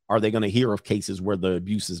school. Are they going to hear of cases where the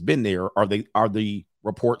abuse has been there? Are the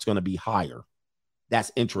reports going to be higher?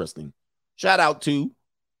 That's interesting. Shout out to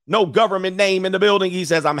no government name in the building. He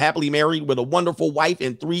says, I'm happily married with a wonderful wife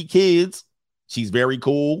and 3 kids. She's very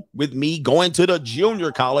cool with me going to the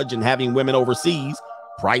junior college and having women overseas.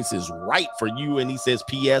 Price is right for you. And he says,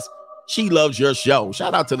 P.S. she loves your show.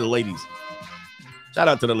 Shout out to the ladies. Shout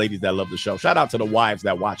out to the ladies that love the show. Shout out to the wives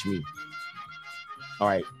that watch me. All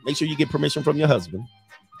right. Make sure you get permission from your husband.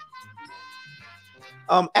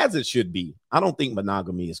 As it should be. I don't think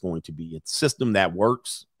monogamy is going to be a system that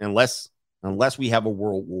works unless we have a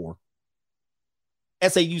world war.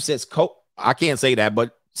 SAU says, I can't say that,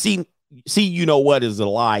 but see, you know what is a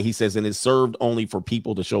lie. He says, and it's served only for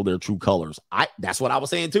people to show their true colors. That's what I was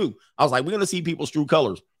saying too. I was like, we're going to see people's true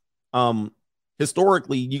colors.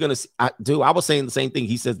 Historically, you're going to see, I was saying the same thing.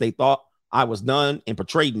 He says they thought I was done and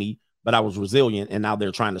betrayed me, but I was resilient. And now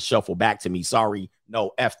they're trying to shuffle back to me. Sorry.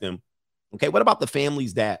 No, F them. Okay. What about the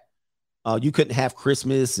families that you couldn't have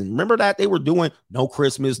Christmas? And remember that they were doing no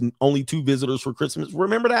Christmas, only 2 visitors for Christmas.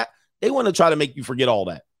 Remember that? They want to try to make you forget all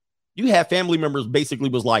that. You have family members basically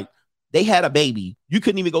was like, they had a baby. You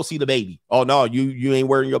couldn't even go see the baby. Oh no, you ain't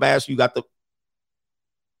wearing your mask. You got the.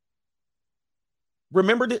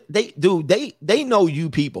 Remember that they know you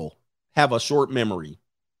people have a short memory.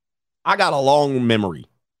 I got a long memory.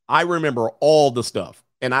 I remember all the stuff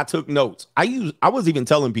and I took notes. I was even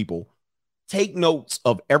telling people, take notes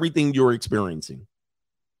of everything you're experiencing.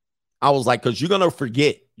 I was like, because you're going to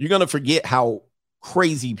forget. You're going to forget how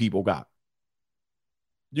crazy people got.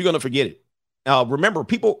 You're going to forget it. Remember,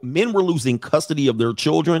 men were losing custody of their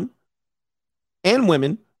children and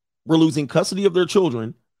women were losing custody of their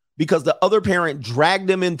children because the other parent dragged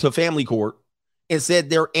them into family court and said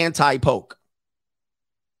they're anti-poke.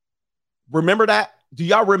 Remember that? Do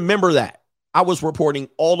y'all remember that? I was reporting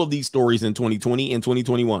all of these stories in 2020 and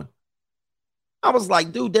 2021. I was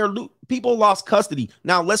like, dude, people lost custody.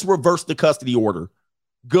 Now let's reverse the custody order.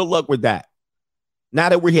 Good luck with that. Now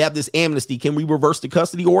that we have this amnesty, can we reverse the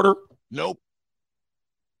custody order? Nope.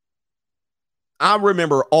 I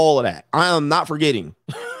remember all of that. I am not forgetting.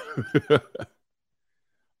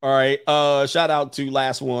 All right. Shout out to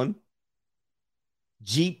last one.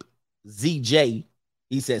 Jeep ZJ.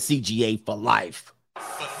 He said CGA for life.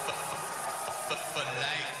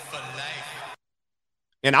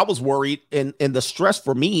 And I was worried and the stress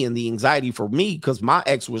for me and the anxiety for me because my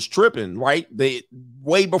ex was tripping, right?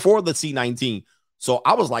 Way before the C-19. So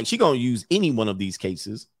I was like, she going to use any one of these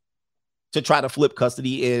cases to try to flip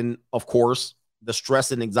custody. And of course, the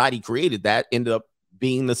stress and anxiety created that ended up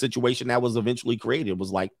being the situation that was eventually created. It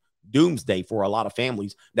was like doomsday for a lot of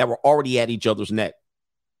families that were already at each other's neck.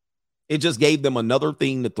 It just gave them another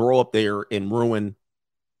thing to throw up there and ruin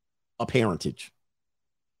a parentage.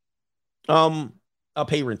 A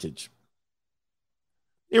parentage.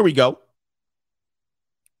 Here we go.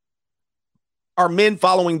 Are men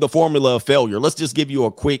following the formula of failure? Let's just give you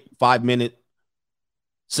a quick 5-minute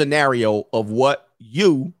scenario of what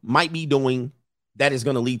you might be doing that is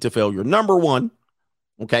going to lead to failure. Number one,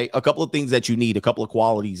 okay, a couple of things that you need, a couple of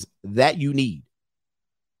qualities that you need.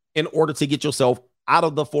 in order to get yourself out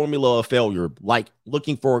of the formula of failure, like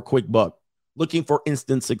looking for a quick buck, looking for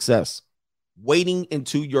instant success, waiting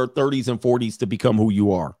into your 30s and 40s to become who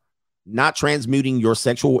you are, not transmuting your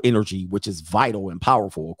sexual energy, which is vital and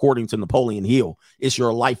powerful. According to Napoleon Hill, it's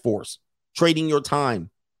your life force. Trading your time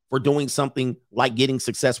for doing something like getting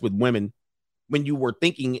success with women when you were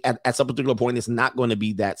thinking at some particular point, it's not going to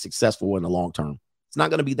be that successful in the long term. It's not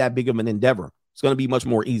going to be that big of an endeavor. It's going to be much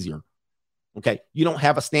more easier. Okay. You don't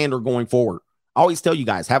have a standard going forward. I always tell you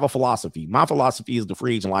guys, have a philosophy. My philosophy is the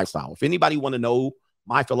free agent lifestyle. If anybody want to know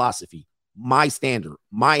my philosophy, my standard,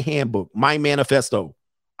 my handbook, my manifesto,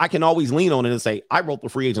 I can always lean on it and say, I wrote the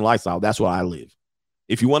free agent lifestyle. That's what I live.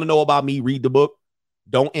 If you want to know about me, read the book.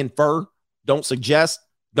 Don't infer, don't suggest,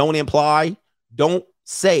 don't imply, don't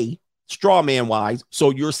say straw man wise. So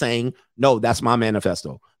you're saying, no, that's my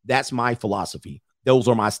manifesto. That's my philosophy. Those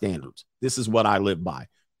are my standards. This is what I live by.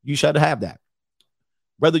 You should have that,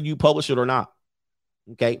 whether you publish it or not.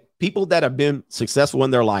 Okay. People that have been successful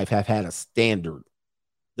in their life have had a standard.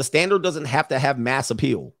 The standard doesn't have to have mass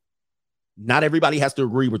appeal. Not everybody has to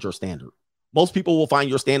agree with your standard. Most people will find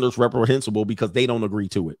your standards reprehensible because they don't agree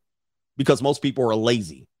to it, because most people are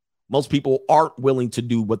lazy. Most people aren't willing to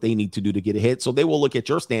do what they need to do to get ahead. So they will look at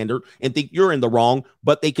your standard and think you're in the wrong,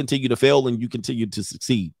 but they continue to fail and you continue to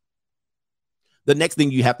succeed. The next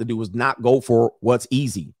thing you have to do is not go for what's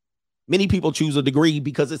easy. Many people choose a degree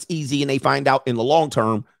because it's easy and they find out in the long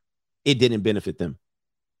term, it didn't benefit them.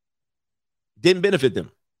 Didn't benefit them.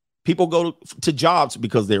 People go to jobs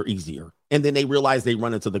because they're easier. And then they realize they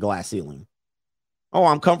run into the glass ceiling. Oh,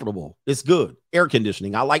 I'm comfortable. It's good. Air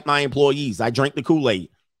conditioning. I like my employees. I drank the Kool-Aid.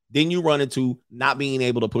 Then you run into not being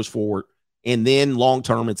able to push forward. And then long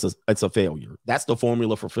term, it's a failure. That's the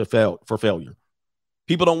formula for failure.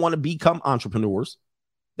 People don't want to become entrepreneurs.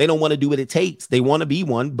 They don't want to do what it takes. They want to be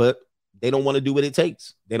one, but they don't want to do what it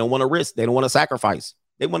takes. They don't want to risk. They don't want to sacrifice.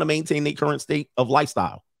 They want to maintain their current state of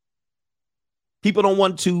lifestyle. People don't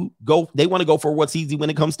want to go. They want to go for what's easy when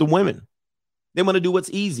it comes to women. They want to do what's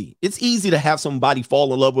easy. It's easy to have somebody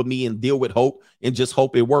fall in love with me and deal with hope and just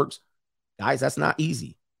hope it works. Guys, that's not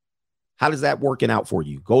easy. How does that working out for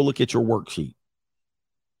you? Go look at your worksheet.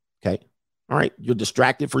 Okay. All right. You're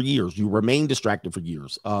distracted for years. You remain distracted for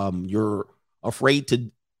years. You're afraid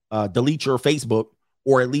to delete your Facebook,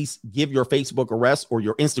 or at least give your Facebook a rest or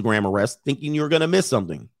your Instagram a rest, thinking you're going to miss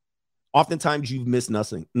something. Oftentimes you've missed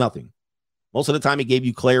nothing. Most of the time it gave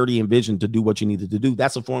you clarity and vision to do what you needed to do.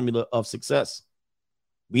 That's a formula of success.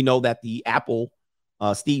 We know that the Apple,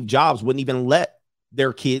 Steve Jobs wouldn't even let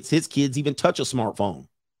his kids even touch a smartphone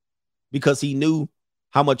because he knew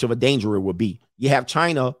how much of a danger it would be. You have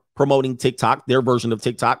China promoting TikTok, their version of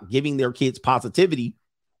TikTok, giving their kids positivity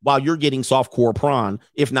while you're getting softcore prawn,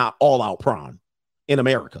 if not all out prawn in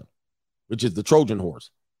America, which is the Trojan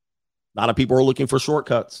horse. A lot of people are looking for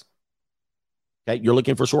shortcuts. Okay. You're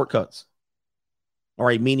looking for shortcuts. All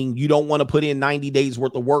right. Meaning you don't want to put in 90 days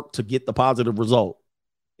worth of work to get the positive result.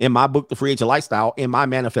 In my book, The Free Agent Lifestyle, in my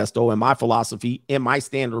manifesto, in my philosophy, in my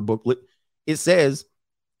standard booklet, it says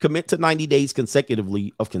commit to 90 days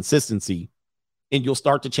consecutively of consistency, and you'll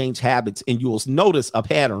start to change habits, and you'll notice a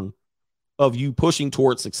pattern of you pushing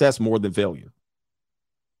towards success more than failure.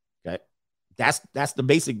 Okay. That's the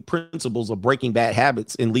basic principles of breaking bad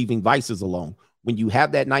habits and leaving vices alone. When you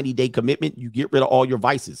have that 90-day commitment, you get rid of all your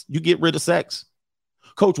vices. You get rid of sex.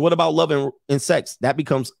 Coach, what about love and sex? That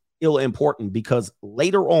becomes ill important because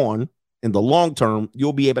later on in the long term,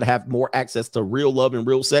 you'll be able to have more access to real love and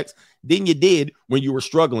real sex than you did when you were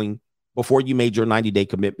struggling before you made your 90-day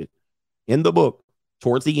commitment. In the book,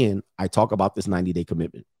 towards the end, I talk about this 90-day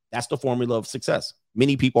commitment. That's the formula of success.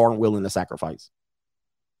 Many people aren't willing to sacrifice.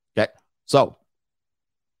 Okay. So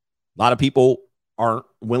a lot of people aren't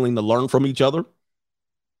willing to learn from each other.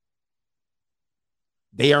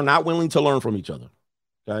 They are not willing to learn from each other.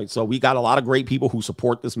 Okay. So we got a lot of great people who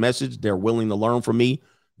support this message. They're willing to learn from me.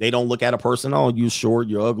 They don't look at a person, oh, you're short,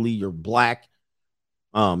 you're ugly, you're black,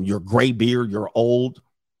 you're gray beard, you're old.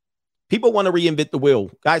 People want to reinvent the wheel.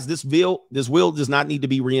 Guys, this wheel does not need to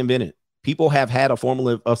be reinvented. People have had a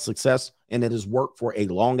formula of success, and it has worked for a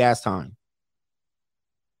long ass time.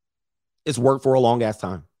 It's worked for a long ass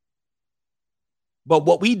time. But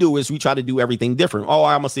what we do is we try to do everything different. Oh,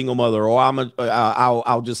 I'm a single mother, or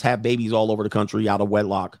I'll just have babies all over the country out of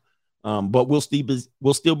wedlock. But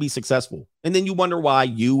we'll still be successful. And then you wonder why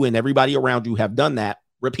you and everybody around you have done that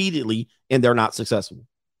repeatedly and they're not successful.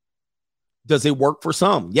 Does it work for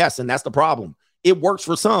some? Yes. And that's the problem. It works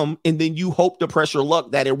for some. And then you hope to press your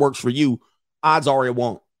luck that it works for you. Odds are it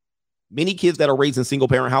won't. Many kids that are raised in single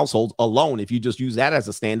parent households alone, if you just use that as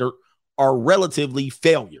a standard, are relatively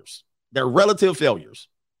failures. They're relative failures.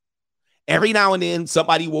 Every now and then,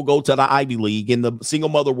 somebody will go to the Ivy League and the single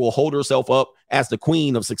mother will hold herself up as the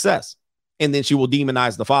queen of success. And then she will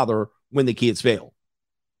demonize the father when the kids fail.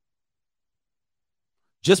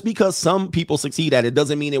 Just because some people succeed at it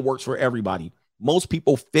doesn't mean it works for everybody. Most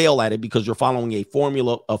people fail at it because you're following a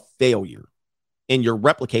formula of failure and you're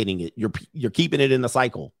replicating it. You're keeping it in a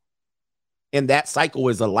cycle. And that cycle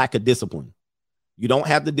is a lack of discipline. You don't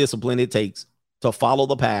have the discipline it takes to follow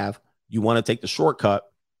the path. You want to take the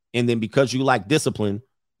shortcut. And then because you lack discipline,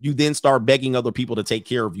 you then start begging other people to take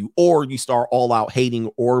care of you, or you start all out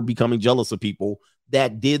hating or becoming jealous of people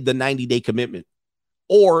that did the 90-day commitment,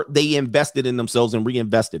 or they invested in themselves and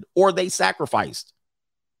reinvested, or they sacrificed.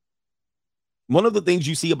 One of the things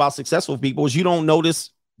you see about successful people is you don't notice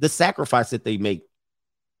the sacrifice that they make.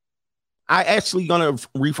 I actually going to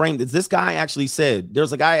reframe this. This guy actually said,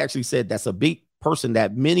 there's a guy actually said that's a big person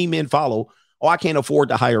that many men follow. Oh, I can't afford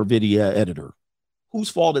to hire a video editor. Whose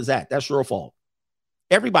fault is that? That's your fault.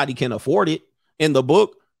 Everybody can afford it. In the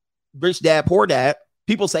book, Rich Dad, Poor Dad,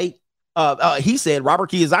 people say, he said, Robert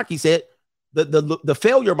Kiyosaki said, the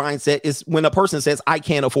failure mindset is when a person says, I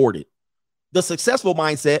can't afford it. The successful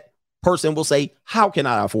mindset person will say, how can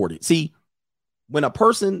I afford it? See, when a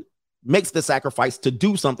person makes the sacrifice to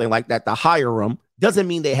do something like that, to hire them, doesn't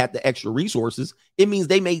mean they had the extra resources. It means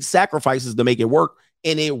they made sacrifices to make it work,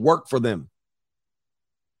 and it worked for them.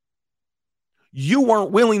 You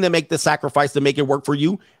weren't willing to make the sacrifice to make it work for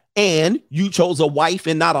you, and you chose a wife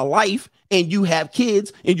and not a life, and you have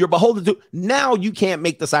kids, and you're beholden to. Now you can't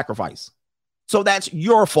make the sacrifice. So that's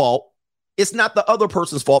your fault. It's not the other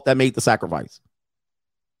person's fault that made the sacrifice.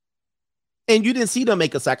 And you didn't see them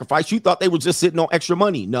make a sacrifice. You thought they were just sitting on extra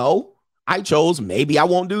money. No, I chose maybe I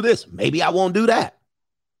won't do this. Maybe I won't do that.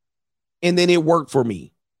 And then it worked for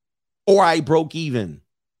me. Or I broke even.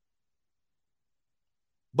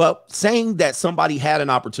 But saying that somebody had an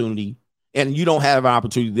opportunity and you don't have an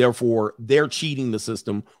opportunity, therefore they're cheating the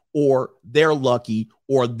system, or they're lucky,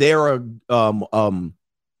 or they're a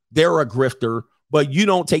grifter, but you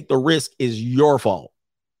don't take the risk, is your fault.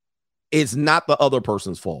 It's not the other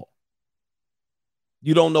person's fault.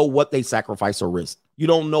 You don't know what they sacrificed or risked. You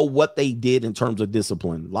don't know what they did in terms of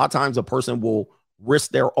discipline. A lot of times a person will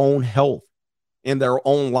risk their own health and their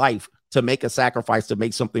own life to make a sacrifice to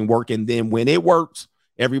make something work. And then when it works,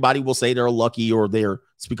 everybody will say they're lucky, or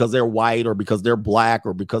it's because they're white, or because they're black,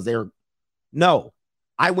 or because they're. No,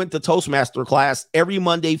 I went to Toastmaster class every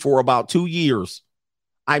Monday for about 2 years.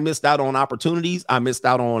 I missed out on opportunities. I missed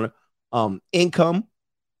out on income.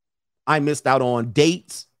 I missed out on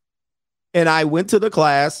dates. And I went to the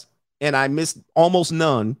class and I missed almost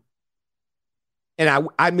none. And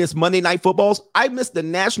I missed Monday Night Footballs. I missed the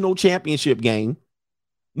national championship game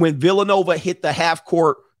when Villanova hit the half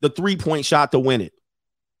court, the 3-point shot to win it.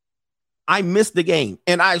 I missed the game,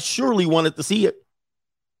 and I surely wanted to see it.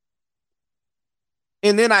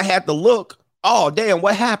 And then I had to look. Oh, damn,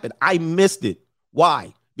 what happened? I missed it.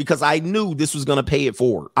 Why? Because I knew this was going to pay it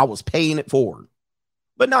forward. I was paying it forward.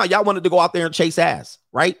 But no, y'all wanted to go out there and chase ass,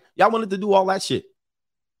 right? Y'all wanted to do all that shit.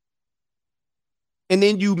 And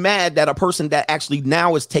then you mad that a person that actually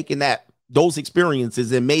now is taking those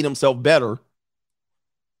experiences and made himself better,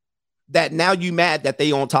 that now you mad that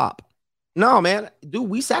they on top. No, man, dude,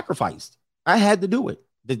 we sacrificed. I had to do it.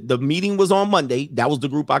 The meeting was on Monday. That was the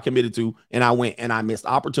group I committed to. And I went, and I missed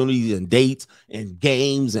opportunities and dates and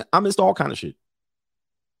games, and I missed all kind of shit.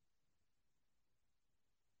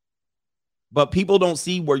 But people don't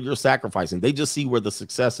see where you're sacrificing. They just see where the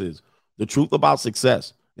success is. The truth about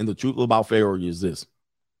success and the truth about failure is this.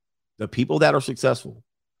 The people that are successful,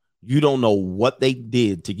 you don't know what they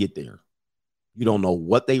did to get there. You don't know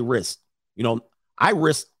what they risked. You know, I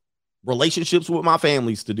risked relationships with my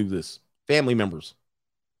families to do this. Family members.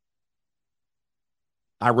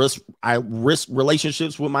 I risk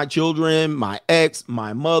relationships with my children, my ex,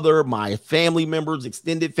 my mother, my family members,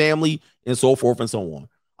 extended family, and so forth and so on.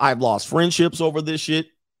 I've lost friendships over this shit.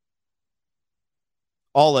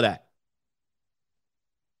 All of that.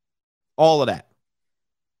 All of that.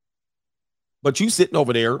 But you sitting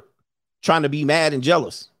over there trying to be mad and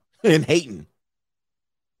jealous and hating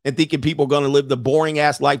and thinking people are going to live the boring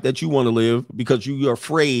ass life that you want to live because you're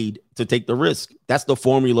afraid to take the risk. That's the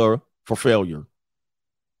formula for failure.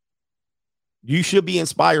 You should be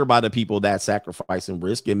inspired by the people that sacrifice and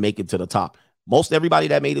risk and make it to the top. Most everybody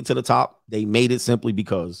that made it to the top, they made it simply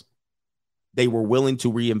because they were willing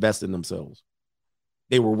to reinvest in themselves.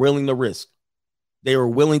 They were willing to risk. They were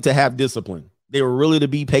willing to have discipline. They were willing to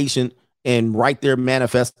be patient and write their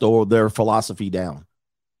manifesto or their philosophy down.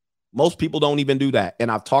 Most people don't even do that.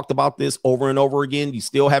 And I've talked about this over and over again. You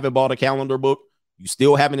still haven't bought a calendar book. You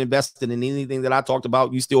still haven't invested in anything that I talked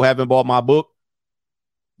about. You still haven't bought my book.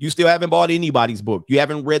 You still haven't bought anybody's book. You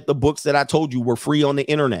haven't read the books that I told you were free on the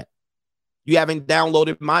internet. You haven't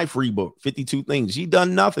downloaded my free book, 52 Things. You've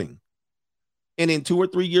done nothing. And in 2 or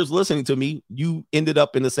 3 years listening to me, you ended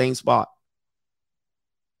up in the same spot.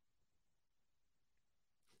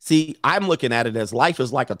 See, I'm looking at it as life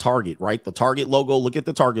is like a Target, right? The Target logo, look at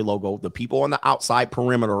the Target logo. The people on the outside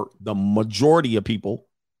perimeter, the majority of people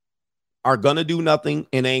are going to do nothing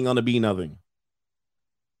and ain't going to be nothing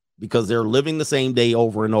because they're living the same day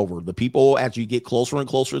over and over. The people, as you get closer and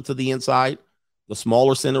closer to the inside, the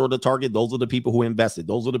smaller center of the target, those are the people who invested.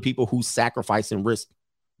 Those are the people who sacrifice and risk.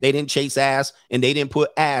 They didn't chase ass and they didn't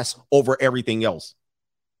put ass over everything else.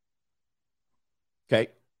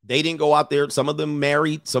 Okay. They didn't go out there. Some of them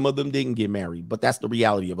married, some of them didn't get married, but that's the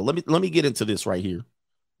reality of it. Let me get into this right here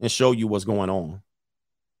and show you what's going on.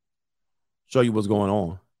 Show you what's going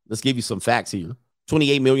on. Let's give you some facts here.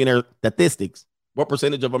 28 millionaire statistics. What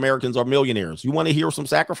percentage of Americans are millionaires? You want to hear some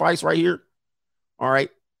sacrifice right here? All right.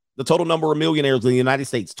 The total number of millionaires in the United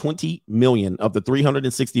States, 20 million of the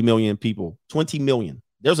 360 million people. 20 million.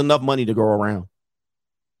 There's enough money to go around.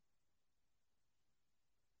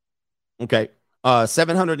 Okay.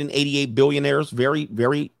 788 billionaires, very,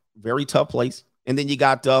 very, very tough place. And then you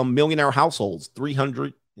got millionaire households,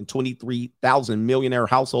 323,000 millionaire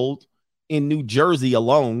households in New Jersey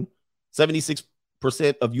alone. 76%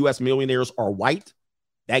 of U.S. millionaires are white.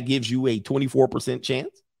 That gives you a 24%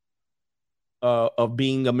 chance of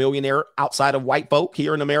being a millionaire outside of white folk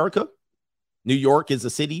here in America. New York is a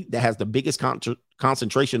city that has the biggest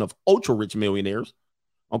concentration of ultra rich millionaires.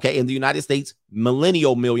 Okay, in the United States,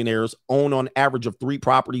 millennial millionaires own on average of 3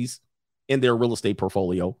 properties in their real estate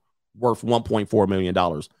portfolio worth $1.4 million.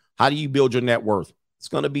 How do you build your net worth? It's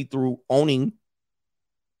going to be through owning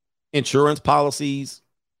insurance policies,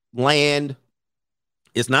 land.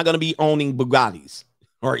 It's not going to be owning Bugattis,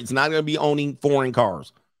 or it's not going to be owning foreign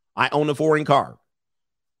cars. I own a foreign car.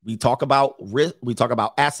 We talk about risk. We talk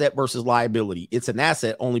about asset versus liability. It's an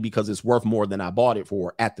asset only because it's worth more than I bought it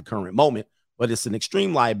for at the current moment. But it's an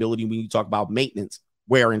extreme liability when you talk about maintenance,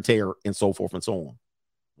 wear and tear, and so forth and so on,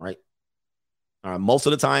 right? Most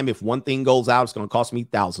of the time, if one thing goes out, it's going to cost me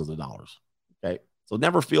thousands of dollars, okay? So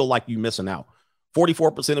never feel like you're missing out.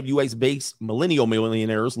 44% of U.S.-based millennial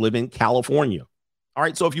millionaires live in California. All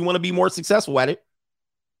right, so if you want to be more successful at it,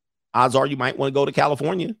 odds are you might want to go to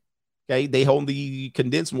California, okay? They hold the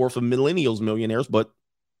condensed more for millennials millionaires, but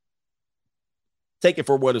take it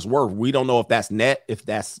for what it's worth. We don't know if that's net, if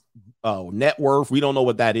that's net worth. We don't know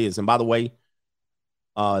what that is. And by the way,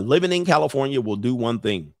 living in California will do one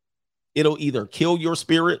thing. It'll either kill your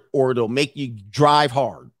spirit or it'll make you drive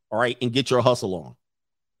hard, all right, and get your hustle on.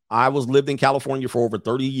 I lived in California for over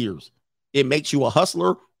 30 years. It makes you a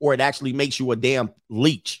hustler or it actually makes you a damn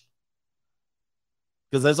leech.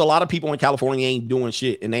 Because there's a lot of people in California ain't doing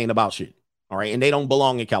shit and they ain't about shit, all right? And they don't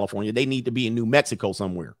belong in California. They need to be in New Mexico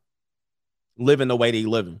somewhere, living the way they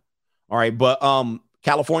living, all right? But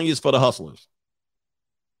California is for the hustlers.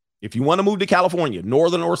 If you want to move to California,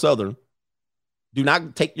 northern or southern, do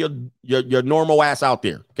not take your normal ass out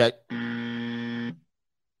there, okay?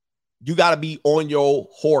 You got to be on your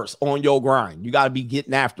horse, on your grind. You got to be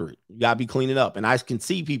getting after it. You got to be cleaning up. And I can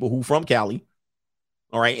see people who from Cali,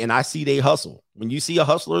 all right, and I see they hustle. When you see a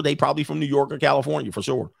hustler, they probably from New York or California for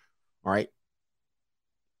sure, all right?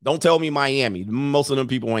 Don't tell me Miami. Most of them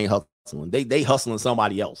people ain't hustling. They hustling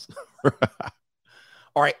somebody else.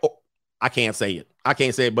 All right. Oh, I can't say it.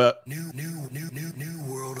 But new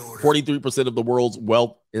world order. 43% of the world's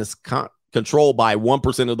wealth is controlled by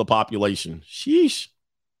 1% of the population. Sheesh.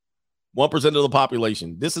 1% of the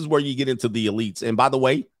population. This is where you get into the elites. And by the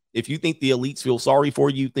way, if you think the elites feel sorry for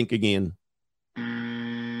you, think again.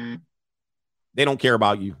 They don't care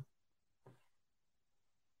about you.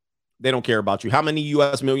 They don't care about you. How many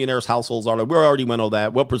U.S. millionaires households are there? We already went over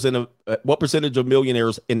that. What percentage of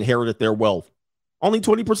millionaires inherited their wealth? Only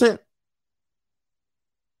 20%.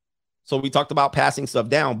 So we talked about passing stuff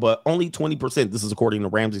down, but only 20%. This is according to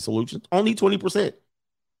Ramsey Solutions. Only 20%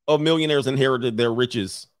 of millionaires inherited their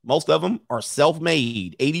riches. Most of them are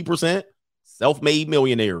self-made. 80% self-made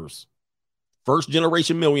millionaires. First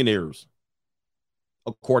generation millionaires,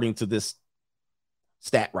 according to this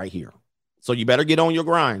stat right here. So you better get on your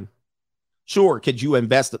grind. Sure, could you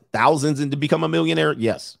invest thousands into become a millionaire?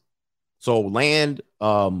 Yes. So land,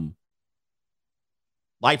 life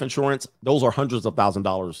insurance, those are hundreds of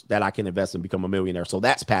 $1,000s that I can invest and become a millionaire. So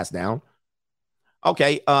that's passed down.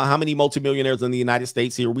 Okay, how many multimillionaires in the United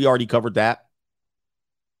States here? We already covered that.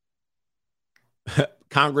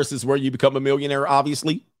 Congress is where you become a millionaire,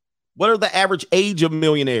 obviously. What are the average age of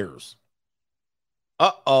millionaires?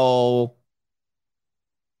 Uh-oh.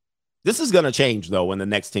 This is going to change, though, in the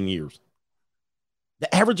next 10 years.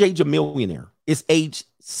 The average age of millionaire is age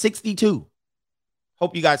 62.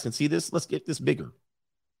 Hope you guys can see this. Let's get this bigger.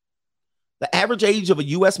 The average age of a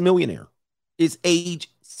U.S. millionaire is age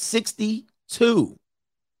 62,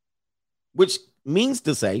 which means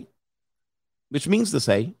to say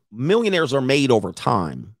millionaires are made over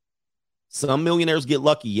time. Some millionaires get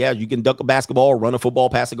lucky. Yeah, you can dunk a basketball or run a football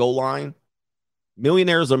past the goal line.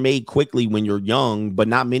 Millionaires are made quickly when you're young, but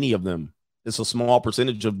not many of them. It's a small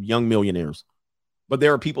percentage of young millionaires. But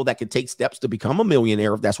there are people that can take steps to become a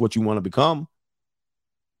millionaire if that's what you want to become.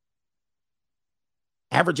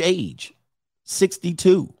 Average age,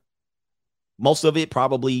 62. Most of it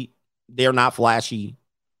probably, they're not flashy.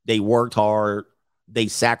 They worked hard. They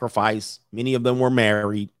sacrificed. Many of them were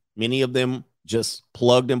married. Many of them just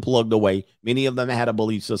plugged away. Many of them had a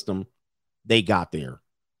belief system. They got there.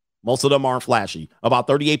 Most of them aren't flashy. About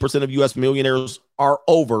 38% of U.S. millionaires are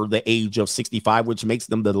over the age of 65, which makes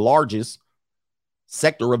them the largest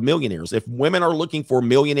sector of millionaires. If women are looking for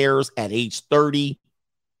millionaires at age 30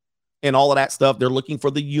 and all of that stuff, they're looking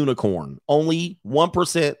for the unicorn. Only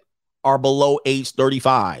 1% are below age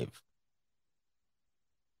 35.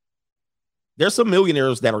 There's some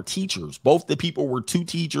millionaires that are teachers. Both the people were 2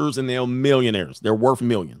 teachers and they're millionaires. They're worth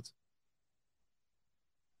millions.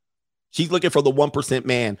 She's looking for the 1%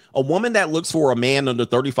 man. A woman that looks for a man under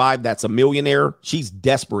 35 that's a millionaire, she's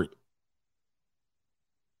desperate.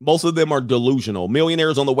 Most of them are delusional.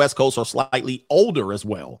 Millionaires on the West Coast are slightly older as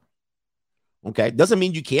well. Okay, doesn't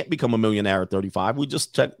mean you can't become a millionaire at 35. We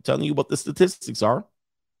just telling you what the statistics are.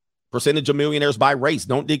 Percentage of millionaires by race.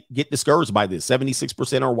 Don't get discouraged by this.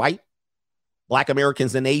 76% are white. Black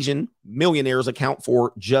Americans and Asian millionaires account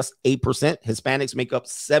for just 8%. Hispanics make up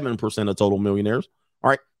 7% of total millionaires. All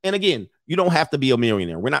right. And again, you don't have to be a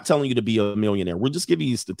millionaire. We're not telling you to be a millionaire. We're just giving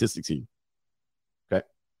you statistics here. Okay.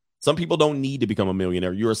 Some people don't need to become a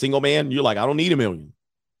millionaire. You're a single man. You're like, I don't need $1 million.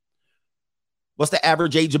 What's the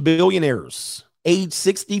average age of billionaires? Age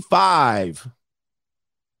 65.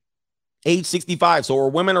 Age 65. So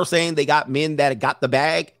women are saying they got men that got the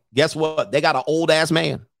bag. Guess what? They got an old ass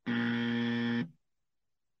man.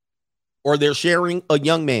 Or they're sharing a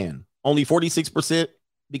young man. Only 46%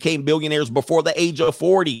 became billionaires before the age of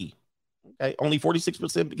 40. Okay, only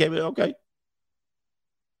 46% became it. Okay.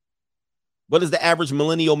 What is the average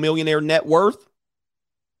millennial millionaire net worth?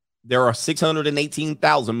 There are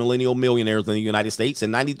 618,000 millennial millionaires in the United States,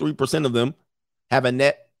 and 93% of them have a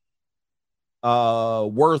net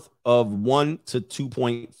worth of $1 to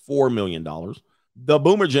 $2.4 million. The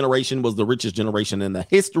boomer generation was the richest generation in the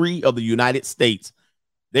history of the United States.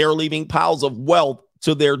 They are leaving piles of wealth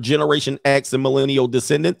to their Generation X and millennial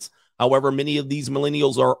descendants. However, many of these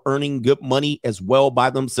millennials are earning good money as well by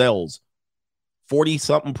themselves.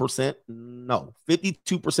 40-something%, no,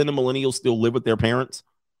 52% of millennials still live with their parents,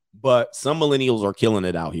 but some millennials are killing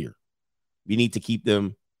it out here. We need to keep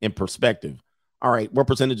them in perspective. All right, what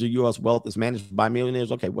percentage of U.S. wealth is managed by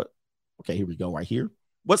millionaires? Okay, Okay, here we go right here.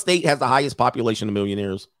 What state has the highest population of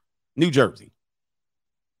millionaires? New Jersey.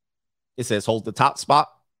 It says holds the top spot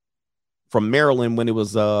from Maryland when it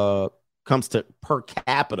was comes to per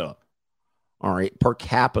capita. All right, per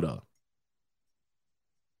capita.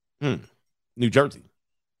 New Jersey.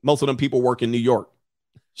 Most of them people work in New York.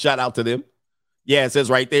 Shout out to them. Yeah, it says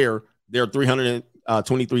right there are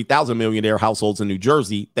 323,000 millionaire households in New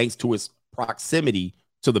Jersey thanks to its proximity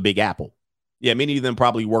to the Big Apple. Yeah, many of them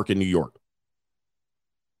probably work in New York.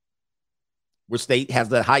 Which state has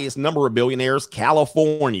the highest number of billionaires?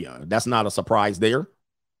 California. That's not a surprise there.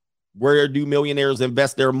 Where do millionaires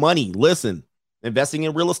invest their money? Listen, investing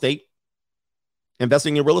in real estate.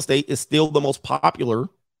 Investing in real estate is still the most popular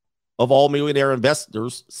of all millionaire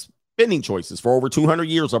investors' spending choices. For over 200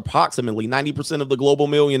 years, approximately 90% of the global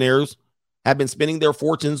millionaires have been spending their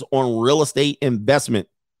fortunes on real estate investment.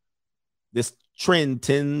 This trend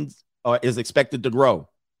is expected to grow.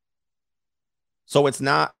 So it's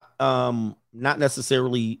not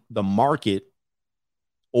necessarily the market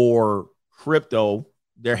or crypto.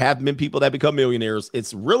 There have been people that become millionaires.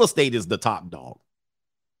 It's real estate is the top dog.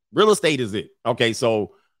 Real estate is it. Okay,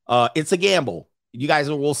 so it's a gamble. You guys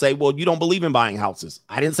will say, well, you don't believe in buying houses.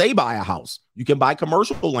 I didn't say buy a house. You can buy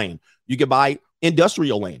commercial land. You can buy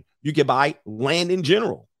industrial land. You can buy land in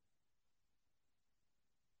general.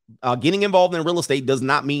 Getting involved in real estate does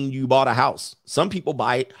not mean you bought a house. Some people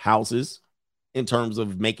buy houses in terms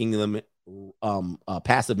of making them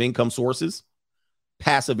passive income sources.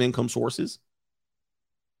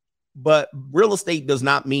 But real estate does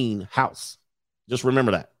not mean house. Just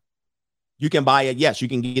remember that. You can buy it. Yes, you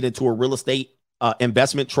can get into a real estate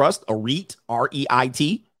investment trust, a REIT,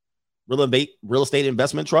 REIT, real estate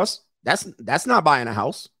investment trust. That's not buying a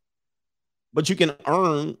house, but you can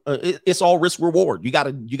earn. It's all risk reward. You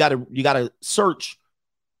gotta search.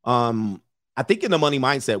 I think in the money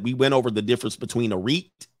mindset, we went over the difference between a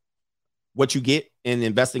REIT, what you get, and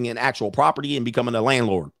investing in actual property and becoming a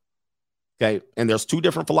landlord. Okay. And there's two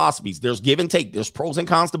different philosophies. There's give and take. There's pros and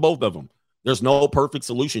cons to both of them. There's no perfect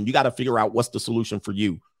solution. You got to figure out what's the solution for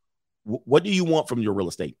you. What do you want from your real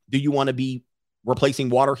estate? Do you want to be replacing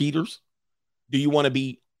water heaters? Do you want to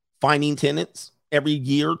be finding tenants every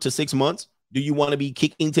year to 6 months? Do you want to be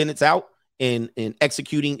kicking tenants out and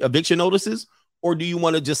executing eviction notices? Or do you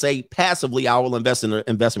want to just say passively, I will invest in an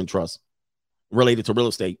investment trust related to real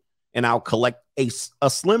estate and I'll collect a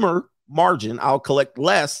slimmer margin. I'll collect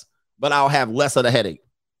less, but I'll have less of the headache.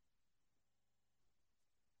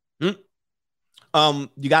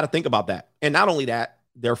 You got to think about that. And not only that,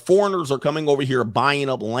 their foreigners are coming over here buying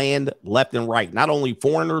up land left and right. Not only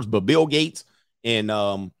foreigners, but Bill Gates and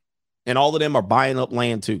all of them are buying up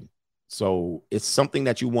land too. So it's something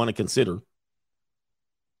that you want to consider.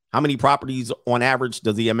 How many properties on average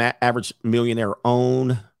does the average millionaire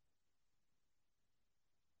own?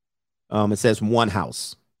 It says one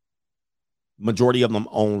house. Majority of them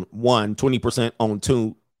own one, 20% own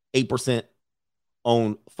two, 8%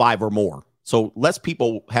 own five or more. So less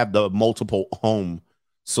people have the multiple home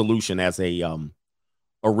solution as a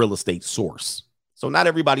real estate source. So not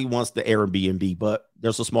everybody wants the Airbnb, but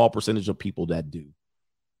there's a small percentage of people that do.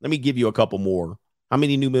 Let me give you a couple more. How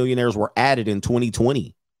many new millionaires were added in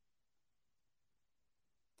 2020?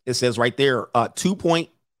 It says right there,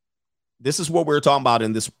 this is what we're talking about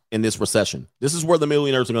in this recession. This is where the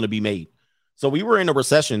millionaires are going to be made. So we were in a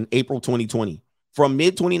recession, April 2020. From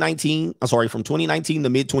 2019 to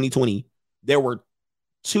mid 2020, there were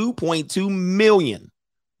 2.2 million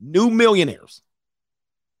new millionaires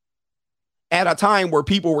at a time where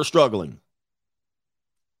people were struggling.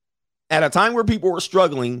 At a time where people were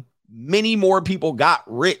struggling, many more people got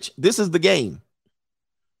rich. This is the game.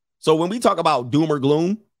 So when we talk about doom or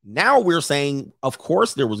gloom, now we're saying, of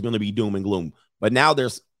course, there was going to be doom and gloom, but now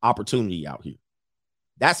there's opportunity out here.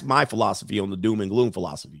 That's my philosophy on the doom and gloom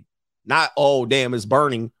philosophy. Not, oh, damn, it's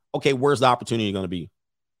burning. Okay, where's the opportunity going to be?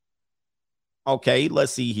 Okay,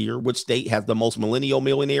 let's see here. Which state has the most millennial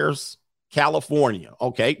millionaires? California.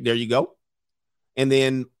 Okay, there you go. And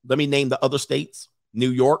then let me name the other states. New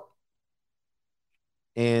York.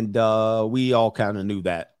 And we all kind of knew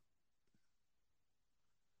that.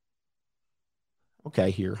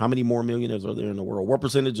 Okay, here. How many more millionaires are there in the world? What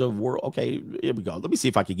percentage of world? Okay, here we go. Let me see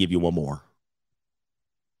if I can give you one more.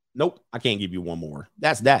 Nope, I can't give you one more.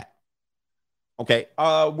 That's that. Okay,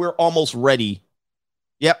 we're almost ready.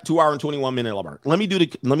 Yep, 2 hour and 21 minute mark. Let me do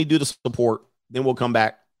the support. Then we'll come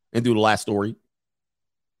back and do the last story,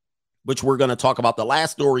 which we're going to talk about. The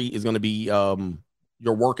last story is going to be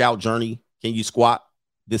your workout journey. Can you squat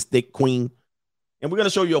this thick queen? And we're going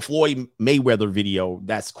to show you a Floyd Mayweather video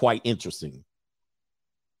that's quite interesting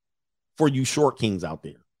for you short kings out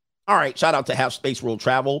there. All right, shout out to Half Space World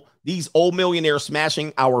Travel. These old millionaires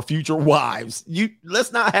smashing our future wives.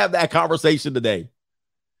 Let's not have that conversation today,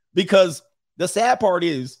 because the sad part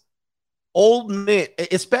is old men,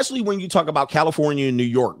 especially when you talk about California and New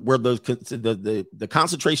York, where the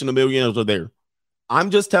concentration of millionaires are there.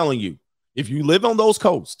 I'm just telling you, if you live on those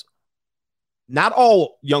coasts, not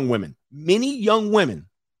all young women, many young women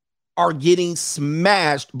are getting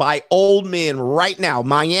smashed by old men right now.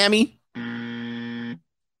 Miami.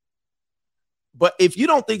 But if you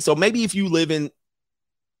don't think so, maybe if you live in,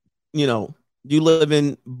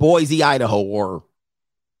 Boise, Idaho,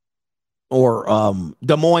 or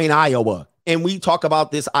Des Moines, Iowa, and we talk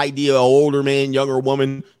about this idea of older men, younger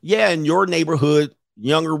women. Yeah, in your neighborhood,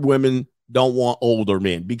 younger women don't want older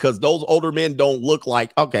men because those older men don't look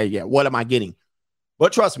like, okay, yeah, what am I getting?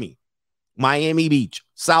 But trust me, Miami Beach,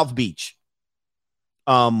 South Beach,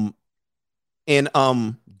 and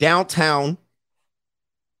downtown.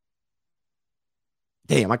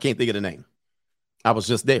 Damn, I can't think of the name. I was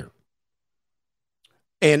just there.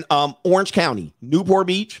 And Orange County, Newport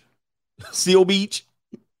Beach, Seal Beach,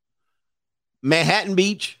 Manhattan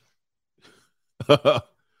Beach,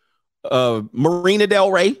 Marina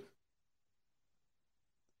Del Rey,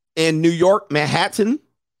 in New York, Manhattan,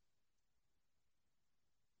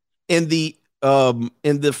 in the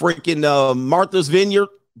freaking Martha's Vineyard,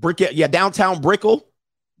 downtown Brickell.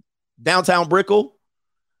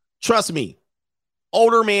 Trust me,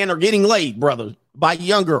 older men are getting laid, brother, by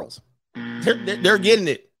young girls. They're getting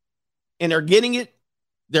it, and they're getting it.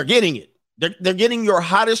 They're getting your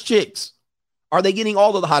hottest chicks. Are they getting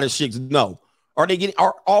all of the hottest chicks? No.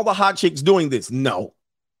 Are all the hot chicks doing this? No.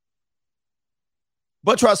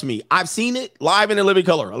 But trust me, I've seen it live and in living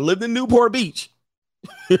color. I lived in Newport Beach.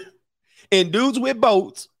 And dudes with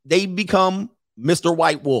boats, they become Mr.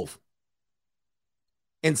 White Wolf.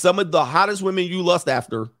 And some of the hottest women you lust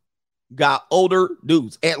after got older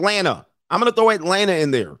dudes. Atlanta. I'm going to throw Atlanta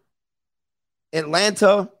in there.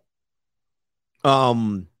 Atlanta.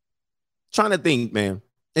 Trying to think, man.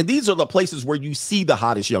 And these are the places where you see the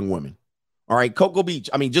hottest young women. All right, Cocoa Beach.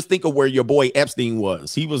 I mean, just think of where your boy Epstein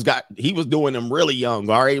was. He was doing them really young.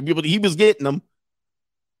 All right, he was getting them.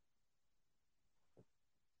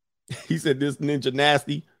 He said this ninja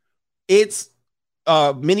nasty. It's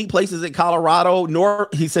many places in Colorado.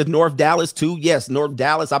 He said North Dallas too. Yes, North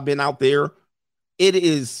Dallas. I've been out there. It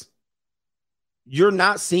is. You're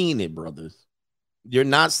not seeing it, brothers. You're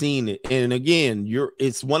not seeing it. And again,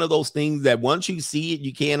 it's one of those things that once you see it,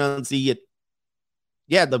 you can't unsee it.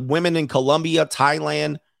 Yeah, the women in Colombia,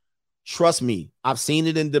 Thailand, trust me, I've seen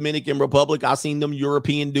it in Dominican Republic. I've seen them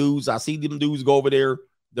European dudes. I see them dudes go over there,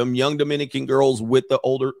 them young Dominican girls with the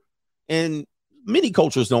older. And many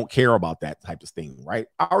cultures don't care about that type of thing, right?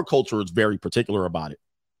 Our culture is very particular about it.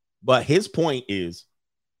 But his point is,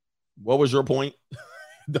 what was your point?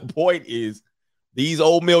 The point is these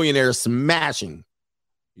old millionaires smashing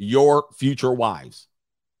your future wives.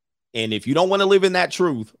 And if you don't want to live in that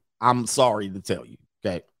truth, I'm sorry to tell you.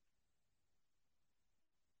 Okay.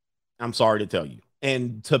 I'm sorry to tell you.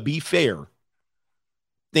 And to be fair,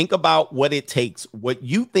 think about what it takes. What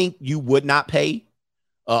you think you would not pay,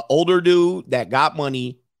 an older dude that got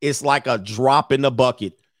money, it's like a drop in the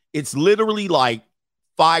bucket. It's literally like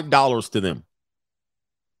 $5 to them.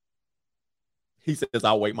 He says,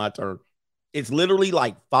 I'll wait my turn. It's literally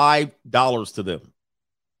like $5 to them.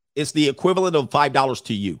 It's the equivalent of $5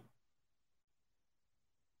 to you.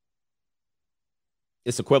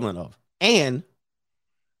 It's equivalent of. And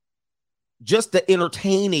just to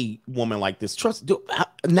entertain a woman like this,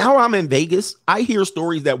 now I'm in Vegas. I hear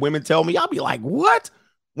stories that women tell me. I'll be like, what?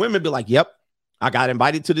 Women be like, yep, I got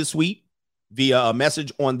invited to this suite via a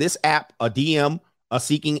message on this app, a DM, a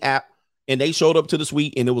Seeking app. And they showed up to the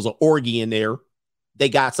suite and it was an orgy in there. They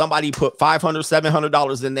got somebody put $500,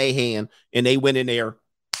 $700 in their hand and they went in there.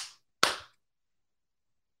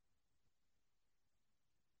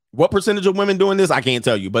 What percentage of women doing this? I can't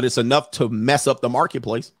tell you, but it's enough to mess up the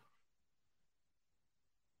marketplace.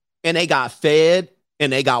 And they got fed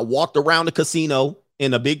and they got walked around the casino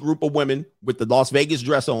in a big group of women with the Las Vegas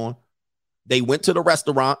dress on. They went to the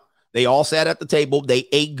restaurant. They all sat at the table. They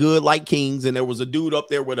ate good like kings. And there was a dude up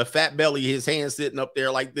there with a fat belly, his hand sitting up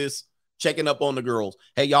there like this, checking up on the girls.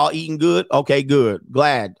 Hey, y'all eating good? Okay, good.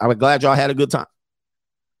 I'm glad y'all had a good time.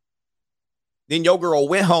 Then your girl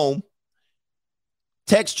went home,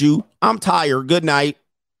 text you, I'm tired, good night.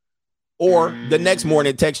 Or the next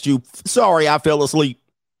morning text you, sorry, I fell asleep.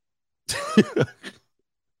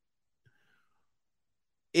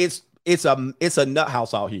 It's a nut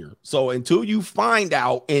house out here. So until you find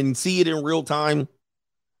out and see it in real time,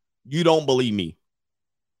 you don't believe me.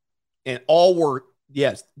 And all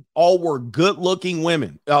were good looking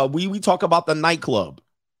women. We talk about the nightclub.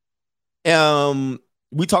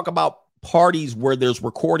 We talk about parties where there's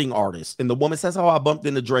recording artists and the woman says, oh, I bumped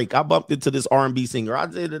into Drake. I bumped into this R&B singer.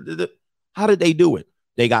 How did they do it?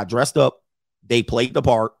 They got dressed up. They played the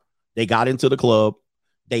part. They got into the club.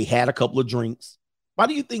 They had a couple of drinks. Why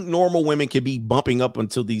do you think normal women can be bumping up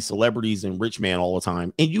into these celebrities and rich men all the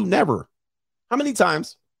time? And you never. How many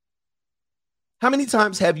times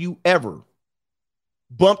have you ever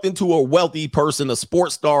bumped into a wealthy person, a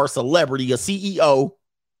sports star, celebrity, a CEO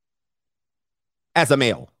as a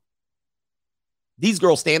male? These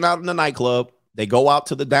girls stand out in the nightclub. They go out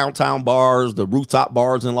to the downtown bars, the rooftop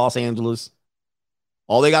bars in Los Angeles.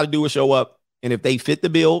 All they got to do is show up. And if they fit the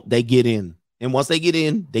bill, they get in. And once they get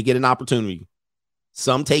in, they get an opportunity.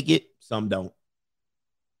 Some take it, some don't.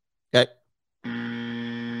 Okay.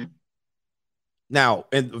 Now,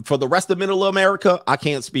 and for the rest of Middle America, I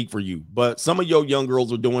can't speak for you, but some of your young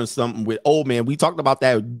girls are doing something with old man. We talked about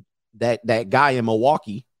that guy in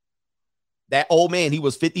Milwaukee. That old man, he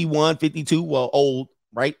was 51, 52, well, old,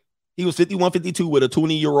 right? He was 51, 52 with a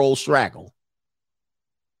 20-year-old straggle.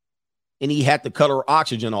 And he had to cut her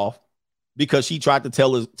oxygen off because she tried to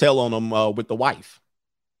tell on him with the wife.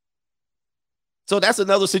 So that's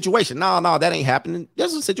another situation. No, that ain't happening.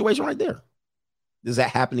 There's a situation right there. Is that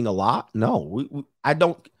happening a lot? No,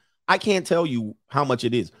 I can't tell you how much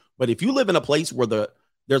it is. But if you live in a place where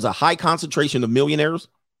there's a high concentration of millionaires,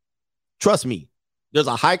 trust me, there's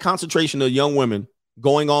a high concentration of young women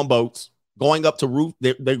going on boats, going up to roof.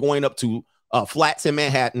 They're going up to flats in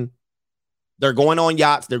Manhattan. They're going on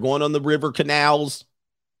yachts. They're going on the river canals.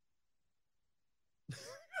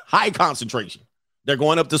 High concentration. They're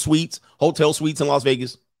going up to suites, hotel suites in Las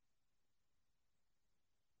Vegas.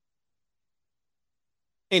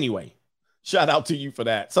 Anyway, shout out to you for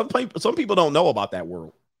that. Some people don't know about that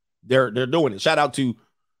world. They're doing it. Shout out to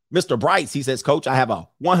Mr. Bryce. He says, Coach, I have a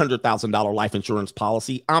 $100,000 life insurance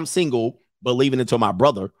policy. I'm single, but leaving it to my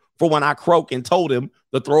brother for when I croak and told him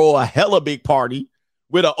to throw a hella big party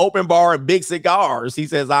with an open bar and big cigars. He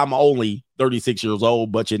says, I'm only 36 years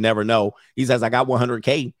old, but you never know. He says, I got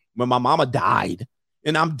 100K when my mama died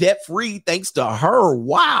and I'm debt free thanks to her.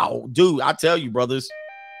 Wow, dude, I tell you, brothers,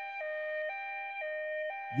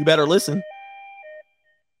 you better listen.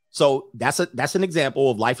 So that's an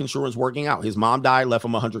example of life insurance working out. His mom died, left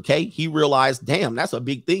him 100K. He realized, damn, that's a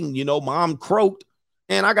big thing. You know, mom croaked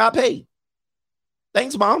and I got paid.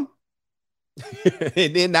 Thanks, mom.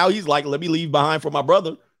 And then now he's like, let me leave behind for my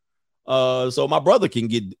brother. So my brother can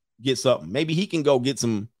get something. Maybe he can go get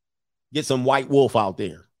some white wolf out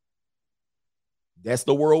there. That's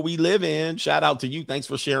the world we live in. Shout out to you. Thanks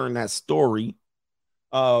for sharing that story.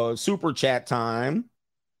 Super chat time.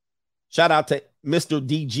 Shout out to Mr.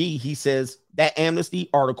 DG. He says that amnesty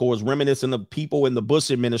article is reminiscent of people in the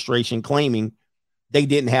Bush administration claiming they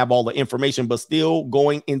didn't have all the information, but still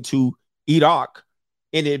going into Iraq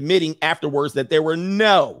and admitting afterwards that there were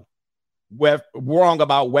no wrong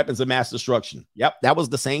about weapons of mass destruction. Yep, that was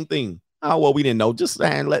the same thing. Oh, well, we didn't know. Just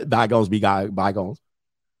let bygones be bygones.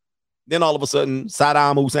 Then all of a sudden,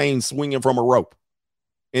 Saddam Hussein swinging from a rope.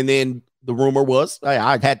 And then the rumor was, hey,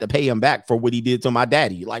 I had to pay him back for what he did to my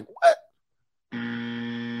daddy. Like, what?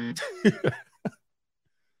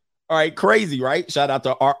 All right, crazy, right? Shout out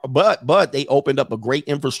to but they opened up a great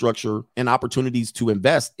infrastructure and opportunities to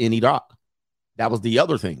invest in Iraq. That was the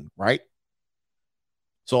other thing, right?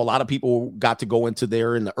 So a lot of people got to go into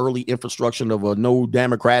there in the early infrastructure of a no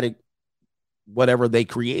democratic whatever they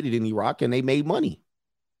created in Iraq, and they made money.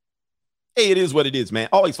 Hey, it is what it is, man.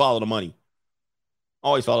 Always follow the money.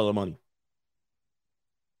 Always follow the money.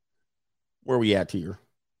 Where are we at here?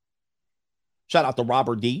 Shout out to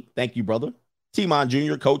Robert D. Thank you, brother. T-Mon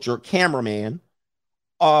Jr., coach, your cameraman,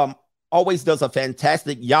 always does a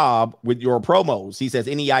fantastic job with your promos. He says,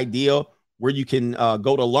 any idea where you can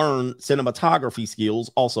go to learn cinematography skills?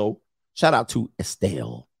 Also, shout out to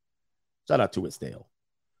Estelle. Shout out to Estelle.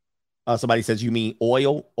 Somebody says, you mean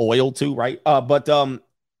oil too, right? But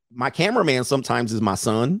my cameraman sometimes is my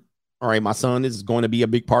son. All right, my son is going to be a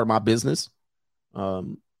big part of my business.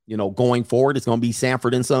 You know, going forward, it's going to be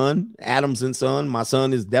Sanford and Son, Adams and Son. My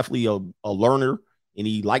son is definitely a learner, and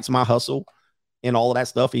he likes my hustle and all of that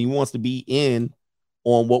stuff. And he wants to be in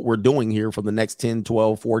on what we're doing here for the next 10,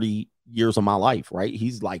 12, 40 years of my life, right?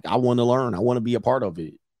 He's like, I want to learn. I want to be a part of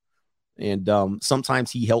it. And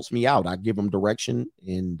sometimes he helps me out. I give him direction,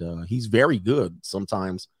 and he's very good.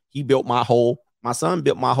 Sometimes my son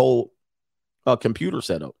built my whole computer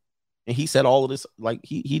setup. And he said all of this, like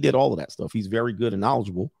he did all of that stuff. He's very good and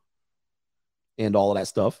knowledgeable and all of that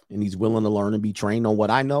stuff. And he's willing to learn and be trained on what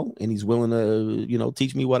I know. And he's willing to, you know,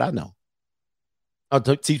 teach me what I know.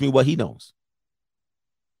 Teach me what he knows.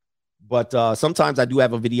 But sometimes I do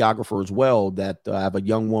have a videographer as well that I have a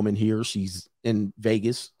young woman here. She's in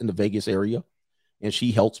Vegas, in the Vegas area. And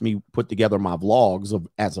she helps me put together my vlogs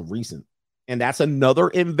as of recent. And that's another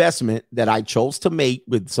investment that I chose to make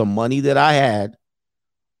with some money that I had,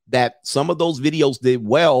 that some of those videos did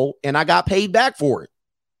well, and I got paid back for it.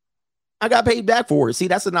 See,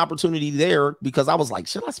 that's an opportunity there, because I was like,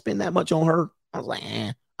 should I spend that much on her? I was like,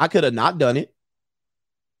 I could have not done it,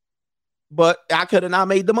 but I could have not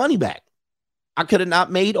made the money back. I could have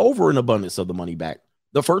not made over an abundance of the money back.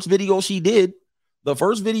 The first video she did, the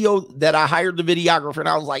first video that I hired the videographer, and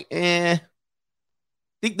I was like, I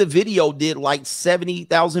think the video did like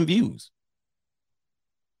 70,000 views.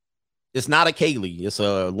 It's not a Kaylee. It's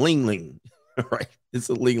a Ling Ling, right? It's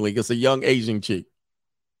a Ling Ling. It's a young Asian chick.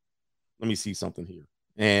 Let me see something here.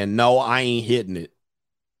 And no, I ain't hitting it.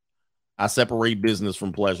 I separate business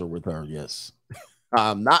from pleasure with her. Yes.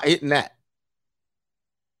 I'm not hitting that.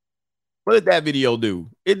 What did that video do?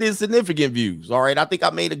 It did significant views. All right. I think I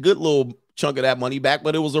made a good little chunk of that money back,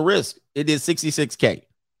 but it was a risk. It did 66K.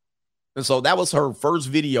 And so that was her first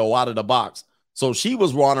video out of the box. So she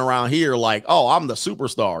was running around here like, oh, I'm the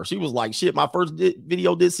superstar. She was like, shit, my first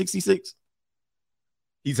video did 66.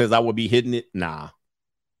 He says I would be hitting it. Nah,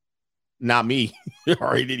 not me. All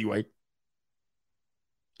right, anyway.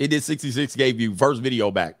 It did 66, gave you first video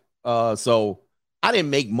back. So I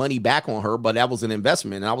didn't make money back on her, but that was an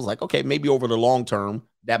investment. And I was like, okay, maybe over the long term,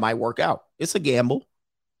 that might work out. It's a gamble.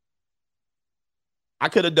 I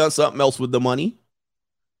could have done something else with the money.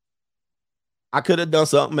 I could have done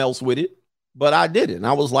something else with it, but I didn't.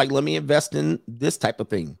 I was like, let me invest in this type of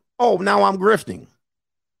thing. Oh, now I'm grifting.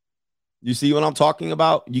 You see what I'm talking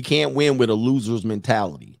about? You can't win with a loser's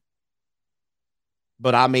mentality.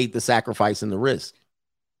 But I made the sacrifice and the risk.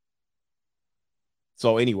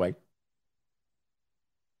 So anyway,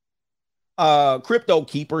 Crypto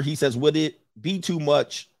Keeper, he says, would it be too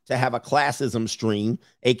much to have a classism stream,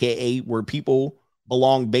 aka where people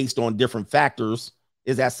belong based on different factors?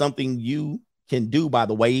 Is that something you can do? By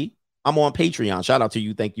the way, I'm on Patreon. Shout out to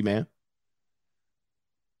you. Thank you, man.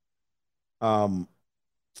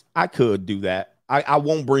 I could do that. I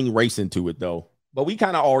won't bring race into it though, but we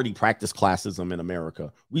kind of already practice classism in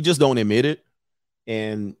America. We just don't admit it.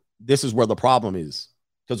 And this is where the problem is,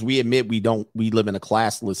 because we admit we live in a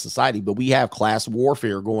classless society, but we have class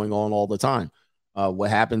warfare going on all the time. What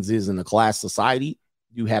happens is, in a class society,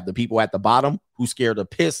 you have the people at the bottom who scare the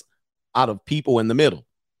piss out of people in the middle.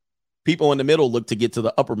 People in the middle look to get to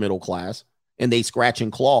the upper middle class, and they scratch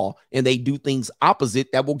and claw, and they do things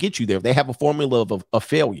opposite that will get you there. They have a formula of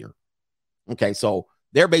failure. Okay, so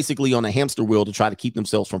they're basically on a hamster wheel to try to keep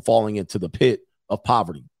themselves from falling into the pit of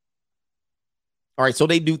poverty. All right, so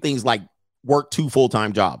they do things like work 2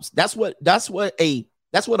 full-time jobs. That's what a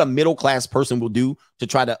middle class person will do to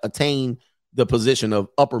try to attain the position of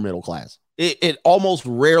upper middle class. It almost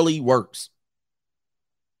rarely works.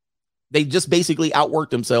 They just basically outwork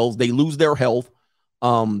themselves. They lose their health.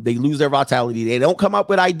 They lose their vitality. They don't come up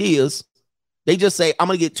with ideas. They just say, I'm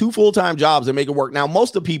going to get 2 full-time jobs and make it work. Now,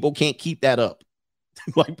 most of the people can't keep that up.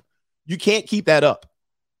 Like, you can't keep that up.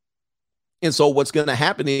 And so what's going to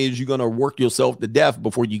happen is you're going to work yourself to death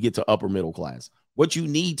before you get to upper middle class. What you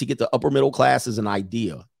need to get to upper middle class is an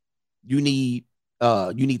idea. You need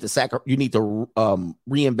to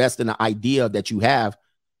reinvest in an idea that you have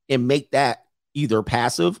and make that either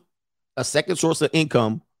passive, a second source of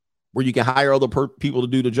income where you can hire other people to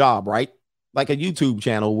do the job, right? Like a YouTube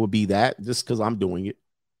channel would be that, just because I'm doing it.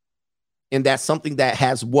 And that's something that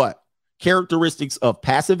has what? Characteristics of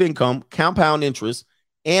passive income, compound interest,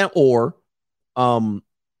 and or the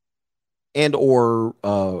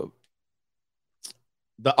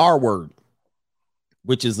R word,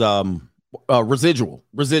 which is residual.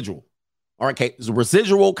 All right, okay, so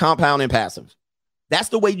residual, compound, and passive. That's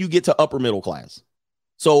the way you get to upper middle class.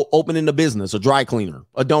 So opening a business, a dry cleaner,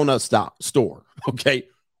 a donut store, okay,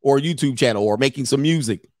 or a YouTube channel, or making some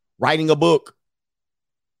music, writing a book,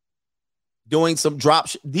 doing some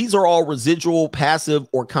these are all residual, passive,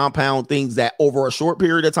 or compound things that over a short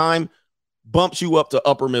period of time bumps you up to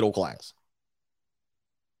upper middle class.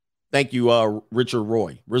 Thank you, Richard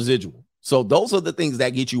Roy. Residual. So those are the things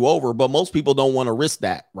that get you over, but most people don't want to risk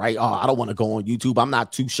that, right? Oh, I don't want to go on YouTube. I'm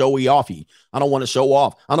not too showy offy. I don't want to show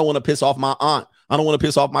off. I don't want to piss off my aunt. I don't want to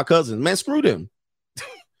piss off my cousin. Man, screw them.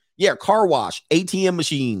 Yeah, car wash, ATM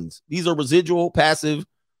machines. These are residual, passive,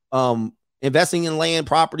 investing in land,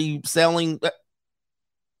 property, selling,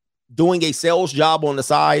 doing a sales job on the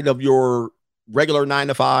side of your regular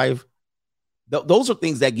 9-to-5. Those are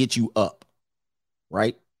things that get you up,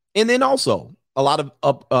 right? And then also a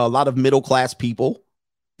lot of middle class people,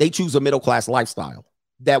 they choose a middle class lifestyle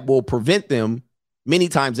that will prevent them many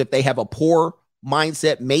times. If they have a poor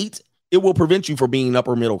mindset mate, it will prevent you from being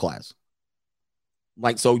upper middle class.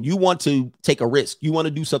 Like, so you want to take a risk. You want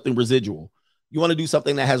to do something residual. You want to do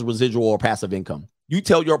something that has residual or passive income. You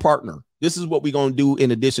tell your partner, this is what we're going to do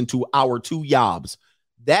in addition to our 2 jobs.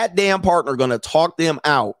 That damn partner going to talk them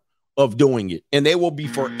out of doing it, and they will be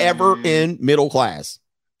forever in middle class,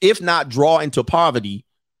 if not draw into poverty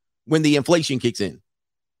when the inflation kicks in.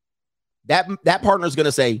 That partner is going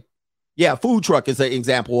to say, yeah, food truck is an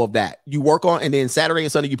example of that. You work on, and then Saturday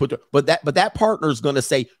and Sunday you but that partner is going to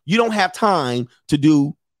say, you don't have time to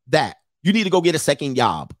do that. You need to go get a second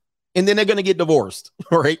job. And then they're going to get divorced,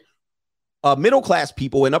 right? Middle class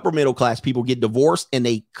people and upper middle class people get divorced, and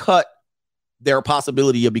they cut their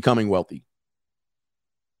possibility of becoming wealthy.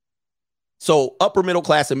 So upper middle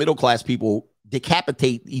class and middle class people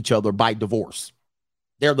decapitate each other by divorce.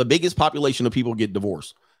 They're the biggest population of people get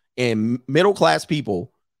divorced. And middle class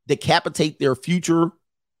people decapitate their future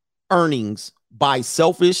earnings by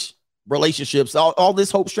selfish relationships, all this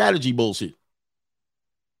hope strategy bullshit.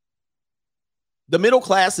 The middle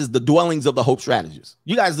class is the dwellings of the hope strategists.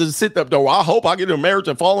 You guys just sit there, though. I hope I get a marriage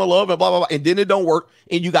and fall in love and blah, blah, blah. And then it don't work.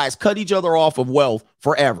 And you guys cut each other off of wealth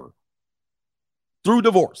forever through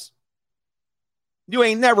divorce. You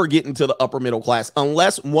ain't never getting to the upper middle class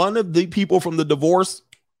unless one of the people from the divorce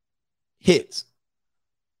hits.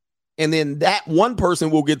 And then that one person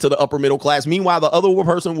will get to the upper middle class. Meanwhile, the other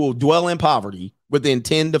person will dwell in poverty within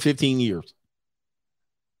 10 to 15 years.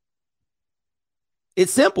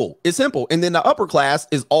 It's simple. It's simple. And then the upper class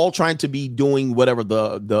is all trying to be doing whatever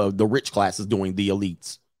the rich class is doing, the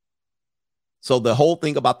elites. So the whole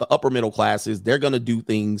thing about the upper middle class is they're going to do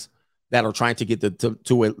things that are trying to get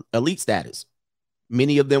to elite status.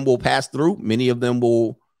 Many of them will pass through. Many of them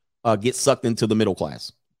will get sucked into the middle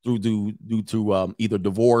class due to either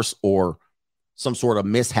divorce or some sort of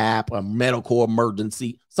mishap, a medical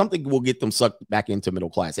emergency. Something will get them sucked back into middle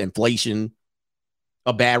class. Inflation,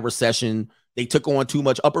 a bad recession. They took on too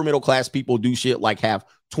much. Upper middle class people do shit like have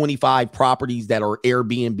 25 properties that are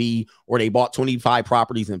Airbnb, or they bought 25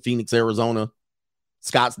 properties in Phoenix, Arizona,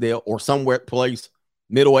 Scottsdale, or somewhere place,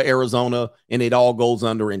 middle of Arizona, and it all goes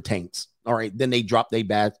under and tanks. All right. Then they drop they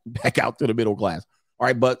back out to the middle class. All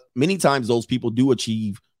right. But many times those people do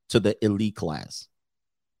achieve to the elite class.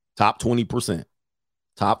 Top 20%,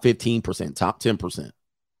 top 15%, top 10%.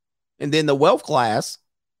 And then the wealth class,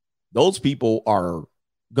 those people are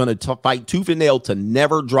going to fight tooth and nail to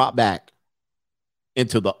never drop back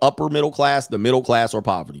into the upper middle class, the middle class, or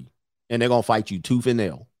poverty. And they're going to fight you tooth and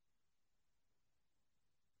nail.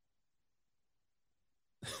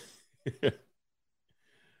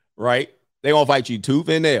 Right? They're going to fight you tooth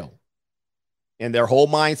and nail. And their whole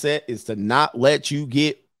mindset is to not let you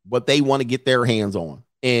get what they want to get their hands on.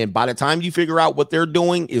 And by the time you figure out what they're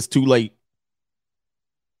doing, it's too late.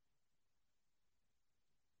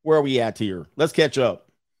 Where are we at here? Let's catch up.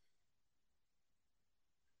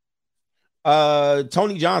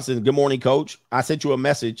 Tony Johnson, good morning, coach. I sent you a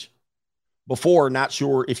message before, not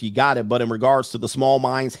sure if you got it, but in regards to the small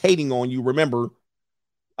minds hating on you, remember,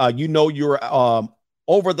 you know you're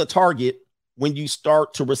over the target when you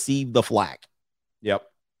start to receive the flack. Yep.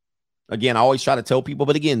 Again, I always try to tell people,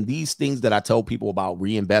 but again, these things that I tell people about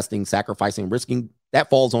reinvesting, sacrificing, risking, that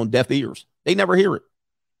falls on deaf ears. They never hear it.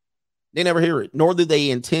 They never hear it, nor do they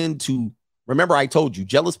intend to. Remember, I told you,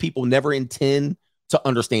 jealous people never intend to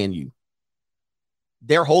understand you.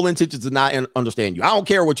 Their whole intention is to not understand you. I don't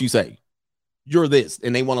care what you say. You're this,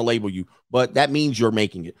 and they want to label you, but that means you're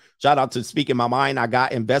making it. Shout out to Speaking My Mind. I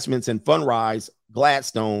got investments in Fundrise,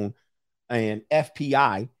 Gladstone, and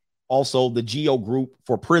FPI. Also, the Geo Group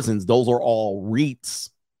for prisons. Those are all REITs.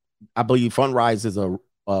 I believe Fundrise is a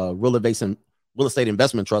real estate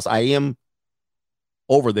investment trust. I am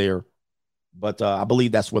over there, but I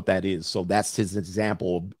believe that's what that is. So that's his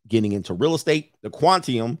example of getting into real estate. The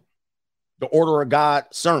Quantium, the Order of God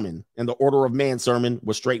sermon, and the Order of Man sermon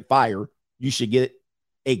was straight fire. You should get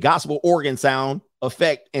a gospel organ sound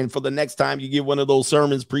effect. And for the next time you give one of those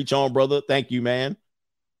sermons, preach on, brother. Thank you, man.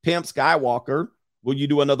 Pimp Skywalker, will you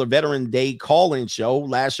do another Veteran Day call-in show?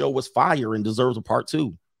 Last show was fire and deserves a part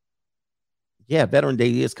 2. Yeah, Veteran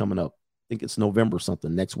Day is coming up. I think it's November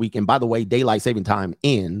something next week. And by the way, daylight saving time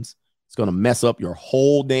ends. It's going to mess up your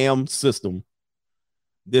whole damn system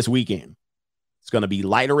this weekend. It's going to be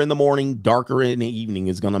lighter in the morning, darker in the evening.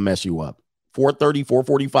 Is going to mess you up. 4:30,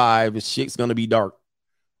 4:45, shit's going to be dark.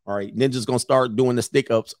 All right, Ninja's going to start doing the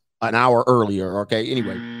stick-ups an hour earlier, okay?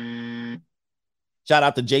 Anyway, shout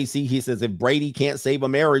out to JC. He says, if Brady can't save a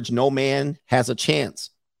marriage, no man has a chance.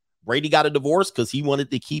 Brady got a divorce because he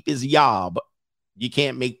wanted to keep his job. You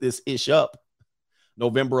can't make this ish up.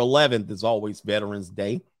 November 11th is always Veterans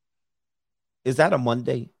Day. Is that a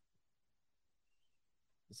Monday?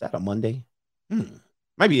 Is that a Monday?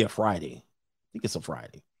 Might be a Friday. I think it's a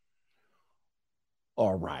Friday.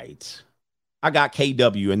 All right. I got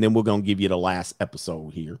KW, and then we're going to give you the last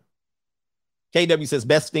episode here. KW says,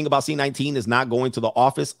 best thing about C19 is not going to the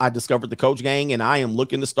office. I discovered the Coach Gang, and I am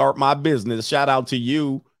looking to start my business. Shout out to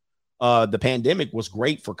you. The pandemic was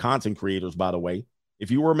great for content creators, by the way.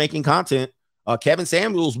 If you were making content, Kevin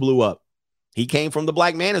Samuels blew up. He came from the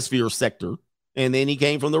Black Manosphere sector, and then he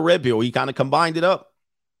came from the Red Pill. He kind of combined it up.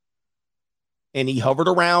 And he hovered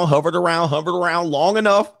around long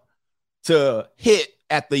enough to hit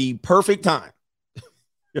at the perfect time.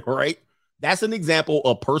 Right? That's an example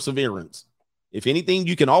of perseverance. If anything,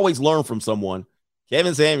 you can always learn from someone.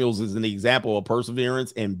 Kevin Samuels is an example of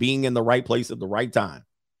perseverance and being in the right place at the right time.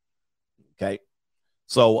 Okay.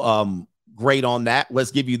 So, great on that.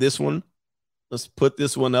 Let's give you this one. Let's put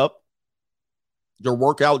this one up. Your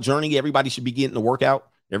workout journey. Everybody should be getting a workout.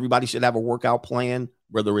 Everybody should have a workout plan,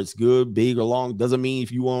 whether it's good, big, or long. Doesn't mean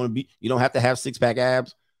if you want to be, you don't have to have 6-pack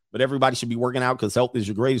abs, but everybody should be working out because health is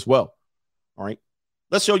your greatest wealth. All right.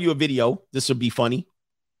 Let's show you a video. This should be funny.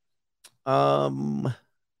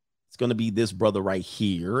 It's going to be this brother right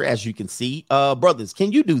here. As you can see, brothers,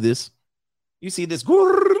 can you do this? You see this?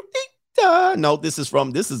 No, this is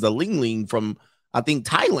the Ling Ling from, I think,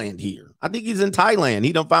 Thailand here. I think he's in Thailand.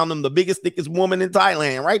 He done found him the biggest, thickest woman in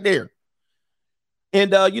Thailand right there.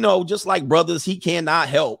 And, just like brothers, he cannot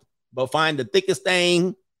help but find the thickest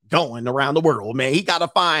thing going around the world, man. He got to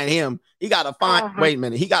find him. He got to find, wait a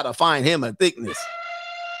minute. He got to find him a thickness.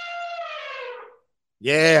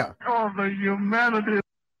 Yeah. Oh, the humanity.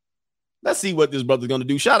 Let's see what this brother's going to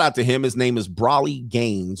do. Shout out to him. His name is Brawley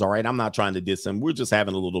Gaines. All right. I'm not trying to diss him. We're just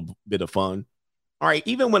having a little bit of fun. All right.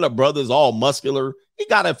 Even when a brother's all muscular, he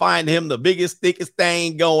got to find him the biggest, thickest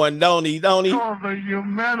thing going, don't he? Don't he? Oh, the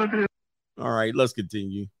humanity. All right. Let's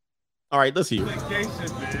continue. All right. Let's hear it.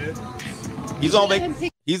 Vacation, man.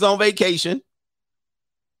 He's on vacation.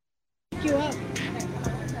 Pick you up.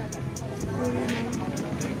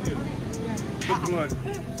 Good one.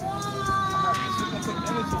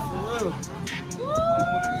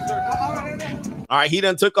 All right, he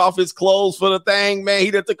done took off his clothes for the thing, man.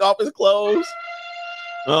 He done took off his clothes.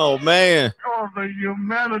 Oh, man. Oh, the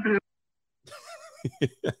humanity.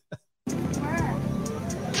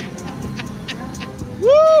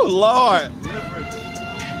 Woo, Lord.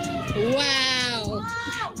 Wow.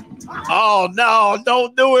 Oh, no,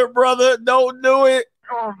 don't do it, brother. Don't do it.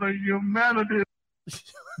 Oh, the humanity.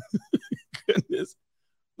 Goodness.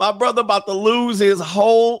 My brother about to lose his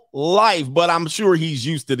whole life, but I'm sure he's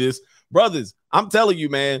used to this. Brothers, I'm telling you,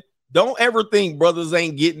 man, don't ever think brothers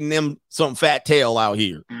ain't getting them some fat tail out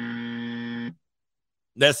here.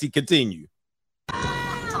 Let's see, continue.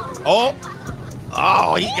 Oh,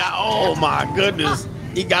 he got, oh my goodness.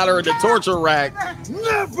 He got her in the torture rack.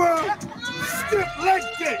 Never skip leg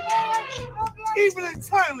day, even in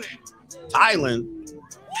Thailand. Thailand.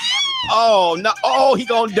 Oh, no. Oh, he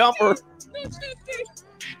gonna dump her.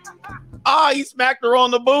 He smacked her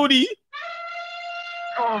on the booty.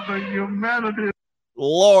 Oh, the humanity.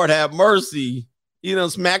 Lord have mercy. He done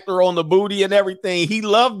smacked her on the booty and everything. He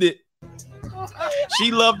loved it.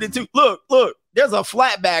 She loved it too. Look. There's a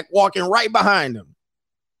flatback walking right behind him.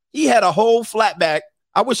 He had a whole flatback.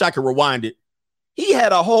 I wish I could rewind it. He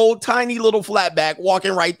had a whole tiny little flatback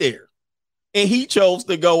walking right there. And he chose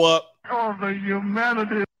to go up. Oh, the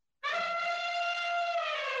humanity.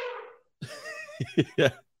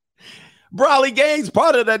 Brawley Gaines,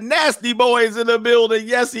 part of the nasty boys in the building.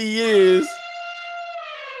 Yes, he is.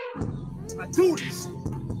 I do this.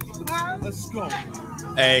 Let's go.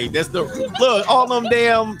 Hey, that's the look.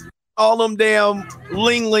 All them damn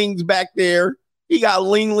Linglings back there. He got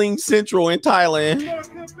Lingling Central in Thailand.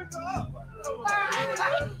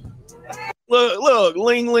 Look,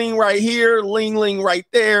 Lingling right here, Lingling right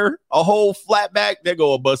there. A whole flatback. There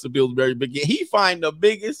go a Buster Pillsbury begin. He find the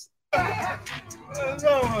biggest.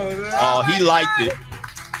 Oh, he liked it.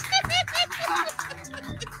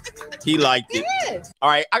 He liked it. All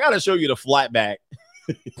right, I gotta show you the flatback.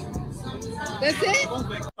 That's it?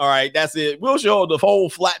 All right, that's it. We'll show the whole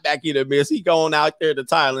flatback in a miss. He going out there to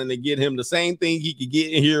Thailand to get him the same thing he could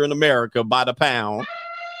get in here in America by the pound.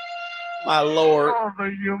 My Lord. Oh, the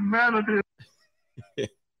humanity.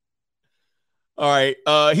 All right,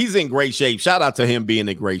 he's in great shape. Shout out to him being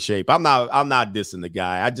in great shape. I'm not dissing the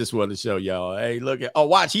guy. I just want to show y'all. Hey, look at. Oh,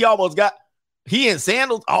 watch. He in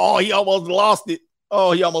sandals. Oh, he almost lost it.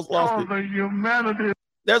 Oh, he almost lost it. The humanity.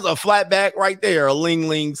 There's a flatback right there. A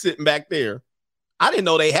Ling sitting back there. I didn't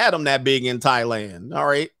know they had them that big in Thailand. All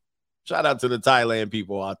right. Shout out to the Thailand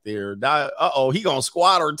people out there. He gonna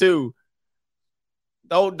squat her too.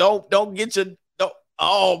 Don't get your. Don't.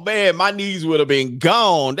 Oh man, my knees would have been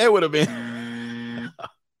gone. They would have been.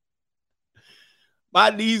 My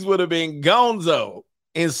knees would have been gonzo.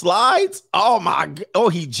 In slides? Oh my God. Oh,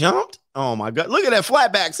 he jumped? Oh my God. Look at that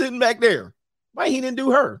flatback sitting back there. Why he didn't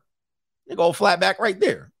do her? They go flatback right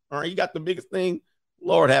there. All right, you got the biggest thing.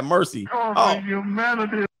 Lord have mercy. Oh,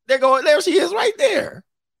 humanity. There she is right there.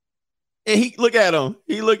 And he look at him.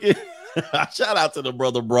 He looking. Shout out to the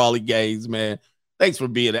brother Brawley Gaines, man. Thanks for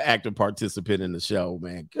being an active participant in the show,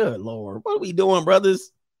 man. Good Lord. What are we doing,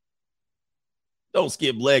 brothers? Don't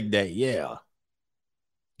skip leg day. Yeah.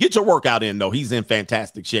 Get your workout in, though. He's in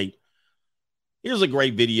fantastic shape. Here's a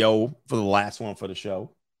great video for the last one for the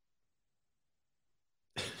show.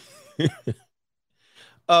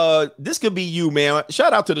 This could be you, man.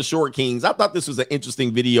 Shout out to the Short Kings. I thought this was an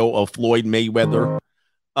interesting video of Floyd Mayweather.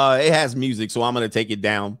 It has music, so I'm going to take it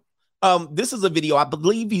down. This is a video. I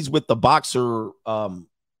believe he's with the boxer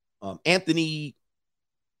Anthony.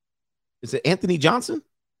 Is it Anthony Johnson?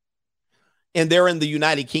 And they're in the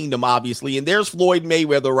United Kingdom, obviously. And there's Floyd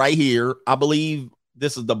Mayweather right here. I believe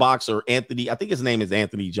this is the boxer, Anthony. I think his name is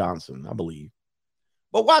Anthony Johnson, I believe.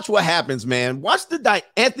 But watch what happens, man. Watch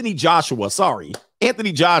Anthony Joshua. Sorry.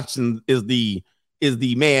 Anthony Johnson is the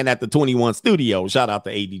man at the 21 studio. Shout out to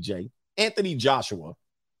ADJ. Anthony Joshua.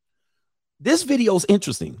 This video is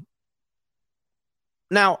interesting.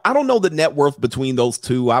 Now, I don't know the net worth between those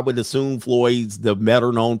two. I would assume Floyd's the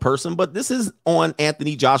better known person, but this is on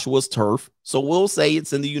Anthony Joshua's turf. So we'll say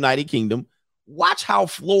it's in the United Kingdom. Watch how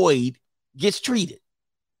Floyd gets treated.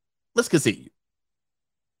 Let's continue.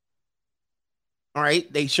 All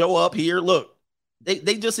right. They show up here. Look,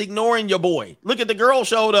 they just ignoring your boy. Look at the girl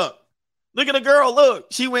showed up. Look at the girl. Look,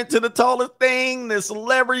 she went to the tallest thing, the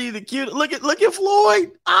celebrity, the cute. Look at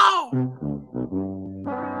Floyd. Oh.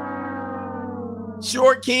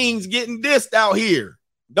 Short Kings getting dissed out here.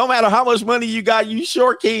 No matter how much money you got, you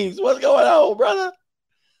Short Kings. What's going on, brother?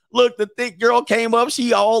 Look, the thick girl came up.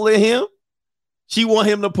 She all in him. She want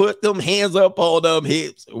him to put them hands up on them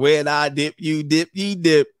hips. When I dip, you dip, you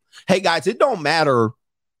dip. Hey, guys, it don't matter.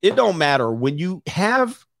 It don't matter when you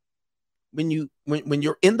have, when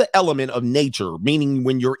you're in the element of nature, meaning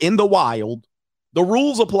when you're in the wild, the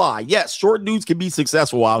rules apply. Yes, short dudes can be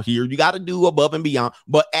successful out here. You got to do above and beyond.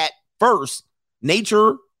 But at first,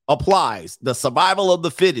 nature applies. The survival of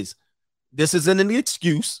the fittest. This isn't an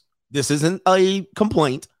excuse. This isn't a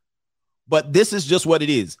complaint. But this is just what it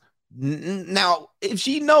is. Now, if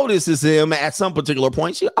she notices him at some particular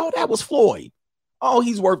point, that was Floyd. Oh,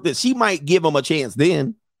 he's worth this. She might give him a chance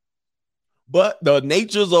then. But the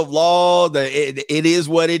natures of law, it is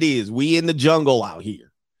what it is. We in the jungle out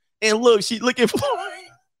here. And look at Floyd.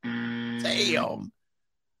 Damn.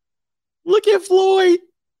 Look at Floyd.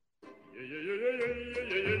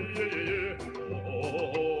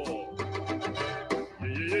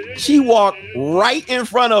 She walked right in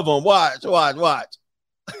front of him. Watch.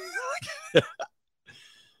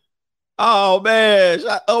 Oh, man.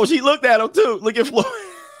 She looked at him, too. Look at Floyd.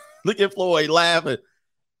 Look at Floyd laughing.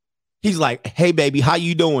 He's like, hey, baby, how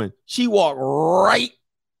you doing? She walked right.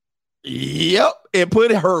 Yep. And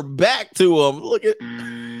put her back to him. Look at.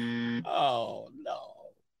 Oh, no.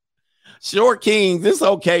 Short Kings. It's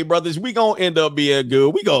okay, brothers. We going to end up being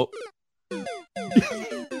good. We go.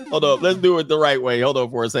 Hold up. Let's do it the right way. Hold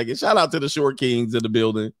up for a second. Shout out to the Short Kings in the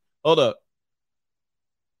building. Hold up.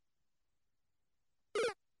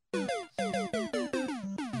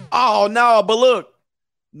 Oh, no. But look.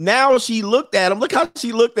 Now she looked at him. Look how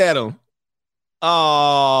she looked at him.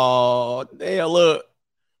 Oh, damn.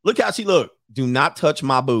 Look how she looked. Do not touch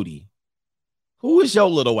my booty. Who is your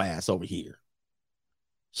little ass over here?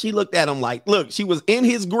 She looked at him like, look, she was in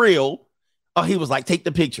his grill. Oh, he was like, take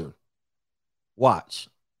the picture. Watch.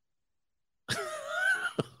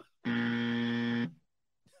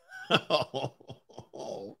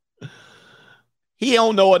 He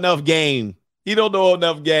don't know enough game. He don't know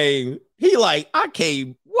enough game. He like, I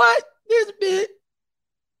came, what? This bit.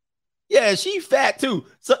 Yeah, she fat too.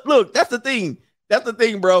 So look, that's the thing. That's the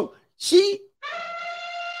thing, bro. She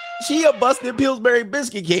a busted Pillsbury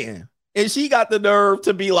biscuit can. And she got the nerve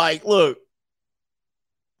to be like, look,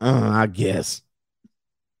 I guess.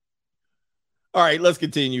 All right, let's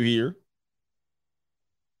continue here.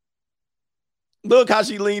 Look how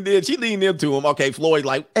she leaned in. She leaned into him. Okay, Floyd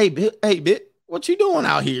like, hey, bit, what you doing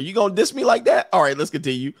out here? You gonna diss me like that? All right, let's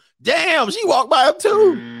continue. Damn, she walked by him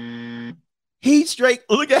too. He straight,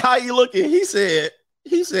 look at how he looking. He said,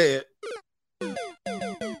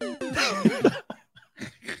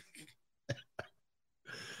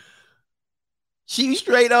 she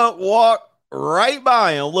straight up walked right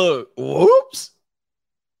by him. Look, whoops.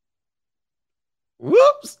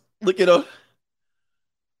 Look at her.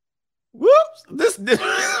 Whoops. This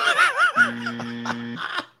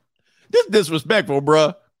disrespectful,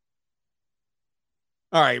 bruh.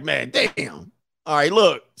 All right, man. Damn. All right,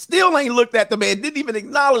 look. Still ain't looked at the man. Didn't even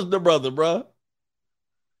acknowledge the brother, bruh.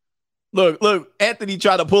 Look. Anthony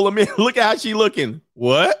tried to pull him in. Look at how she looking.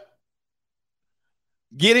 What?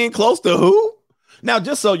 Getting close to who? Now,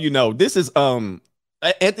 just so you know, this is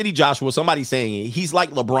Anthony Joshua. Somebody saying he's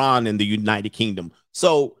like LeBron in the United Kingdom.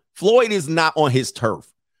 So Floyd is not on his turf.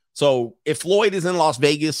 So if Floyd is in Las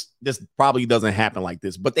Vegas, this probably doesn't happen like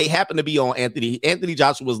this. But they happen to be on Anthony. Anthony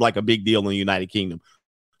Joshua was like a big deal in the United Kingdom.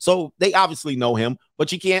 So they obviously know him.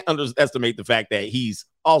 But you can't underestimate the fact that he's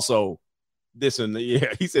also this and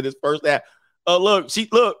yeah. He said his first that. Look.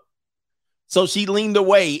 So she leaned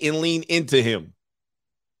away and leaned into him.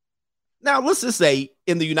 Now, let's just say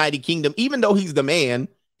in the United Kingdom, even though he's the man,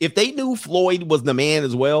 if they knew Floyd was the man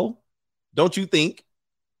as well, don't you think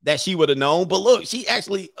that she would have known? But look, she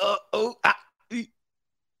actually,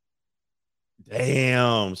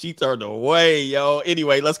 damn, she turned away, yo.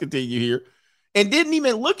 Anyway, let's continue here. And didn't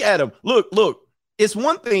even look at him. Look, it's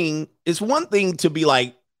one thing to be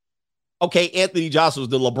like, okay, Anthony Joshua's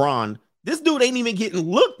the LeBron. This dude ain't even getting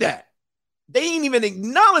looked at. They ain't even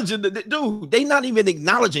acknowledging the dude. They not even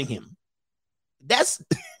acknowledging him. That's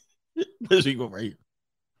let's go right here.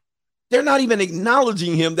 They're not even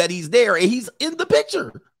acknowledging him that he's there and he's in the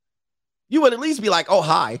picture. You would at least be like, oh,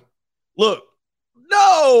 hi. Look.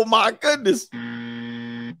 No, my goodness.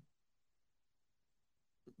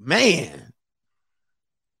 Man.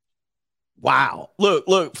 Wow.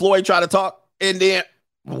 Look, Floyd tried to talk and then,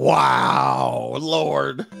 wow,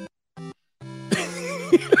 Lord.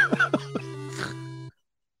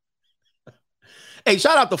 Hey,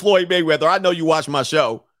 shout out to Floyd Mayweather. I know you watch my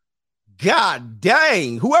show. God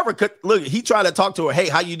dang. Whoever could look, he tried to talk to her. Hey,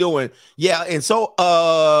 how you doing? Yeah. And so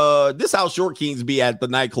this how Short Kings be at the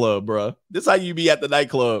nightclub, bro. This how you be at the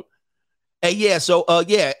nightclub. Hey, yeah. So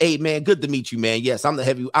yeah, hey man, good to meet you, man. Yes, I'm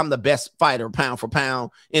the best fighter pound for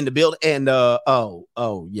pound in the building. And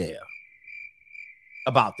oh yeah.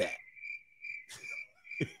 About that.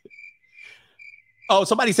 Oh,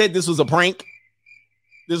 somebody said this was a prank.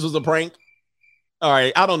 This was a prank. All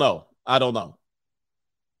right, I don't know.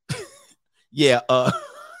 Yeah,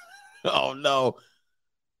 oh no.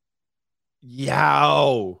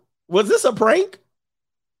 Yow. Was this a prank?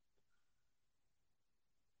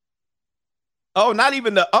 Oh, not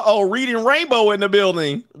even the Reading Rainbow in the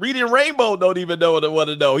building. Reading Rainbow don't even know what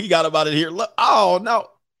to know. He got about it here. Look, oh no.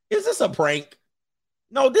 Is this a prank?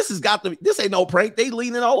 No, this ain't no prank. They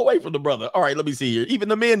leaning all the way from the brother. All right, let me see here. Even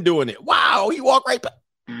the men doing it. Wow, he walked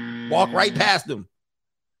right past him.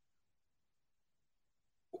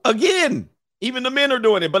 Again, even the men are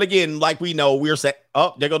doing it. But again, like we know, we're set.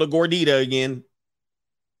 Oh, there go the Gordita again.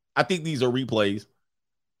 I think these are replays.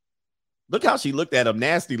 Look how she looked at him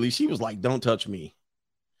nastily. She was like, don't touch me.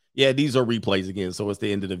 Yeah, these are replays again. So it's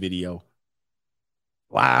the end of the video.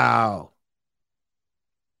 Wow.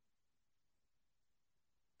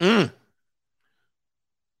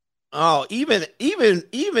 Oh, even.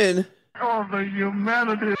 Oh, the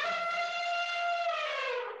humanity.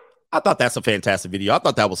 I thought that's a fantastic video. I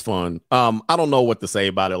thought that was fun. I don't know what to say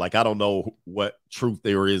about it. Like, I don't know what truth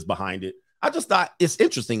there is behind it. I just thought it's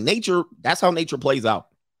interesting. Nature, that's how nature plays out.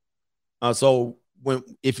 So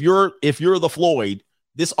if you're the Floyd,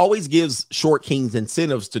 this always gives Short Kings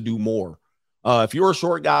incentives to do more. If you're a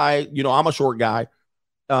short guy, I'm a short guy.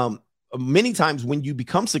 Many times when you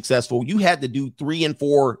become successful, you had to do 3 and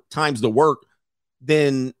 4 times the work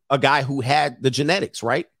than a guy who had the genetics,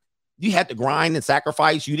 right? You had to grind and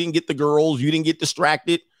sacrifice. You didn't get the girls. You didn't get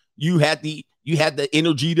distracted. You had the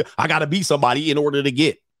energy to, I got to be somebody in order to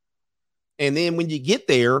get. And then when you get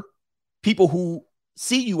there, people who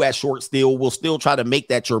see you as short still will still try to make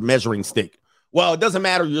that your measuring stick. Well, it doesn't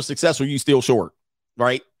matter. You're successful. You still short,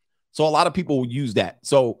 right? So a lot of people use that.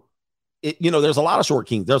 So, there's a lot of short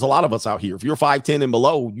kings. There's a lot of us out here. If you're 5'10" and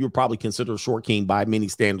below, you're probably considered a short king by many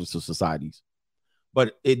standards of societies.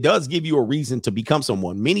 But it does give you a reason to become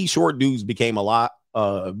someone. Many short dudes became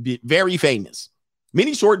very famous.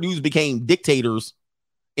 Many short dudes became dictators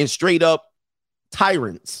and straight up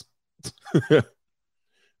tyrants.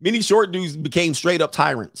 Many short dudes became straight up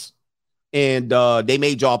tyrants. And they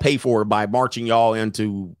made y'all pay for it by marching y'all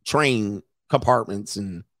into train compartments.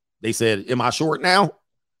 And they said, am I short now?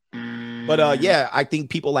 But yeah, I think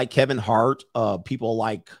people like Kevin Hart, people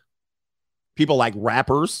like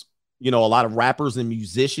rappers, a lot of rappers and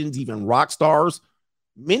musicians, even rock stars.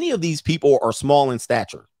 Many of these people are small in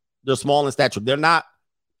stature. They're small in stature. They're not,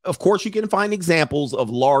 of course, you can find examples of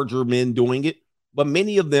larger men doing it, but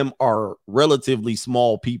many of them are relatively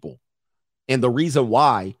small people. And the reason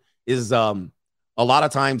why is a lot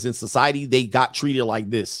of times in society, they got treated like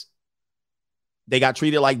this. They got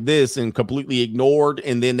treated like this and completely ignored.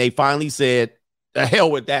 And then they finally said, the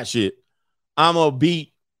hell with that shit. I'm going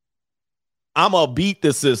to beat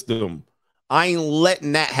the system. I ain't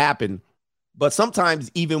letting that happen. But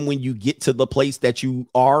sometimes even when you get to the place that you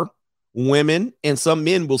are, women and some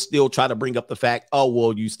men will still try to bring up the fact, oh,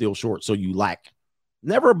 well, you still short, so you lack.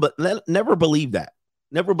 Never believe that.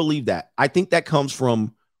 Never believe that. I think that comes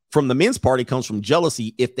from the men's part. It comes from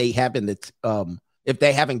jealousy if they haven't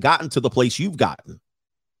gotten to the place you've gotten.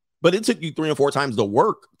 But it took you 3 or 4 times the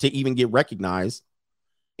work to even get recognized.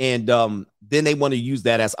 And then they want to use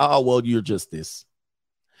that as, oh, well, you're just this.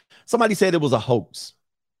 Somebody said it was a hoax.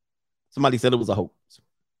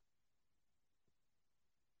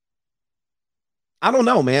 I don't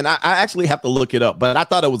know, man. I actually have to look it up, but I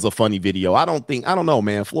thought it was a funny video. I don't know,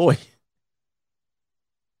 man. Floyd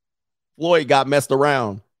got messed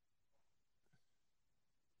around.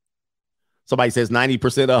 Somebody says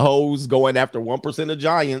 90% of hoes going after 1% of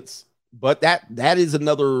giants. But that is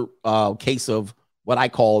another case of what I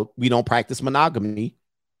call, we don't practice monogamy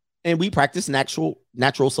and we practice natural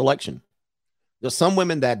selection. There's some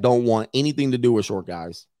women that don't want anything to do with short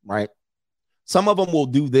guys, right? Some of them will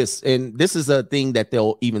do this, and this is a thing that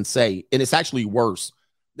they'll even say, and it's actually worse.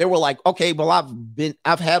 They were like, okay, well,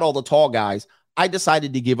 I've had all the tall guys. I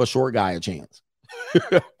decided to give a short guy a chance.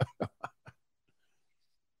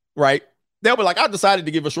 Right? They'll be like, I decided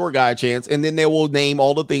to give a short guy a chance. And then they will name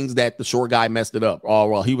all the things that the short guy messed it up. Oh,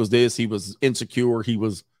 well, he was this, he was insecure, he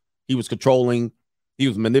was controlling, he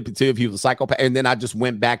was manipulative, he was a psychopath. And then I just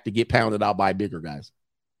went back to get pounded out by bigger guys.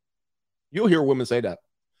 You'll hear women say that.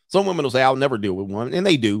 Some women will say, I'll never deal with one. And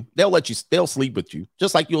they do. They'll sleep with you.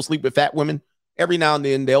 Just like you'll sleep with fat women. Every now and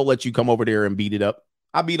then they'll let you come over there and beat it up.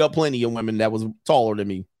 I beat up plenty of women that was taller than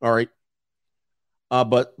me. All right.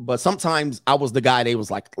 But sometimes I was the guy they was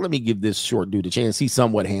like, let me give this short dude a chance. He's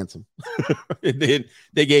somewhat handsome. And then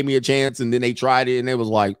they gave me a chance, and then they tried it, and it was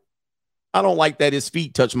like, I don't like that his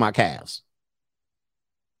feet touch my calves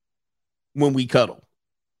when we cuddle.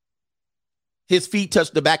 His feet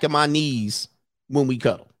touch the back of my knees when we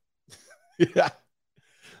cuddle.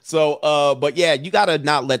 So, but yeah, you got to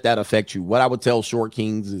not let that affect you. What I would tell short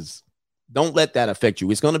kings is don't let that affect you.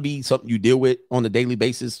 It's going to be something you deal with on a daily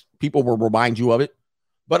basis. People will remind you of it.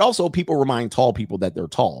 But also people remind tall people that they're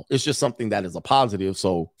tall. It's just something that is a positive.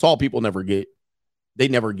 So tall people never get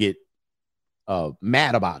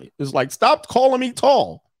mad about it. It's like, stop calling me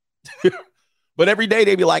tall. But every day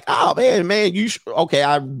they be like, oh man, okay,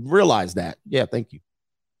 I realized that. Yeah, thank you.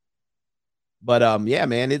 But yeah,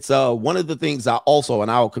 man, it's one of the things I also,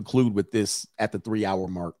 and I'll conclude with this at the 3-hour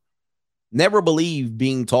mark. Never believe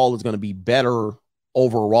being tall is going to be better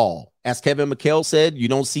overall. As Kevin McHale said, you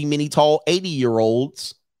don't see many tall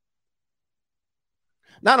 80-year-olds.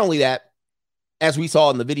 Not only that, as we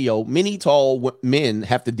saw in the video, many tall men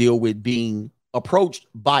have to deal with being approached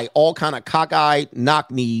by all kind of cockeyed,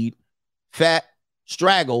 knock-kneed, fat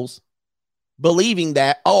straggles, believing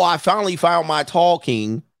that, oh, I finally found my tall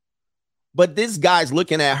king. But this guy's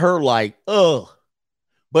looking at her like, ugh.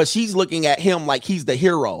 But she's looking at him like he's the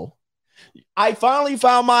hero. I finally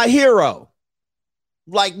found my hero.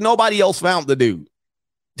 Like nobody else found the dude.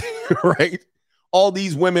 Right? All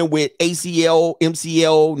these women with ACL,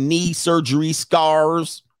 MCL, knee surgery,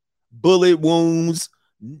 scars, bullet wounds,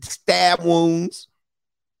 stab wounds.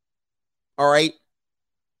 All right.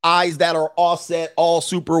 Eyes that are offset, all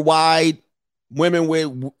super wide, women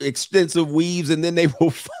with extensive weaves, and then they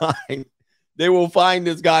will find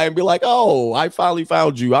this guy and be like, oh, I finally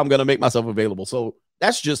found you. I'm going to make myself available. So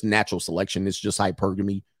that's just natural selection. It's just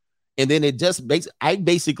hypergamy. And then I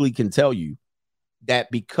basically can tell you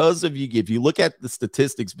that because of you, if you look at the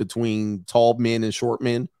statistics between tall men and short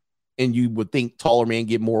men, and you would think taller men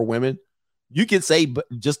get more women, you could say,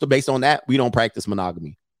 just based on that, we don't practice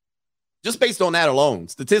monogamy. Just based on that alone,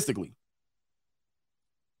 statistically,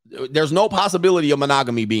 there's no possibility of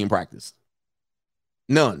monogamy being practiced.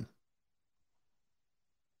 None.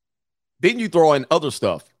 Then you throw in other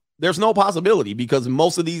stuff. There's no possibility because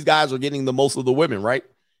most of these guys are getting the most of the women, right?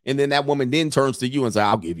 And then that woman then turns to you and says,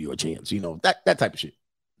 I'll give you a chance. You know, that type of shit.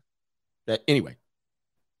 Anyway,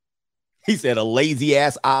 he said a lazy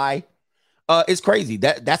ass eye. It's crazy.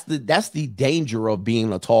 That's the danger of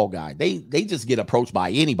being a tall guy. They just get approached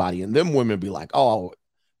by anybody, and them women be like, oh,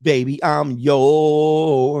 baby, I'm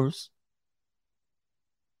yours.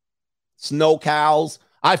 Snow cows.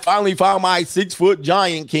 I finally found my 6-foot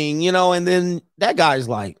giant king, you know, and then that guy's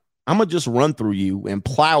like, I'm going to just run through you and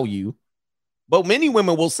plow you. But many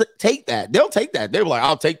women will take that. They'll take that. They're like,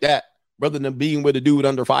 I'll take that rather than being with a dude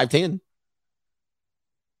under 5'10".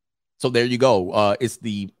 So there you go. It's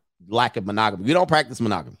the lack of monogamy. We don't practice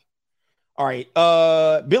monogamy. All right.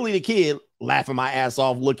 Billy the Kid laughing my ass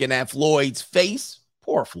off looking at Floyd's face.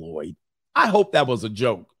 Poor Floyd. I hope that was a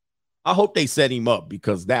joke. I hope they set him up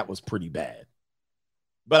because that was pretty bad.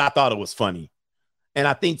 But I thought it was funny. And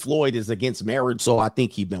I think Floyd is against marriage, so I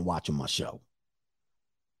think he's been watching my show.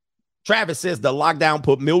 Travis says the lockdown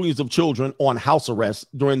put millions of children on house arrest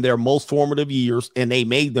during their most formative years, and they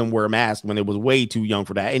made them wear masks when it was way too young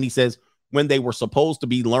for that. And he says when they were supposed to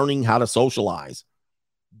be learning how to socialize,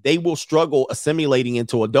 they will struggle assimilating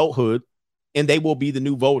into adulthood, and they will be the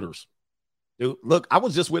new voters. Dude, look, I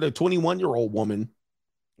was just with a 21-year-old woman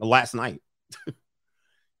last night.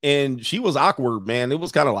 And she was awkward, man. It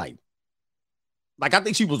was kind of like I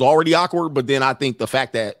think she was already awkward, but then I think the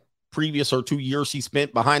fact that previous her 2 years she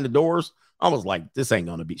spent behind the doors, I was like, she ain't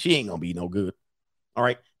going to be no good. All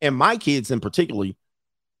right. And my kids in particular,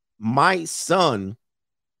 my son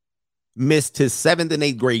missed his 7th and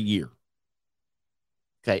 8th grade year.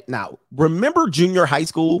 Okay. Now, remember junior high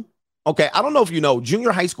school? Okay. I don't know if you know,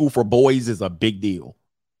 junior high school for boys is a big deal.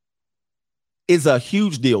 Is a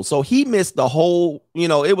huge deal. So he missed the whole,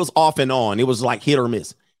 it was off and on. It was like hit or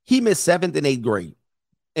miss. He missed 7th and 8th grade.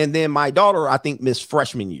 And then my daughter, I think, missed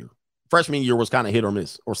freshman year. Freshman year was kind of hit or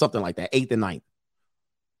miss or something like that, 8th and 9th.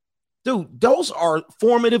 Dude, those are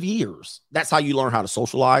formative years. That's how you learn how to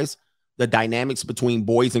socialize. The dynamics between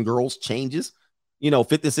boys and girls changes. You know,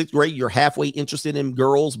 5th and 6th grade, you're halfway interested in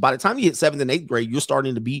girls. By the time you hit 7th and 8th grade, you're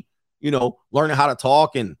starting to be, you know, learning how to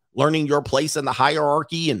talk and learning your place in the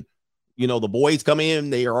hierarchy. And, you know, the boys come in,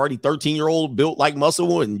 they are already 13-year-old built like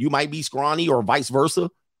muscle, and you might be scrawny or vice versa.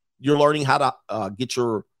 You're learning how to get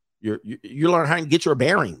you learn how to get your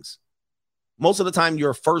bearings. Most of the time,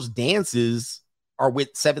 your first dances are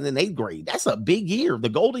with 7th and 8th grade. That's a big year, the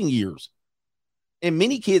golden years. And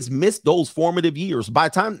many kids miss those formative years. By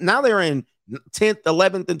the time now they're in 10th,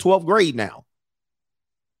 11th, and 12th grade now.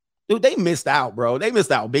 Dude, they missed out, bro. They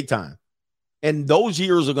missed out big time. And those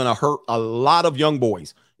years are going to hurt a lot of young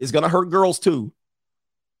boys. It's going to hurt girls too.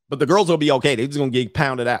 But the girls will be okay. They're just going to get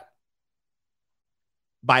pounded out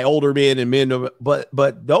by older men and men.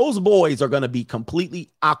 But those boys are going to be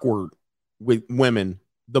completely awkward with women,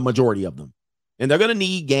 the majority of them. And they're going to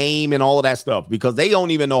need game and all of that stuff because they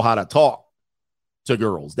don't even know how to talk to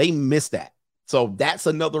girls. They miss that. So that's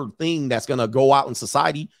another thing that's going to go out in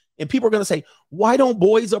society. And people are going to say, why don't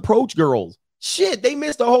boys approach girls? Shit, they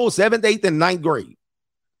missed the whole 7th, 8th, and 9th grade.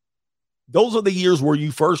 Those are the years where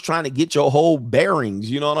you first trying to get your whole bearings.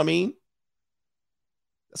 You know what I mean?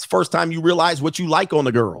 That's the first time you realize what you like on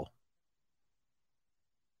a girl.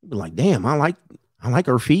 You're like, damn, I like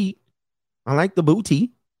her feet. I like the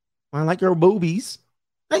booty. I like her boobies.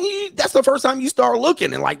 And that's the first time you start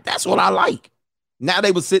looking and like, that's what I like. Now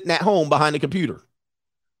they were sitting at home behind the computer.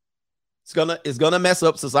 It's gonna mess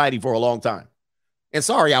up society for a long time. And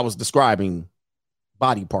sorry, I was describing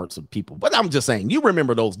body parts of people, but I'm just saying, you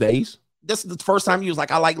remember those days. This is the first time you was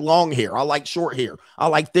like, I like long hair. I like short hair. I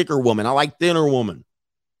like thicker woman. I like thinner woman.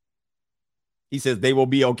 He says they will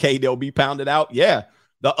be okay. They'll be pounded out. Yeah.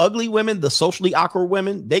 The ugly women, the socially awkward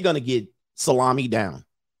women, they're going to get salami down.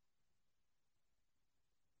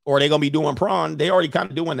 Or they're going to be doing prawn. They already kind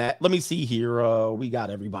of doing that. Let me see here. We got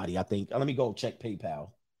everybody, I think. Let me go check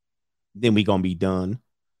PayPal. Then we going to be done.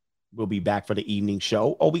 We'll be back for the evening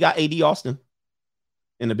show. Oh, we got AD Austin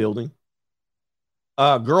in the building.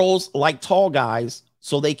 Girls like tall guys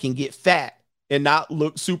so they can get fat and not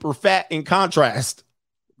look super fat in contrast.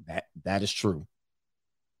 That is true.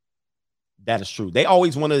 That is true. They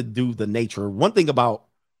always want to do the nature. One thing about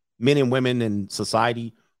men and women in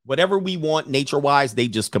society, whatever we want nature-wise, they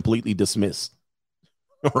just completely dismiss.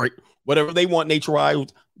 All right. Whatever they want nature-wise,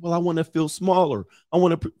 well, I want to feel smaller. I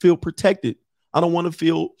want to feel protected. I don't want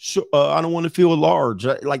to feel large.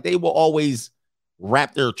 Like they will always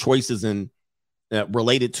wrap their choices in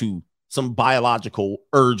related to some biological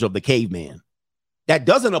urge of the caveman. That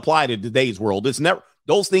doesn't apply to today's world. It's never,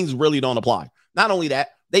 those things really don't apply. Not only that,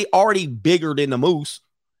 they already bigger than the moose.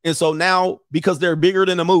 And so now, because they're bigger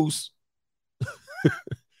than the moose,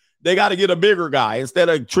 they got to get a bigger guy instead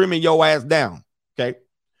of trimming your ass down. Okay.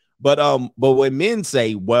 But when men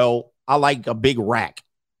say, well, I like a big rack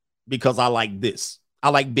because I like this. I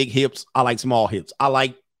like big hips. I like small hips. I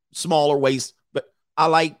like smaller waist, but I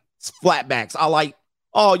like flatbacks. I like,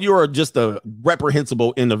 oh, you're just a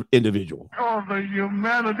reprehensible individual. Oh, the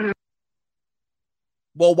humanity.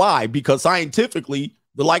 Well, why? Because scientifically,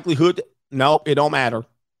 the likelihood, no, it don't matter.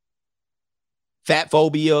 Fat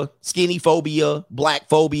phobia, skinny phobia, black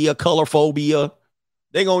phobia, color phobia.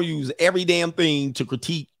 They're going to use every damn thing to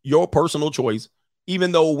critique your personal choice,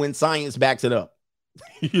 even though when science backs it up,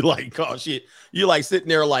 you're like, oh shit. You're like sitting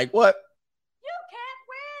there like, what? You can't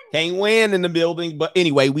win. Can't win in the building. But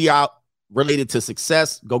anyway, we out related to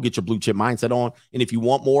success. Go get your blue chip mindset on. And if you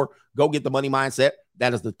want more, go get the money mindset.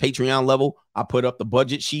 That is the Patreon level. I put up the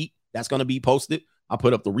budget sheet. That's going to be posted. I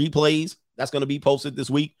put up the replays. That's going to be posted this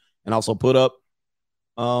week. And also put up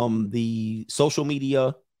the social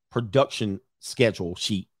media production schedule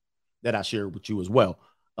sheet that I shared with you as well.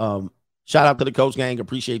 Shout out to the Coach Gang.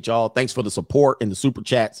 Appreciate y'all. Thanks for the support and the super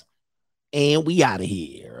chats. And we out of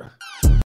here.